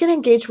beautiful. You can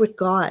engage with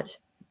God.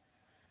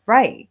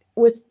 Right.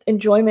 With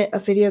enjoyment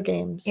of video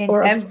games. In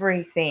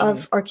everything.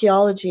 Of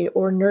archaeology,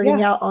 or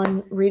nerding out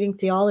on reading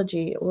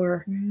theology,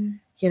 or,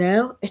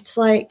 it's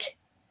like,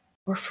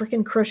 or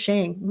freaking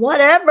crocheting.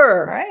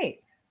 Whatever. Right.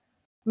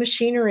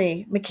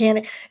 Machinery,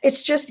 mechanic.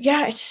 It's just,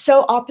 it's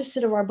so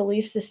opposite of our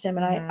belief system.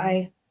 And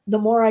I the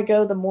more I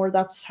go, the more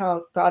that's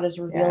how God is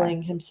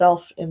revealing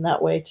himself in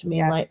that way to me.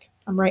 Yeah. Like,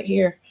 I'm right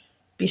here.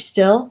 Be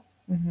still.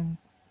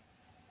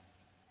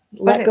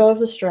 Let go of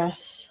the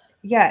stress.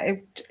 Yeah,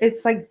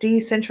 it's like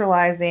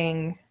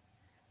decentralizing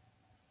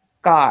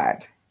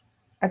God.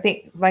 I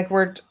think, like,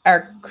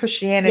 our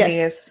Christianity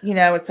is,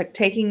 it's like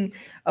taking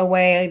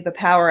away the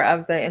power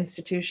of the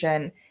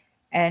institution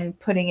and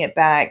putting it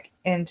back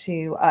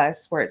into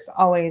us where it's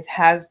always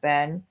has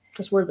been.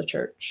 Because we're the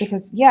church.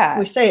 Because,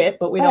 we say it,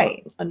 but we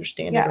don't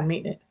understand it or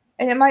mean it.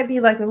 And it might be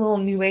like a little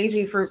new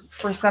agey for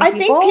some people. I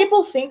think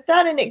people think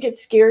that, and it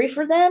gets scary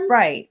for them.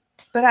 Right.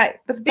 But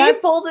be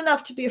bold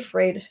enough to be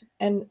afraid,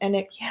 and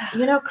it,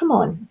 come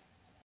on.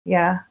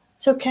 Yeah.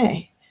 It's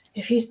okay.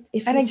 If he's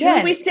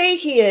who we say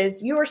he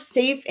is, you are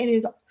safe in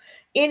his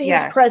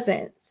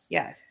presence.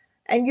 Yes.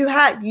 And you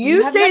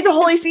say the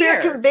Holy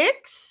Spirit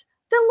convicts,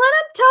 then let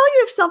him tell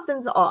you if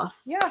something's off.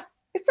 Yeah.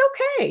 It's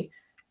okay.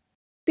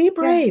 Be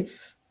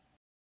brave.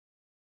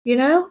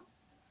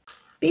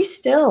 Be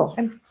still.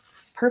 And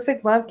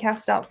perfect love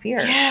casts out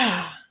fear.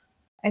 Yeah.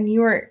 And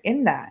you are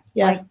in that.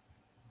 Yeah. Like,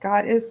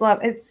 God is love.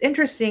 It's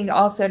interesting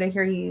also to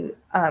hear you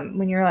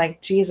when you're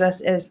like, Jesus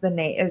is the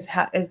name, is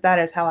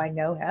how I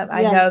know him.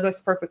 I know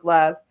this perfect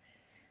love.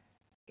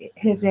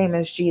 His name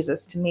is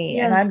Jesus to me.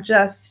 Yeah.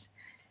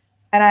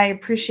 And I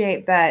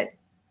appreciate that.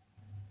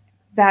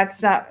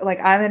 That's not like,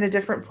 I'm in a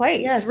different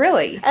place,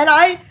 really. And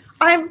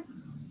I'm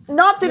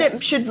not that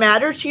it should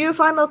matter to you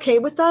if I'm okay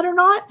with that or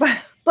not,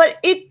 but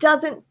it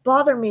doesn't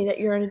bother me that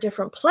you're in a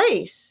different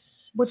place.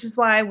 Which is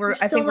why we're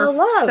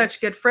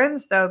such good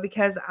friends, though,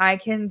 because I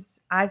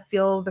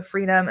feel the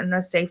freedom and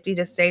the safety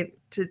to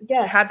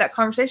have that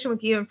conversation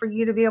with you, and for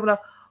you to be able to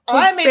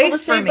hold space able to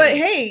for say, me. But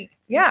hey,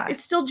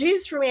 it's still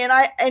Jesus for me,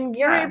 and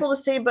you're able to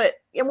say,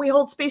 and we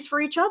hold space for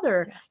each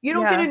other. You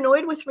don't get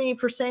annoyed with me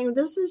for saying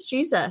this is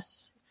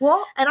Jesus.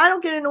 Well, and I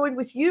don't get annoyed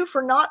with you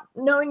for not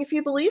knowing if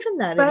you believe in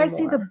that anymore. I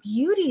see the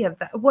beauty of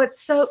that.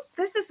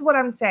 This is what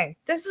I'm saying.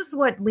 This is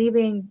what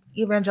leaving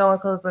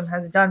evangelicalism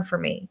has done for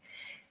me.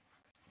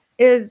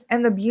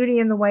 And the beauty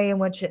in the way in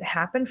which it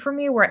happened for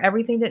me, where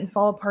everything didn't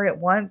fall apart at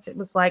once. It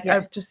was like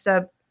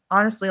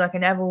honestly, like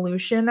an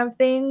evolution of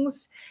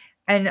things,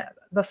 and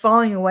the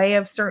falling away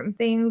of certain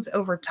things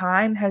over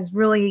time has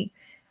been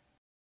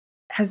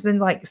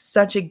like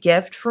such a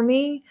gift for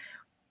me.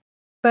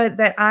 But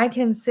that I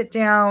can sit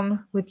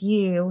down with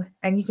you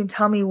and you can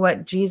tell me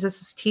what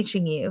Jesus is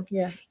teaching you.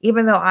 Yeah.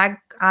 Even though I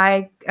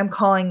am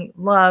calling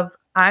love,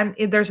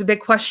 there's a big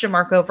question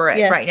mark over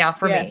it right now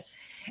for me.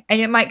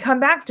 And it might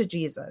come back to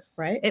Jesus.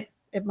 Right.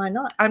 It might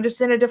not. I'm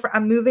just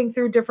I'm moving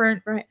through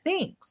different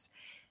things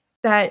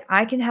that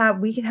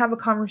we can have a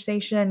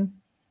conversation,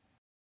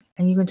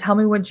 and you can tell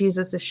me what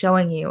Jesus is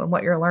showing you and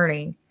what you're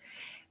learning.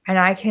 And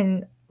I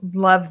can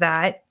love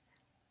that,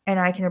 and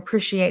I can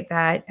appreciate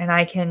that. And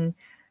I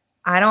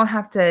don't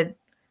have to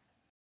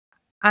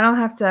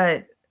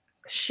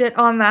shit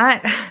on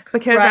that.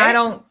 because I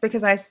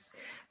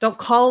don't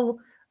call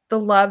the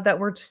love that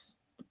we're just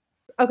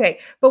okay,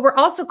 but we're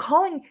also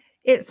calling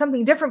it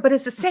something different, but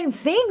it's the same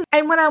thing.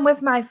 And when I'm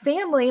with my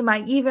family,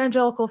 my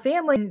evangelical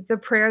family, the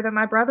prayer that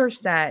my brother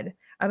said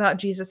about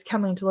Jesus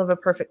coming to live a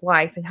perfect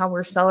life and how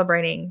we're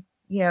celebrating,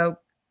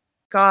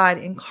 God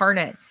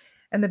incarnate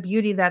and the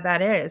beauty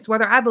that is,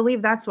 whether I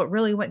believe that's what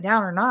really went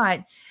down or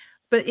not,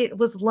 but it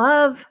was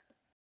love.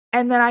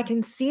 And then I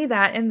can see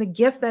that, and the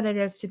gift that it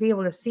is to be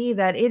able to see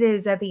that it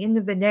is at the end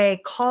of the day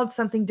called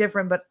something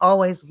different, but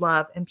always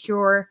love and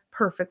pure,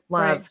 perfect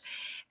love. Right.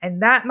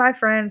 And that, my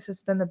friends,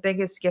 has been the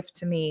biggest gift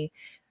to me,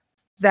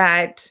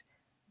 that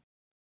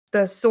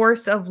the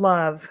source of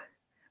love,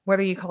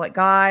 whether you call it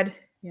God,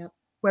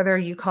 whether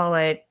you call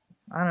it,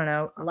 I don't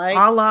know, light.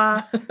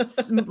 Allah,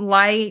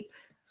 light,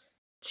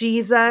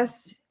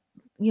 Jesus,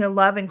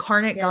 love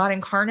incarnate, yes. God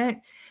incarnate,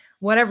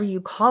 whatever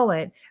you call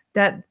it,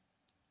 that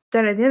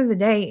at the end of the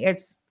day,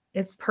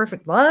 it's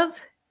perfect love.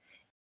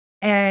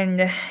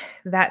 And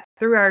that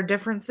through our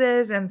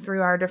differences and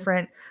through our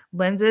different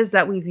lenses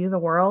that we view the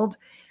world,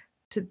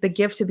 the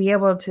gift to be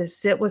able to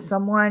sit with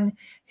someone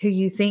who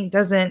you think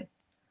doesn't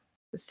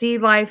see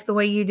life the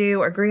way you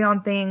do, agree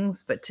on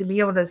things, but to be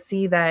able to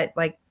see that,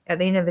 like, at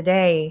the end of the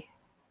day,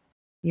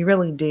 you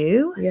really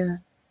do. Yeah.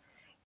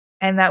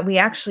 And that we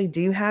actually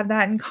do have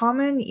that in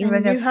common,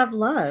 even if you have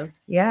love.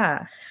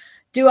 Yeah.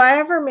 Do I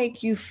ever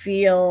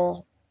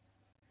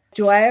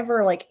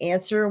like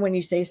answer when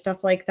you say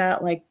stuff like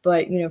that? Like,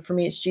 but for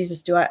me, it's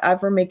Jesus. Do I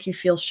ever make you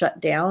feel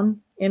shut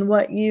down in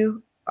what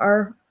you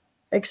are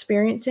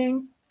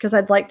experiencing? Because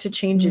I'd like to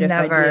change it.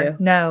 Never. If I do.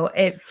 No,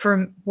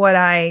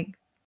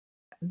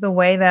 the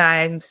way that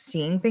I'm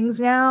seeing things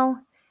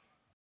now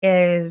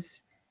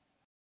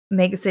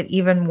makes it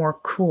even more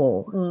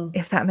cool,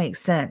 if that makes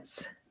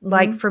sense. Mm-hmm.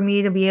 Like, for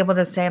me to be able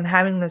to say I'm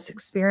having this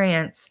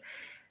experience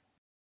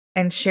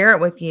and share it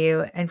with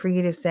you, and for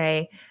you to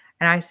say,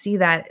 and I see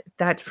that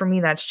for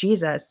me, that's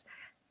Jesus.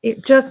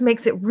 It just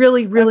makes it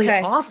really, really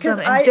awesome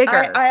and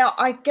bigger.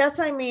 I guess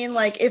I mean,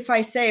 like, if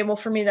I say, well,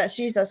 for me, that's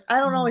Jesus, I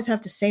don't always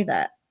have to say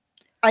that.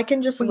 I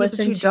can just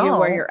listen to you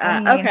where you're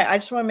at. Okay, I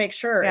just want to make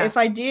sure. Yeah. If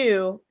I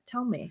do,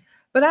 tell me.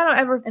 But I don't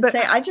ever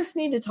say, I just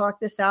need to talk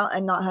this out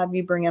and not have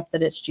you bring up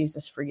that it's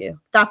Jesus for you.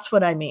 That's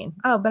what I mean.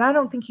 Oh, but I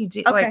don't think you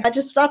do. Okay,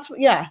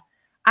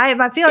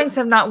 my feelings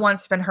have not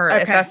once been hurt.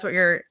 Okay. If that's what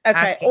you're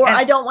asking. Or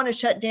I don't want to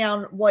shut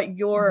down what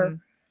you're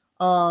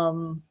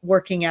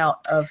working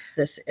out of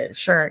this is.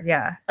 Sure,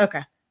 yeah.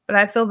 Okay. But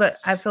I feel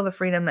the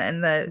freedom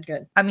and the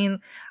good. I mean,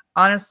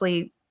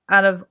 honestly,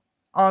 out of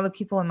all the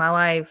people in my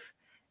life,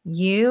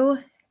 you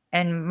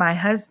and my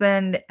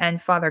husband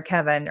and Father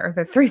Kevin are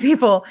the three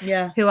people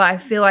who I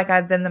feel like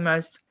I've been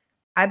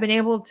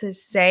able to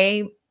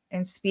say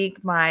and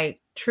speak my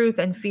truth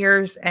and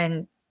fears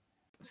and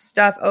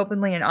stuff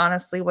openly and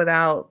honestly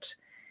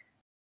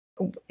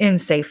in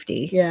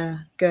safety. Yeah,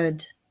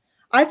 good.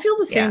 I feel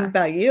the same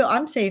about you.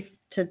 I'm safe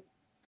to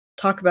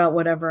talk about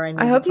whatever I need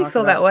to talk about. I hope you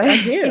feel that way.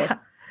 I do. Yeah.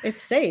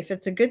 It's safe.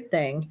 It's a good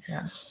thing.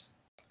 Yeah.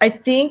 I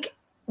think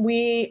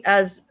we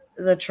as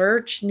the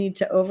church need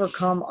to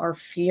overcome our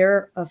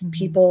fear of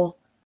people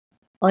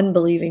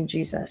unbelieving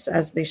Jesus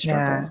as they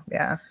struggle.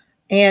 Yeah.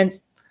 And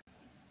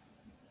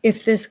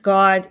if this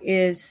God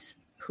is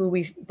who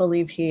we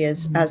believe he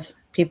is, as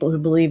people who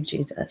believe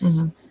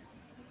Jesus,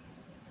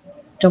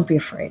 don't be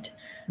afraid.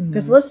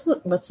 Because let's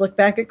look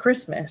back at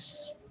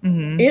Christmas.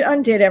 It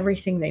undid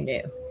everything they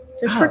knew.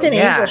 There's freaking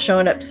angels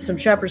showing up to some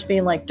shepherds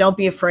being like, don't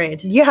be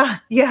afraid. Yeah.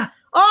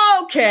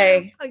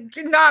 Okay.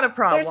 Not a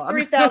problem.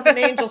 There's 3,000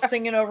 angels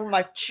singing over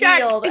my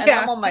field and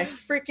I'm on my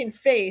freaking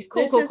face.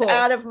 This is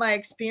out of my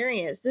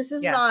experience. This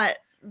is not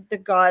the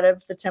God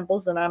of the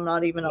temples that I'm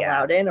not even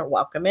allowed in or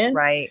welcome in.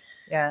 Right.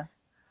 Yeah.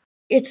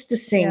 It's the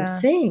same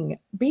thing.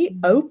 Be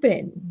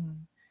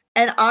open.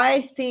 And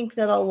I think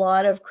that a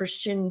lot of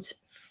Christians,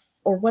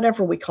 or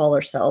whatever we call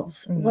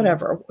ourselves,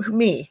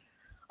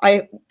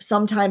 I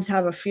sometimes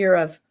have a fear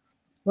of,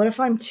 what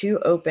if I'm too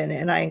open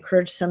and I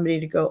encourage somebody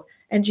to go?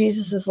 And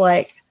Jesus is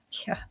like,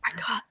 I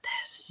got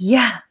this.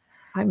 Yeah.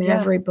 I'm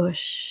every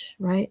bush,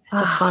 right?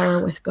 It's a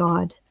fire with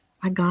God.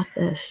 I got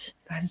this.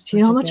 Do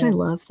you know how much I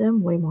love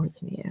them? Way more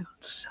than you.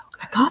 So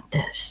I got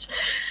this.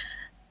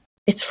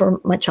 It's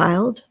for my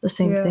child, the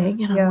same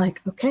thing. And I'm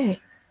like, okay,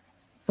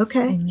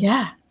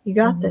 you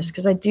got this.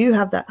 Because I do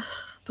have that.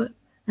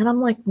 And I'm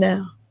like,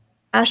 no,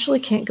 Ashley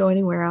can't go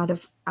anywhere out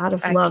of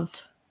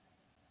love.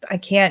 I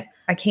can't.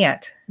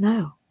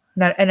 No.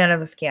 And none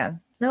of us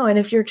can. No, and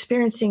if you're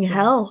experiencing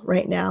hell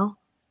right now,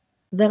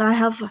 then I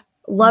have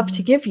love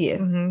to give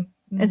you.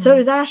 And so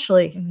does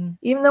Ashley.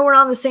 Even though we're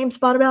on the same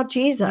spot about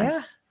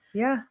Jesus.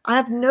 Yeah. I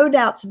have no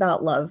doubts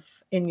about love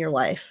in your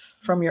life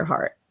from your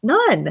heart.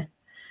 None.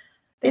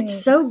 Thanks.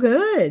 It's so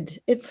good.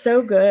 It's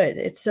so good.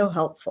 It's so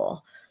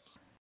helpful.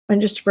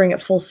 And just to bring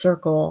it full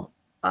circle,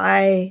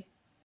 I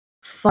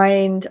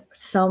find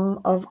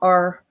some of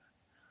our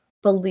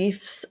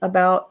beliefs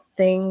about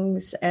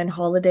things and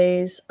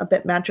holidays a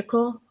bit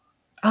magical.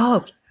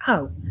 Oh,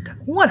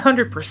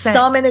 100%.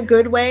 Some in a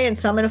good way and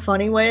some in a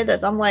funny way.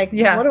 I'm like,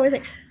 what do I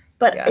think?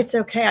 but it's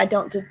okay. I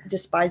don't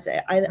despise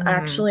it. I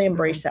actually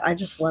embrace it. I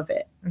just love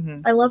it.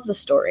 I love the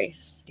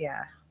stories.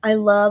 Yeah. I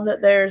love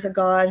that there's a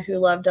God who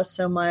loved us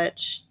so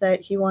much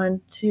that he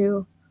wanted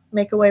to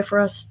make a way for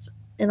us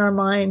in our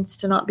minds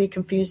to not be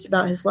confused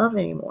about his love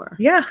anymore.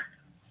 Yeah.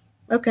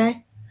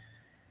 Okay.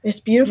 It's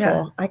beautiful.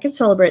 Yeah. I can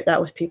celebrate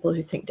that with people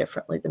who think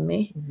differently than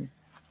me.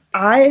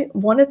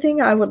 One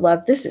thing I would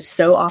love, this is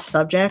so off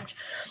subject,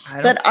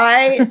 but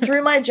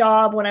through my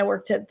job, when I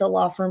worked at the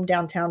law firm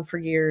downtown for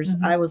years,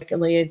 I was a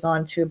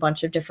liaison to a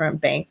bunch of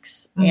different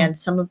banks, and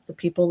some of the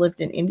people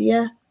lived in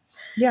India.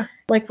 Yeah.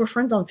 Like, we're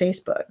friends on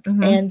Facebook,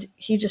 and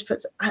he just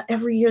puts,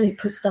 every year he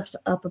puts stuff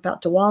up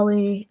about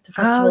Diwali, the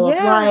Festival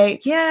of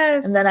Lights.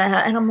 Yes. And then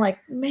and I'm like,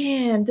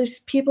 man, these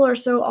people are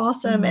so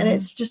awesome. And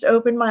it's just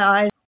opened my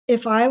eyes.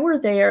 If I were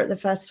there at the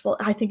festival,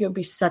 I think it would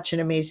be such an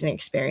amazing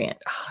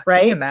experience,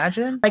 right? Can you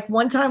imagine? Like,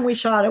 one time we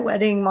shot a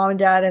wedding, mom and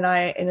dad and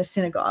I, in a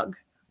synagogue.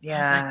 Yeah. I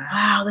was like,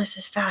 wow, this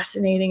is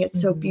fascinating. It's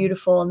so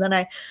beautiful. And then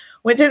I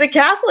went to the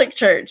Catholic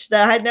church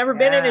that I had never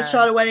been in and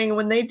shot a wedding.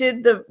 When they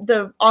did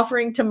the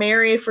offering to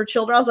Mary for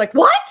children, I was like,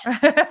 what? What?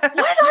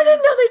 I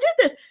didn't know they did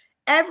this.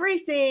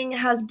 Everything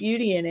has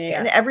beauty in it,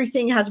 and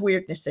everything has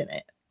weirdness in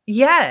it.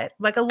 Yeah,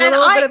 like a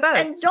little bit of both.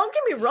 And don't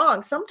get me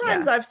wrong,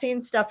 sometimes I've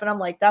seen stuff and I'm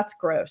like, that's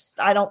gross.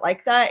 I don't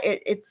like that.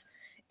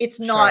 It's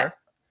not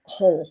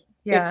whole.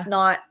 Yeah. It's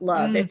not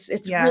love. It's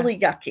really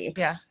yucky.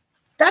 Yeah.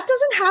 That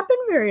doesn't happen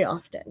very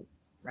often.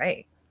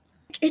 Right.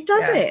 It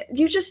doesn't. Yeah.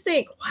 You just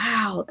think,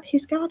 wow,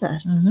 he's got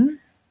us.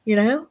 You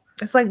know?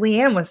 It's like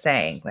Leanne was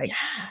saying, like,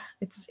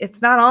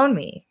 it's not on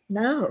me.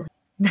 No.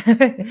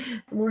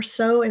 We're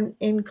so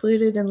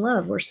included in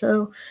love. We're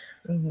so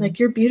like,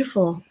 you're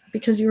beautiful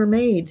because you were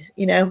made,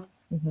 you know?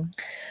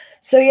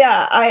 So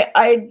yeah,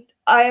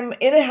 I'm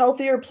in a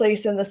healthier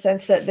place in the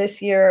sense that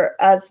this year,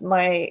 as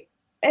my,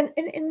 and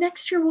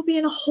next year we'll be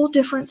in a whole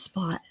different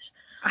spot.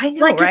 I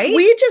know, like, right? If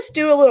we just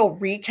do a little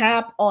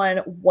recap on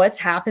what's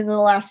happened in the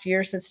last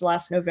year since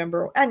last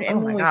November, and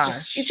when we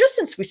just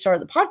since we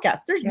started the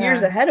podcast, there's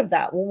years ahead of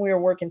that when we were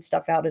working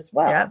stuff out as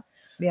well.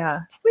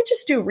 Yeah. We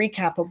just do a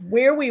recap of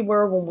where we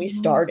were when we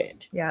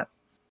started. Yeah.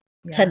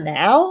 To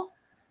now,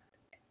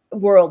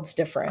 world's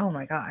different. Oh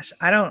my gosh.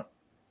 I don't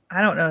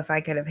know if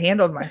I could have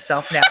handled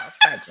myself now.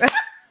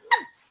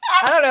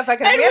 I don't know if I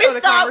could handle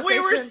the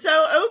conversation. We were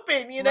so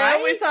open, you know?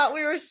 Right? We thought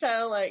we were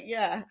so like,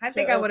 I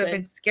think I would have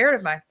been scared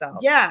of myself.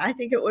 Yeah, I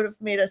think it would have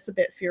made us a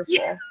bit fearful.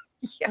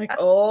 Like,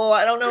 oh,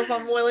 I don't know if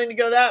I'm willing to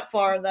go that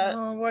far, that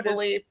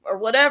belief or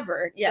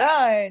whatever.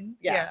 Done.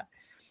 Yeah.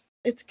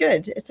 It's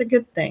good. It's a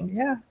good thing.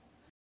 Yeah.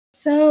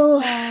 So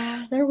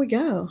there we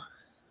go.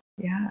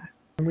 Yeah.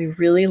 We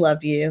really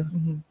love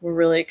you. We're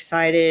really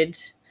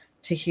excited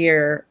to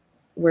hear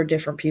where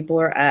different people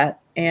are at,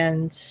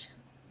 and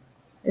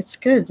it's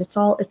good. It's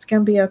going to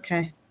be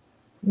okay.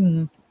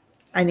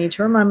 I need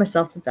to remind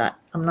myself of that.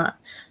 I'm not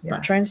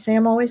trying to say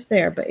I'm always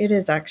there, but it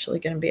is actually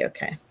going to be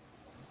okay.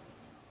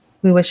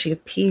 We wish you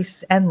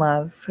peace and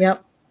love.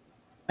 Yep.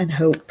 And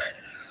hope.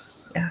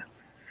 Yeah.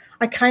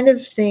 I kind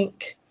of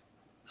think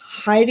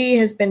Heidi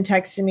has been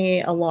texting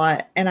me a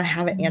lot, and I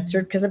haven't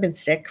answered because I've been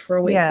sick for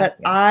a week. But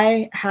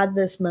I had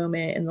this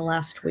moment in the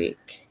last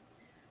week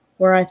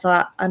where I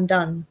thought, I'm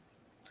done.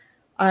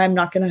 I'm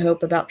not going to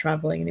hope about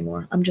traveling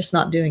anymore. I'm just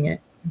not doing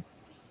it.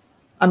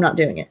 I'm not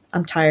doing it.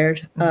 I'm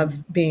tired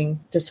of being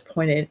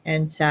disappointed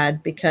and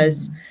sad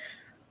because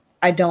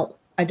I don't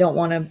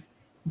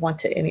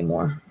want it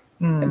anymore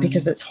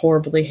because it's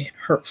horribly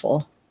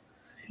hurtful.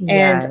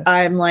 Yes. And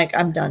I'm like,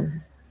 I'm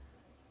done.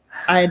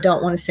 I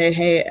don't want to say,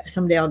 hey,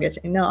 someday I'll get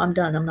to. No, I'm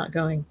done. I'm not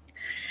going.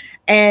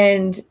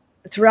 And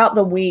throughout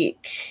the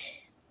week,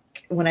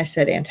 when I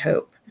said and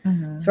hope,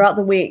 throughout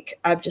the week,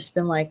 I've just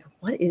been like,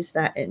 what is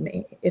that in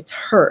me? It's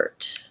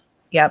hurt.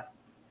 Yep.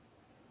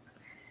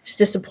 It's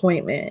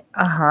disappointment.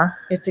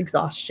 It's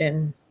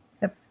exhaustion.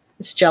 Yep.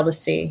 It's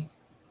jealousy.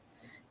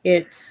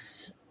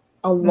 It's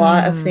a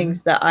lot of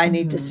things that I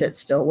need to sit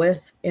still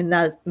with. In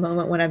that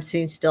moment when I'm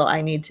sitting still,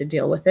 I need to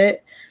deal with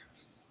it.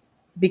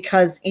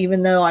 Because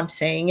even though I'm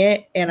saying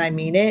it and I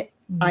mean it,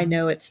 I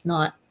know it's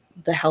not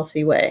the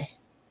healthy way.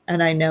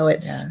 And I know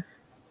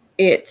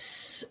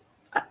it's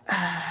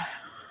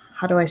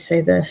how do I say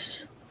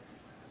this?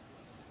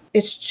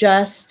 It's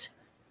just,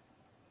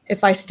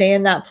 if I stay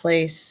in that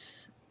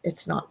place,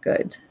 it's not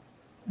good.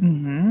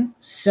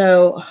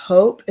 So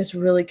hope is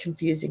really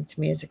confusing to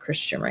me as a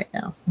Christian right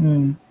now.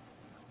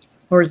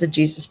 Or as a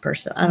Jesus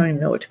person. I don't even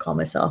know what to call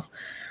myself.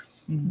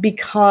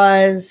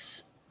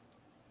 Because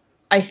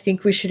I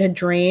think we should have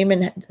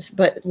dream,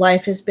 but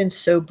life has been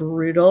so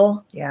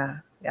brutal. Yeah.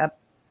 Yep.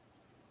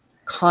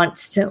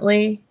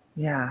 Constantly.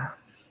 Yeah.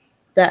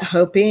 That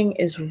hoping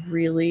is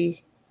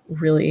really,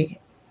 really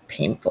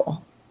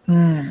painful.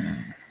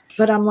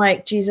 But I'm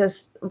like,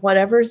 Jesus,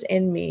 whatever's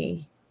in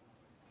me,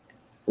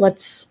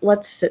 let's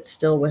sit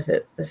still with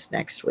it this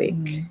next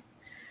week.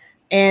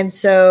 And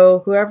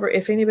so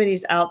if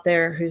anybody's out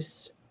there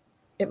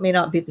it may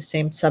not be the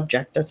same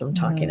subject as I'm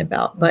talking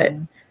about, but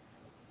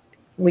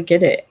we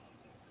get it.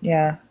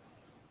 Yeah.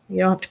 You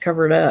don't have to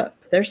cover it up.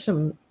 There's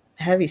some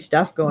heavy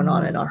stuff going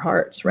on in our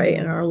hearts, right?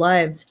 In our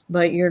lives.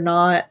 But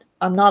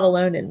I'm not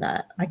alone in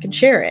that. I can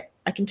share it.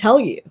 I can tell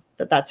you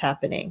that that's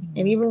happening.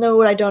 And even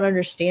though I don't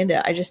understand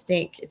it, I just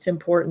think it's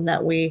important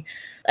that we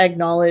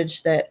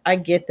acknowledge that I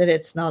get that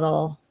it's not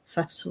all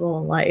festival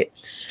and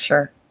lights.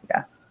 Sure.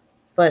 Yeah.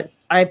 But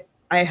I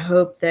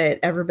hope that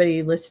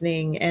everybody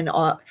listening, and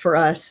for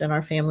us and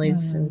our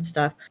families and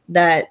stuff,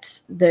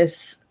 that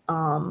this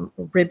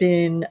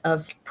ribbon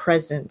of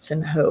presence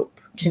and hope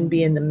can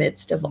be in the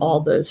midst of all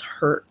those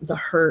the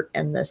hurt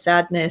and the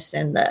sadness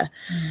and the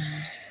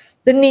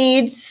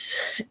needs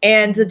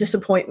and the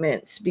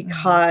disappointments,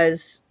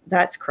 because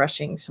that's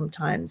crushing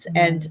sometimes.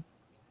 And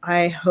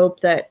I hope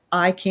that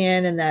I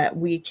can, and that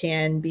we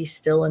can be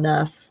still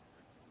enough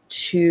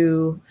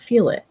to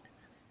feel it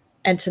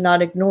and to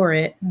not ignore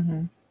it,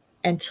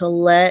 and to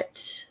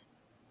let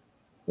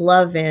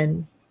love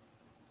in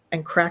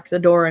and crack the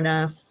door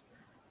enough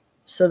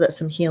so that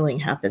some healing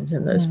happens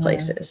in those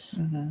places.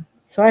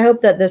 So I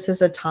hope that this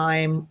is a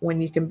time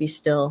when you can be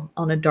still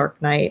on a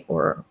dark night,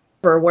 or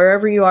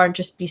wherever you are,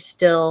 just be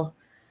still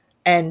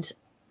and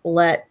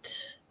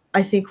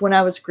I think when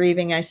I was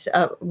grieving,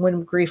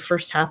 when grief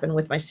first happened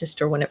with my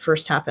sister, when it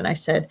first happened, I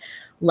said,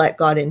 let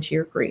God into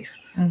your grief.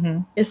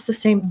 It's the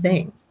same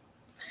thing.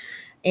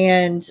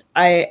 And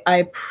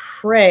I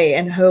pray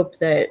and hope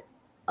that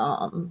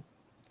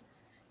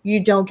you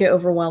don't get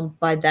overwhelmed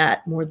by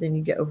that more than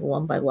you get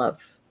overwhelmed by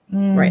love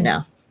right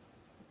now.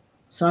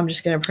 So I'm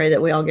just going to pray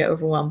that we all get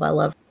overwhelmed by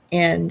love,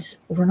 and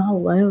we're not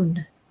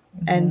alone.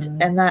 And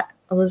that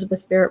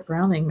Elizabeth Barrett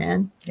Browning,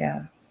 man.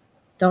 Yeah.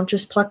 Don't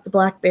just pluck the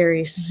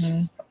blackberries.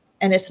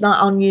 And it's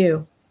not on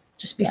you.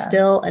 Just be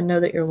still and know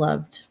that you're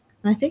loved.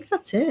 And I think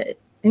that's it.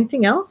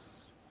 Anything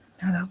else?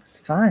 Oh, that was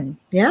fun.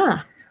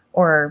 Yeah.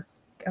 Or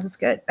it was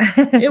good.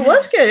 It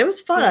was good. It was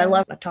fun. I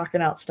love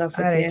talking out stuff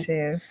with you. I do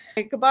too.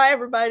 Okay, goodbye,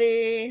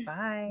 everybody.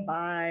 Bye.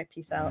 Bye.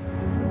 Peace out.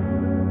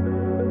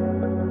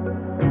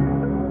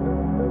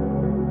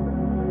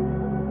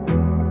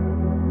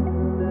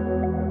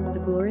 The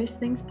Glorious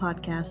Things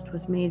podcast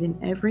was made in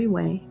every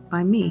way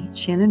by me,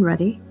 Shannon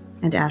Ruddy,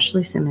 and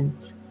Ashley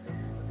Simmons.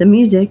 The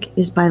music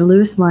is by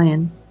Louis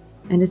Lyon,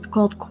 and it's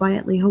called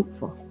Quietly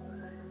Hopeful.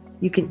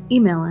 You can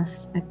email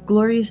us at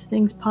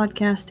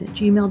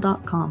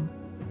gloriousthingspodcast@gmail.com,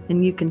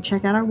 and you can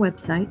check out our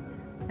website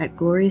at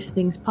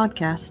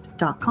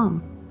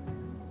gloriousthingspodcast.com.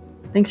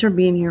 Thanks for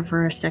being here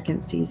for our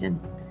second season,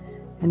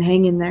 and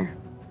hang in there,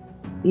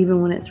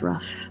 even when it's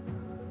rough.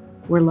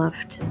 We're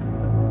loved.